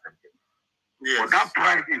and accept them. Yes. But that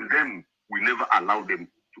pride in them will never allow them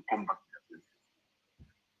to come back to their senses.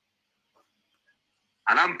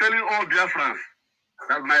 And I'm telling all Biafrans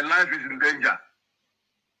that my life is in danger.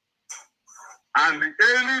 And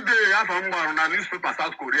any day after on a newspaper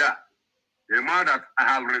South Korea, a man that I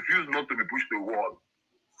have refused not to be pushed to the wall.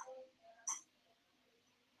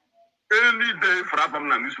 Any day for that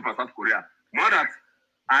on a newspaper South Korea, more that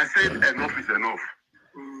I said enough is enough.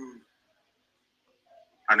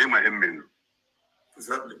 And then my amen.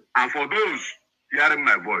 Exactly. And for those hearing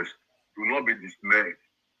my voice, do not be dismayed.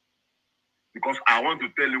 Because I want to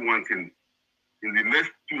tell you one thing. In the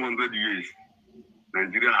next 200 years,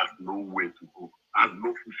 Nigeria has no way to go, has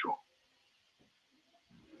no future.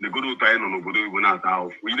 The go to Thailand on Obodo even at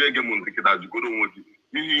house. We didn't get one ticket that you go to want to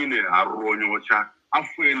be in a Aronyo chat,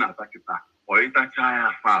 after in Atakita, or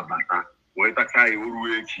Itachaya Fabata, or Itachai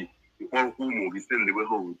Uruechi. All whom we send the way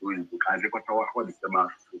home to you because they got what is the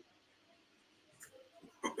master.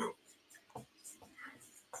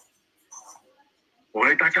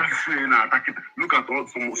 Look at all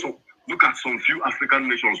look at some few African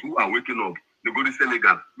nations who are waking up. They go to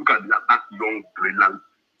Senegal. Look at that young, brilliant,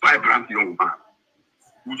 vibrant young man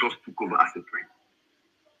who just took over as a train.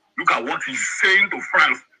 Look at what he's saying to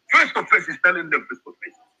France. Face to face, he's telling them face to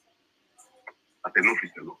face that enough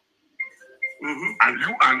is enough. And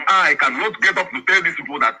you and I cannot get up to tell these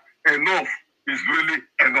people that enough is really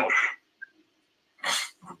enough.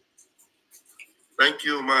 Thank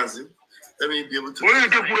you, Mazi. Let me be able to. Only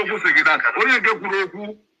get that. Only get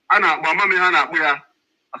Kuroku. Anna, Mamma, Hana, we are.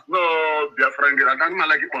 No, Biafran, I don't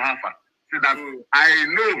like it for half. See that I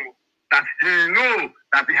know that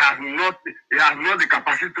he has not the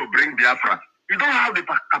capacity to bring Biafra. You don't have the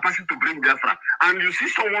capacity to bring Biafra, and you see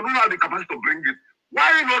someone who has the capacity to bring it.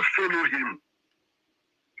 Why not follow him?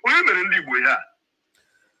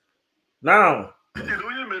 Now,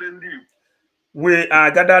 we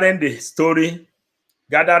are gathering the story,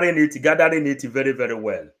 gathering it very, very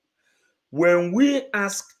well. When we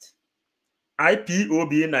asked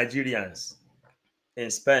IPOB Nigerians in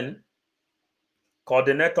Spain,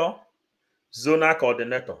 coordinator, zonal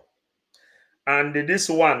coordinator, and this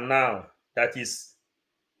one now that is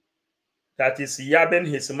yabbing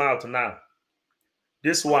his mouth now,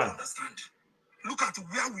 this one. Understand. Look at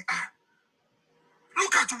where we are.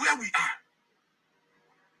 Look at where we are.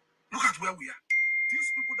 Look at where we are.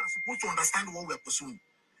 These people that are supposed to understand what we're pursuing.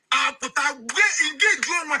 You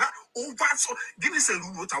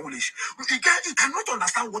cannot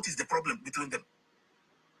understand what is the problem between them.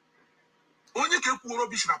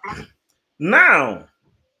 Now,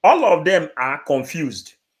 all of them are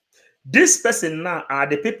confused. This person now are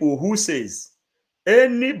the people who says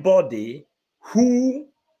anybody who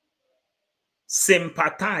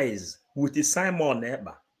sympathize with Simon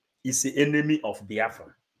Eba is the enemy of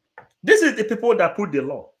Biafra. This is the people that put the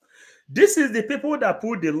law. This is the people that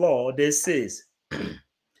put the law. They says,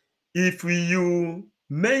 if you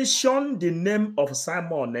mention the name of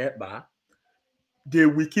Simon Eba, they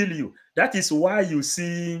will kill you. That is why you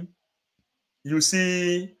see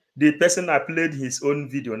the person that played his own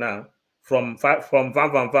video now from Van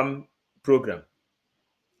Van Van program.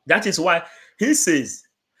 That is why he says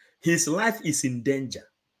his life is in danger.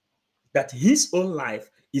 That his own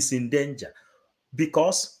life is in danger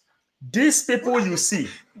because these people you see,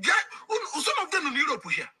 some of them in Europe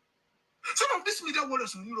here, some of these media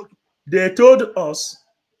warriors in Europe, they told us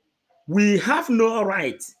we have no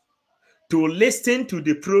right to listen to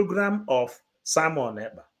the program of Simon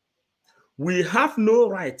Ekpa. We have no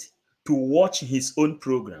right to watch his own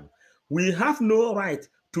program. We have no right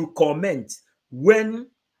to comment when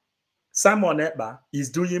Simon Ekpa is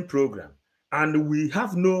doing program, and we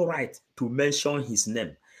have no right to mention his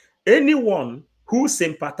name. Anyone who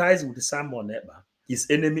sympathizes with Simon Ekpa is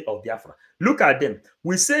enemy of Biafra. Look at them.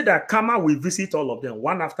 We say that Kama will visit all of them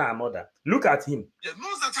one after another. Look at him. Yeah,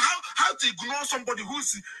 knows that how to ignore somebody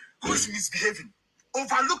who's misbehaving,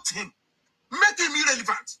 overlooked him, make him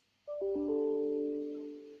irrelevant.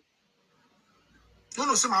 You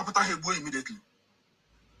know, some apata he go immediately.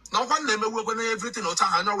 Now one name when everything or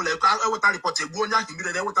time I know will report a go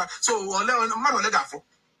immediately. So man will let for.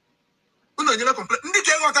 You complain.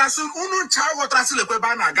 Ndike what I say, child what I say le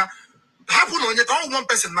kweba naga. Happen on yet all one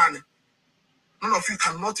person man. None of you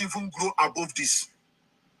cannot even grow above this.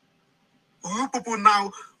 You people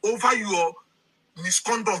now over your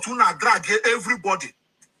misconduct, you now drag everybody.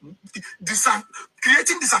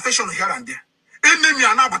 Creating disaffection here and there. Enemy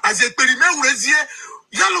and now, but as a perimeter,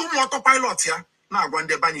 yellow motor pilot here. Now, when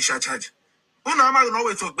they banish a charge. Who know I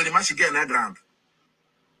know to be much again at ground.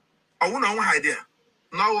 I won't know idea.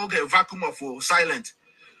 Now we'll get vacuum of silent.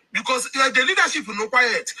 Because the leadership will not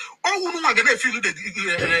quiet. Oh, who know I gonna fill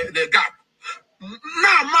the gap.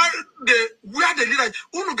 Now, where the leader,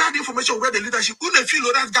 who got the information where the leadership, who they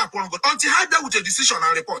feel that gap one good until I there with a decision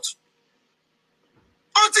and report.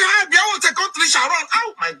 Until I be able to country shall run.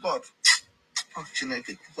 Oh my God. Oh,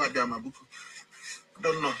 Chineke, Abiama book.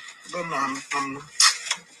 Don't know. Don't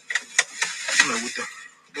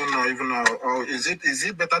know even now. Or is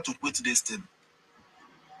it better to quit this thing?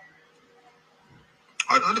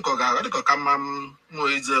 I don't come no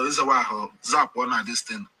is a while zap one at this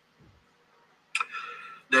thing.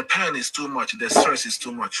 The pain is too much, the stress is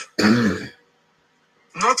too much.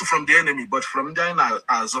 Not from the enemy, but from the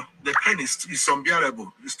as the pain is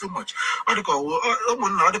unbearable. It's too much. They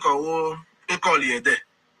call you there.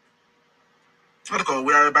 What call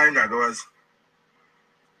we are buying goers.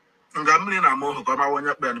 I'm gambling a more come I want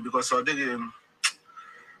your because I did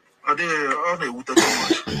all the water too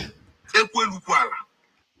much.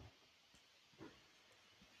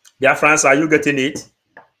 Biafrans, are you getting it?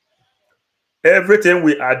 Everything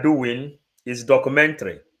we are doing is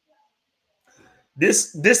documentary.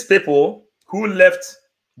 These people who left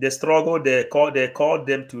the struggle they called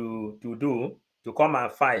them to come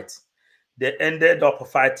and fight, they ended up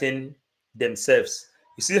fighting themselves.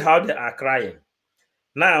 You see how they are crying.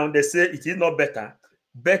 Now they say it is not better.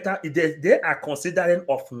 They are considering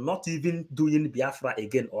of not even doing Biafra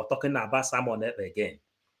again or talking about Simon again.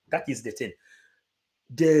 That is the thing.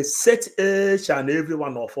 They set each and every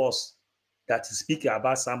one of us that is speaking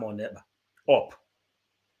about Simon up.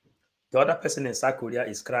 The other person in South Korea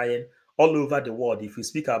is crying all over the world. If you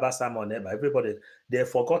speak about Simon everybody, they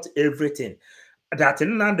forgot everything. That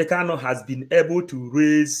Nnamdi Kanu has been able to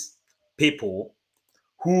raise people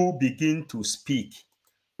who begin to speak.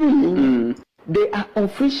 They are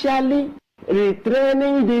officially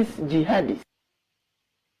retraining these jihadists.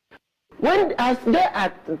 As they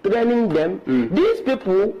are training them, these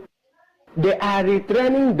people, they are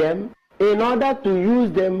retraining them in order to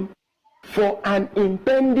use them for an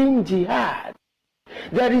impending jihad.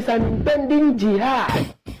 There is an impending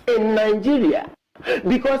jihad in Nigeria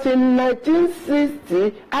because in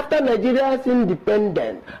 1960, after Nigeria's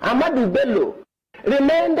independence, Ahmadu Bello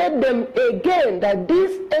reminded them again that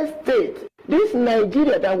this estate, this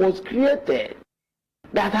Nigeria that was created,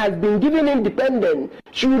 that has been given independence,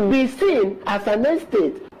 should be seen as an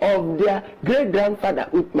estate of their great-grandfather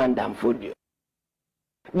Uthman Danfodio.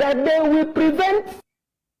 That they will prevent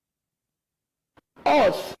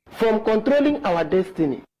us from controlling our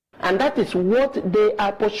destiny. And that is what they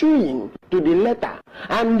are pursuing to the letter.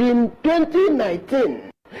 And in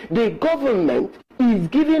 2019, the government is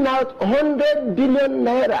giving out 100 billion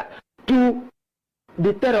naira to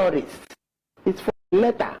the terrorists. It's for the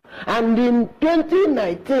letter. And in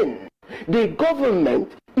 2019, the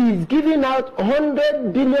government is giving out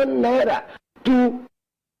 100 billion naira to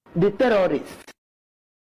the terrorists.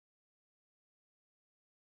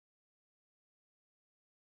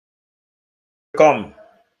 Come.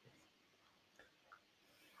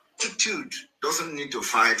 multitude doesn't need to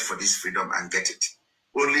fight for this freedom and get it.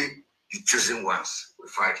 Only the chosen ones will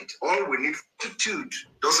fight it. All we need, multitude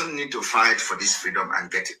doesn't need to fight for this freedom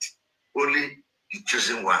and get it. Only the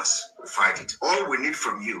chosen ones will fight it. All we need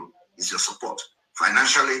from you is your support,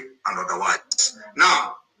 financially and otherwise.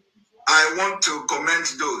 Now, I want to commend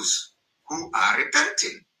those who are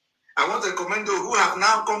repenting. I want to commend those who have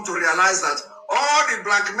now come to realize that all the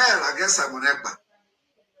blackmail against Simon Ekpa,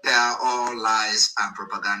 they are all lies and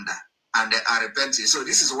propaganda, and they are repenting. So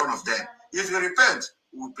this is one of them. If you repent,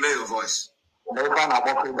 we'll play your voice. They find out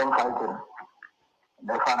what freedom fighting.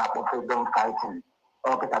 They find out what freedom fighting.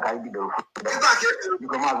 Okay, I did you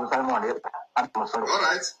come out with Simon. I'm sorry. All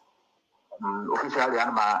right. Officially,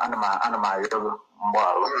 anima,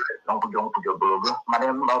 don't put your blog.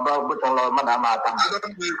 Madam, Madam,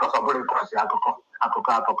 because of very costly.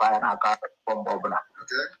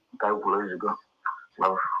 Okay.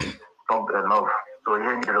 Love, talk enough. So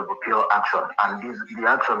here need a pure action, and the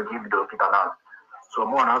action give the kita now. So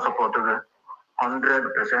more now support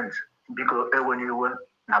 100% because when you win,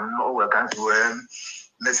 I'm not working well.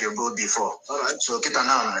 Let you go before. All right. So kita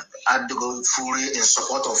now I had to go fully in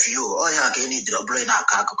support of you. Oh yeah, can you do brain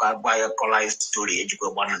buy a life story? You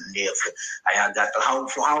go one day. I had that.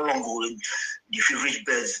 For how long will the feverish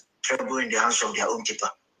birds travel in the hands of their own keeper?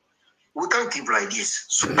 We can't keep like this.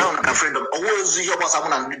 So now I'm afraid of always your boss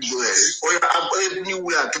and the US. Or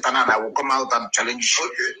anywhere I will come out and challenge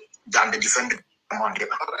than the defender.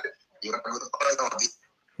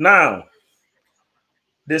 Now,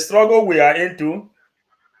 the struggle we are into,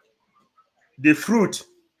 the fruit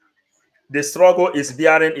the struggle is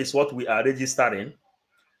bearing is what we are registering.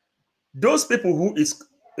 Those people who is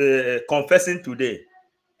confessing today,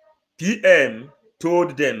 PM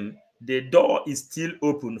told them the door is still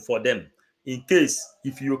open for them. In case,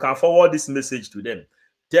 if you can forward this message to them,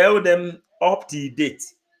 tell them up to date,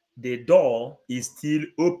 the door is still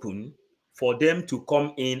open for them to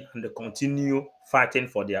come in and continue fighting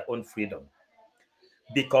for their own freedom.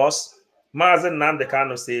 Because Mazen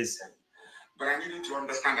Namdekano says, but I need you to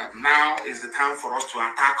understand that now is the time for us to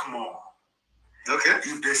attack more. Okay.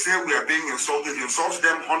 If they say we are being insulted, insult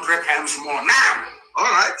them 100 times more now. All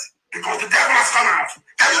right. Because the devil has come out.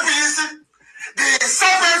 Can you be easy? The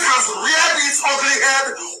serpent has reared its ugly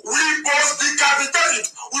head. We must decapitate it.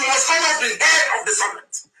 We must cut off the head of the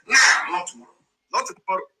serpent. Now, not tomorrow. Not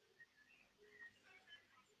tomorrow.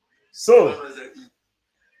 So,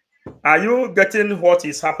 are you getting what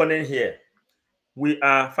is happening here? We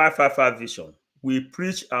are 555 Vision. We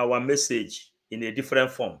preach our message in a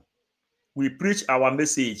different form. We preach our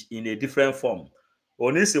message in a different form.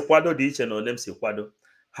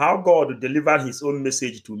 How God delivered his own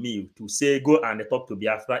message to me to say, go and talk to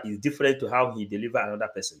Biafra is different to how he delivered another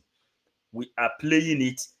person. We are playing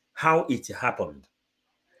it how it happened.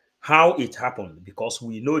 How it happened, because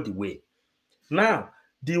we know the way. Now,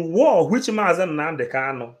 the war which Mazen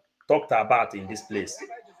Nandekano talked about in this place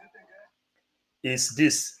is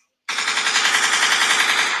this.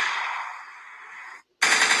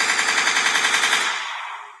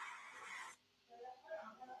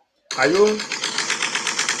 Are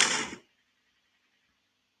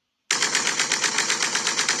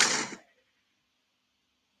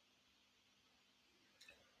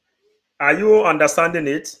you understanding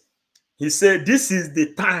it? He said, this is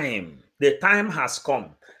the time. The time has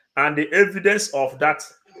come. And the evidence of that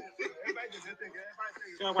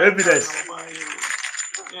evidence.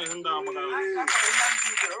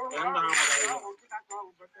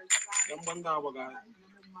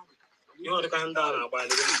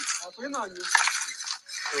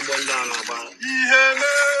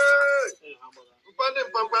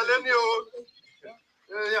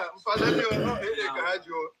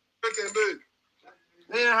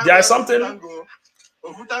 There is something.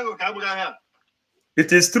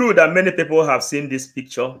 It is true that many people have seen this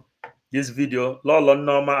picture, this video. Lolo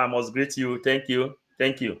Norma, I must greet you. Thank you.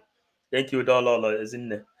 Thank you. Thank you, Lolo,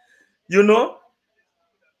 isn't it? You know,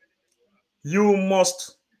 you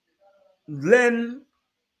must learn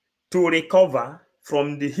to recover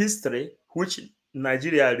from the history which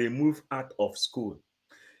Nigeria removed out of school.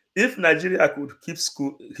 If Nigeria could keep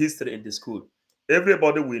school history in the school,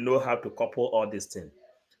 everybody will know how to couple all these things.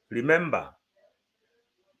 Remember,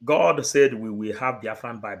 God said we will have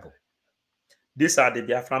Biafran Bible. These are the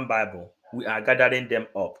Biafran Bible. We are gathering them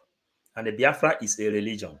up. And the Biafra is a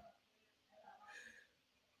religion.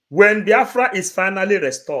 When Biafra is finally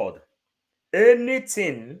restored,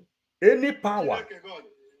 anything, any power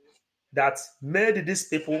that made these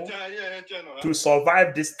people to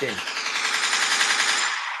survive this thing,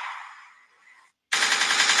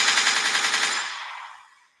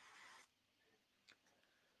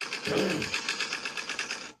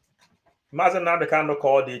 Mazen Nandekano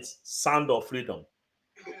called it sound of freedom.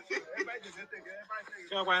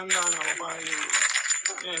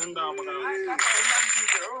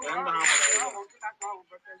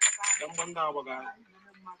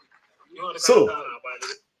 So,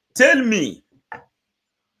 tell me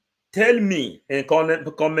in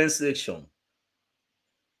comment section,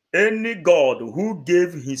 any God who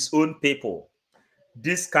gave his own people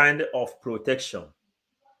this kind of protection,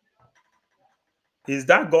 is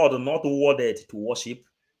that God not worthy to worship?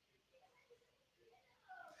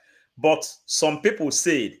 But some people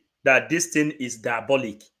said that this thing is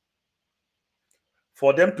diabolic,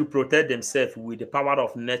 for them to protect themselves with the power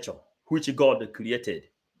of nature, which God created.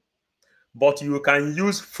 But you can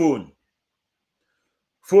use phone.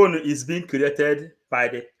 Phone is being created by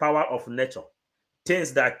the power of nature.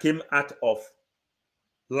 Things that came out of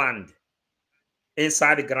land,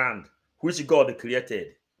 inside the ground, which God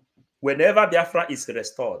created. Whenever Biafra is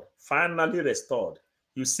restored, finally restored,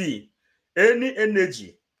 you see, any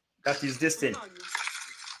energy that is this thing.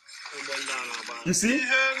 You see?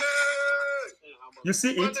 You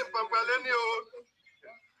see it?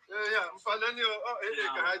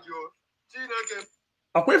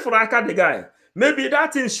 Akwefuraka, the guy, maybe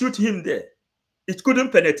that thing shoot him there. It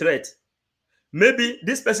couldn't penetrate. Maybe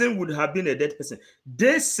this person would have been a dead person.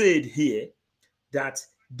 They said here that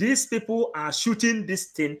these people are shooting this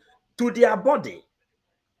thing to their body.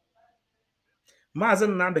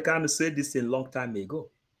 Mazen Nambekano said this a long time ago,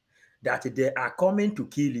 that they are coming to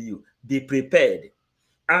kill you. Be prepared.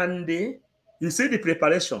 And you see the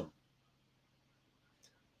preparation.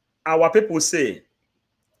 Our people say,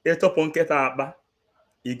 any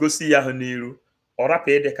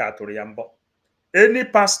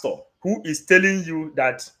pastor who is telling you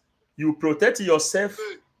that you protect yourself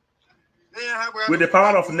with the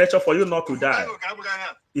power of nature for you not to die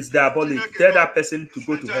is diabolic. Tell that person to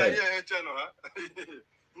go to hell.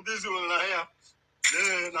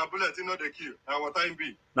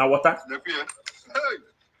 Now what?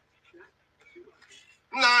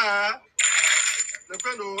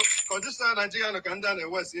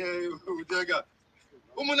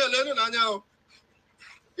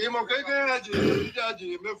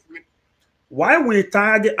 Why we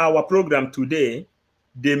tag our program today,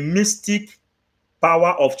 the mystic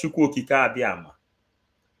power of Chukwu, Okike, Abiama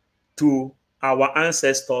to our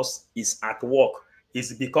ancestors is at work,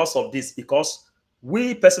 is because of this, because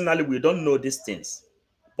we personally, we don't know these things,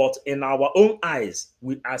 but in our own eyes,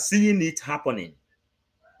 we are seeing it happening.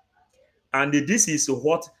 And this is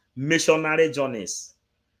what missionary journeys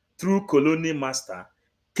through colonial master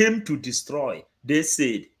came to destroy. They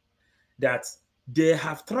said that they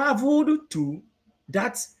have traveled to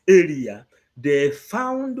that area. They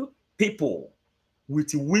found people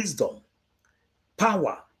with wisdom,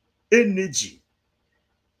 power, energy,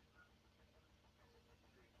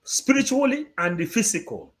 spiritually and the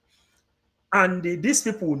physical. And these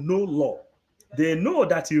people know law. They know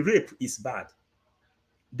that rape is bad.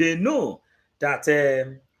 They know that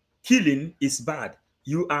killing is bad.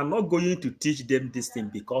 You are not going to teach them this thing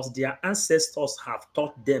because their ancestors have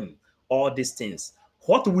taught them all these things.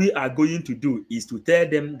 What we are going to do is to tell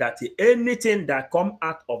them that anything that comes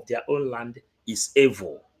out of their own land is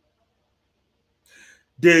evil.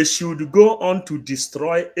 They should go on to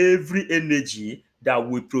destroy every energy that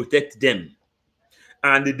will protect them.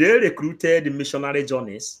 And they recruited missionary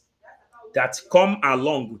journeys that come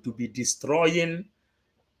along to be destroying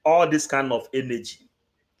all this kind of energy.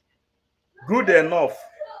 Good enough.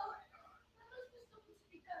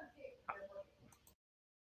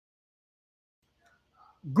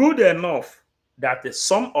 Good enough that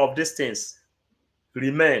some of these things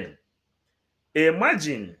remain.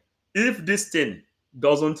 Imagine if this thing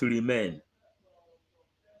doesn't remain.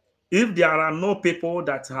 If there are no people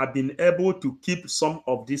that have been able to keep some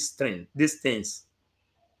of these things,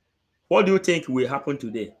 what do you think will happen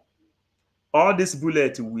today? All these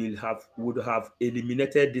bullets would have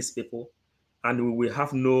eliminated these people, and we will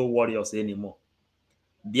have no warriors anymore.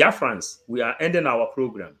 Biafrans, we are ending our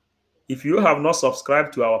program. If you have not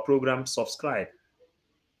subscribed to our program, subscribe.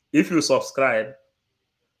 If you subscribe,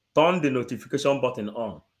 turn the notification button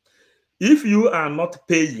on. If you are not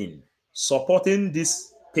paying, supporting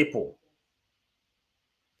these people,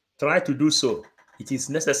 try to do so. It is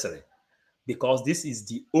necessary because this is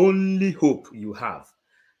the only hope you have.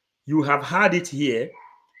 You have had it here.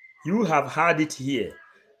 You have had it here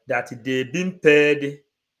that they've been paid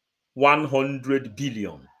 100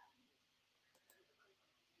 billion.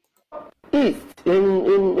 East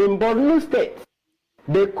in Borno State,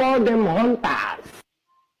 they call them hunters.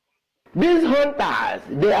 These hunters,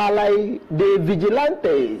 they are like the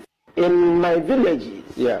vigilantes in my villages.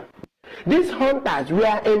 Yeah. These hunters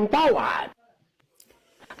were empowered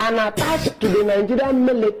and attached to the Nigerian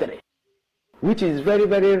military, which is very,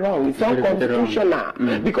 very wrong. It's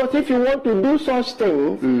unconstitutional. Because if you want to do such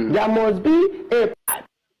things, there must be a part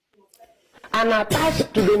and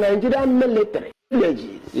attached to the Nigerian military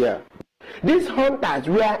villages. Yeah. These hunters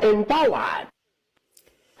were empowered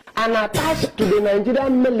and attached to the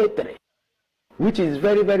Nigerian military, which is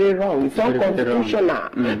very, very wrong. It's unconstitutional.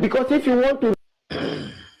 Because if you want to...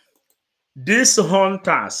 These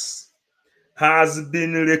hunters has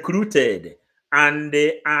been recruited and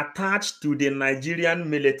they are attached to the Nigerian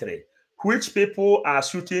military. Which people are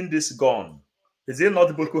shooting this gun? Is it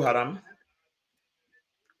not Boko Haram?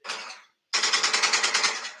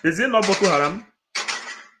 Is it not Boko Haram?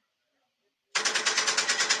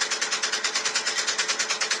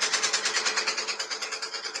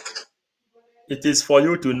 It is for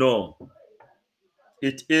you to know.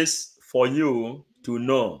 It is for you to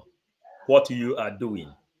know what you are doing.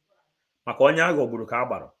 For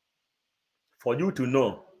you to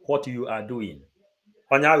know what you are doing.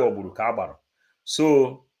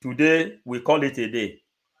 So today we call it a day.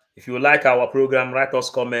 If you like our program, write us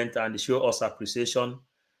comment and show us appreciation.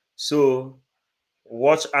 So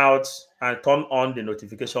watch out and turn on the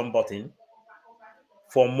notification button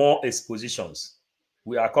for more expositions.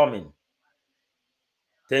 We are coming.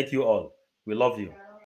 Thank you all. We love you.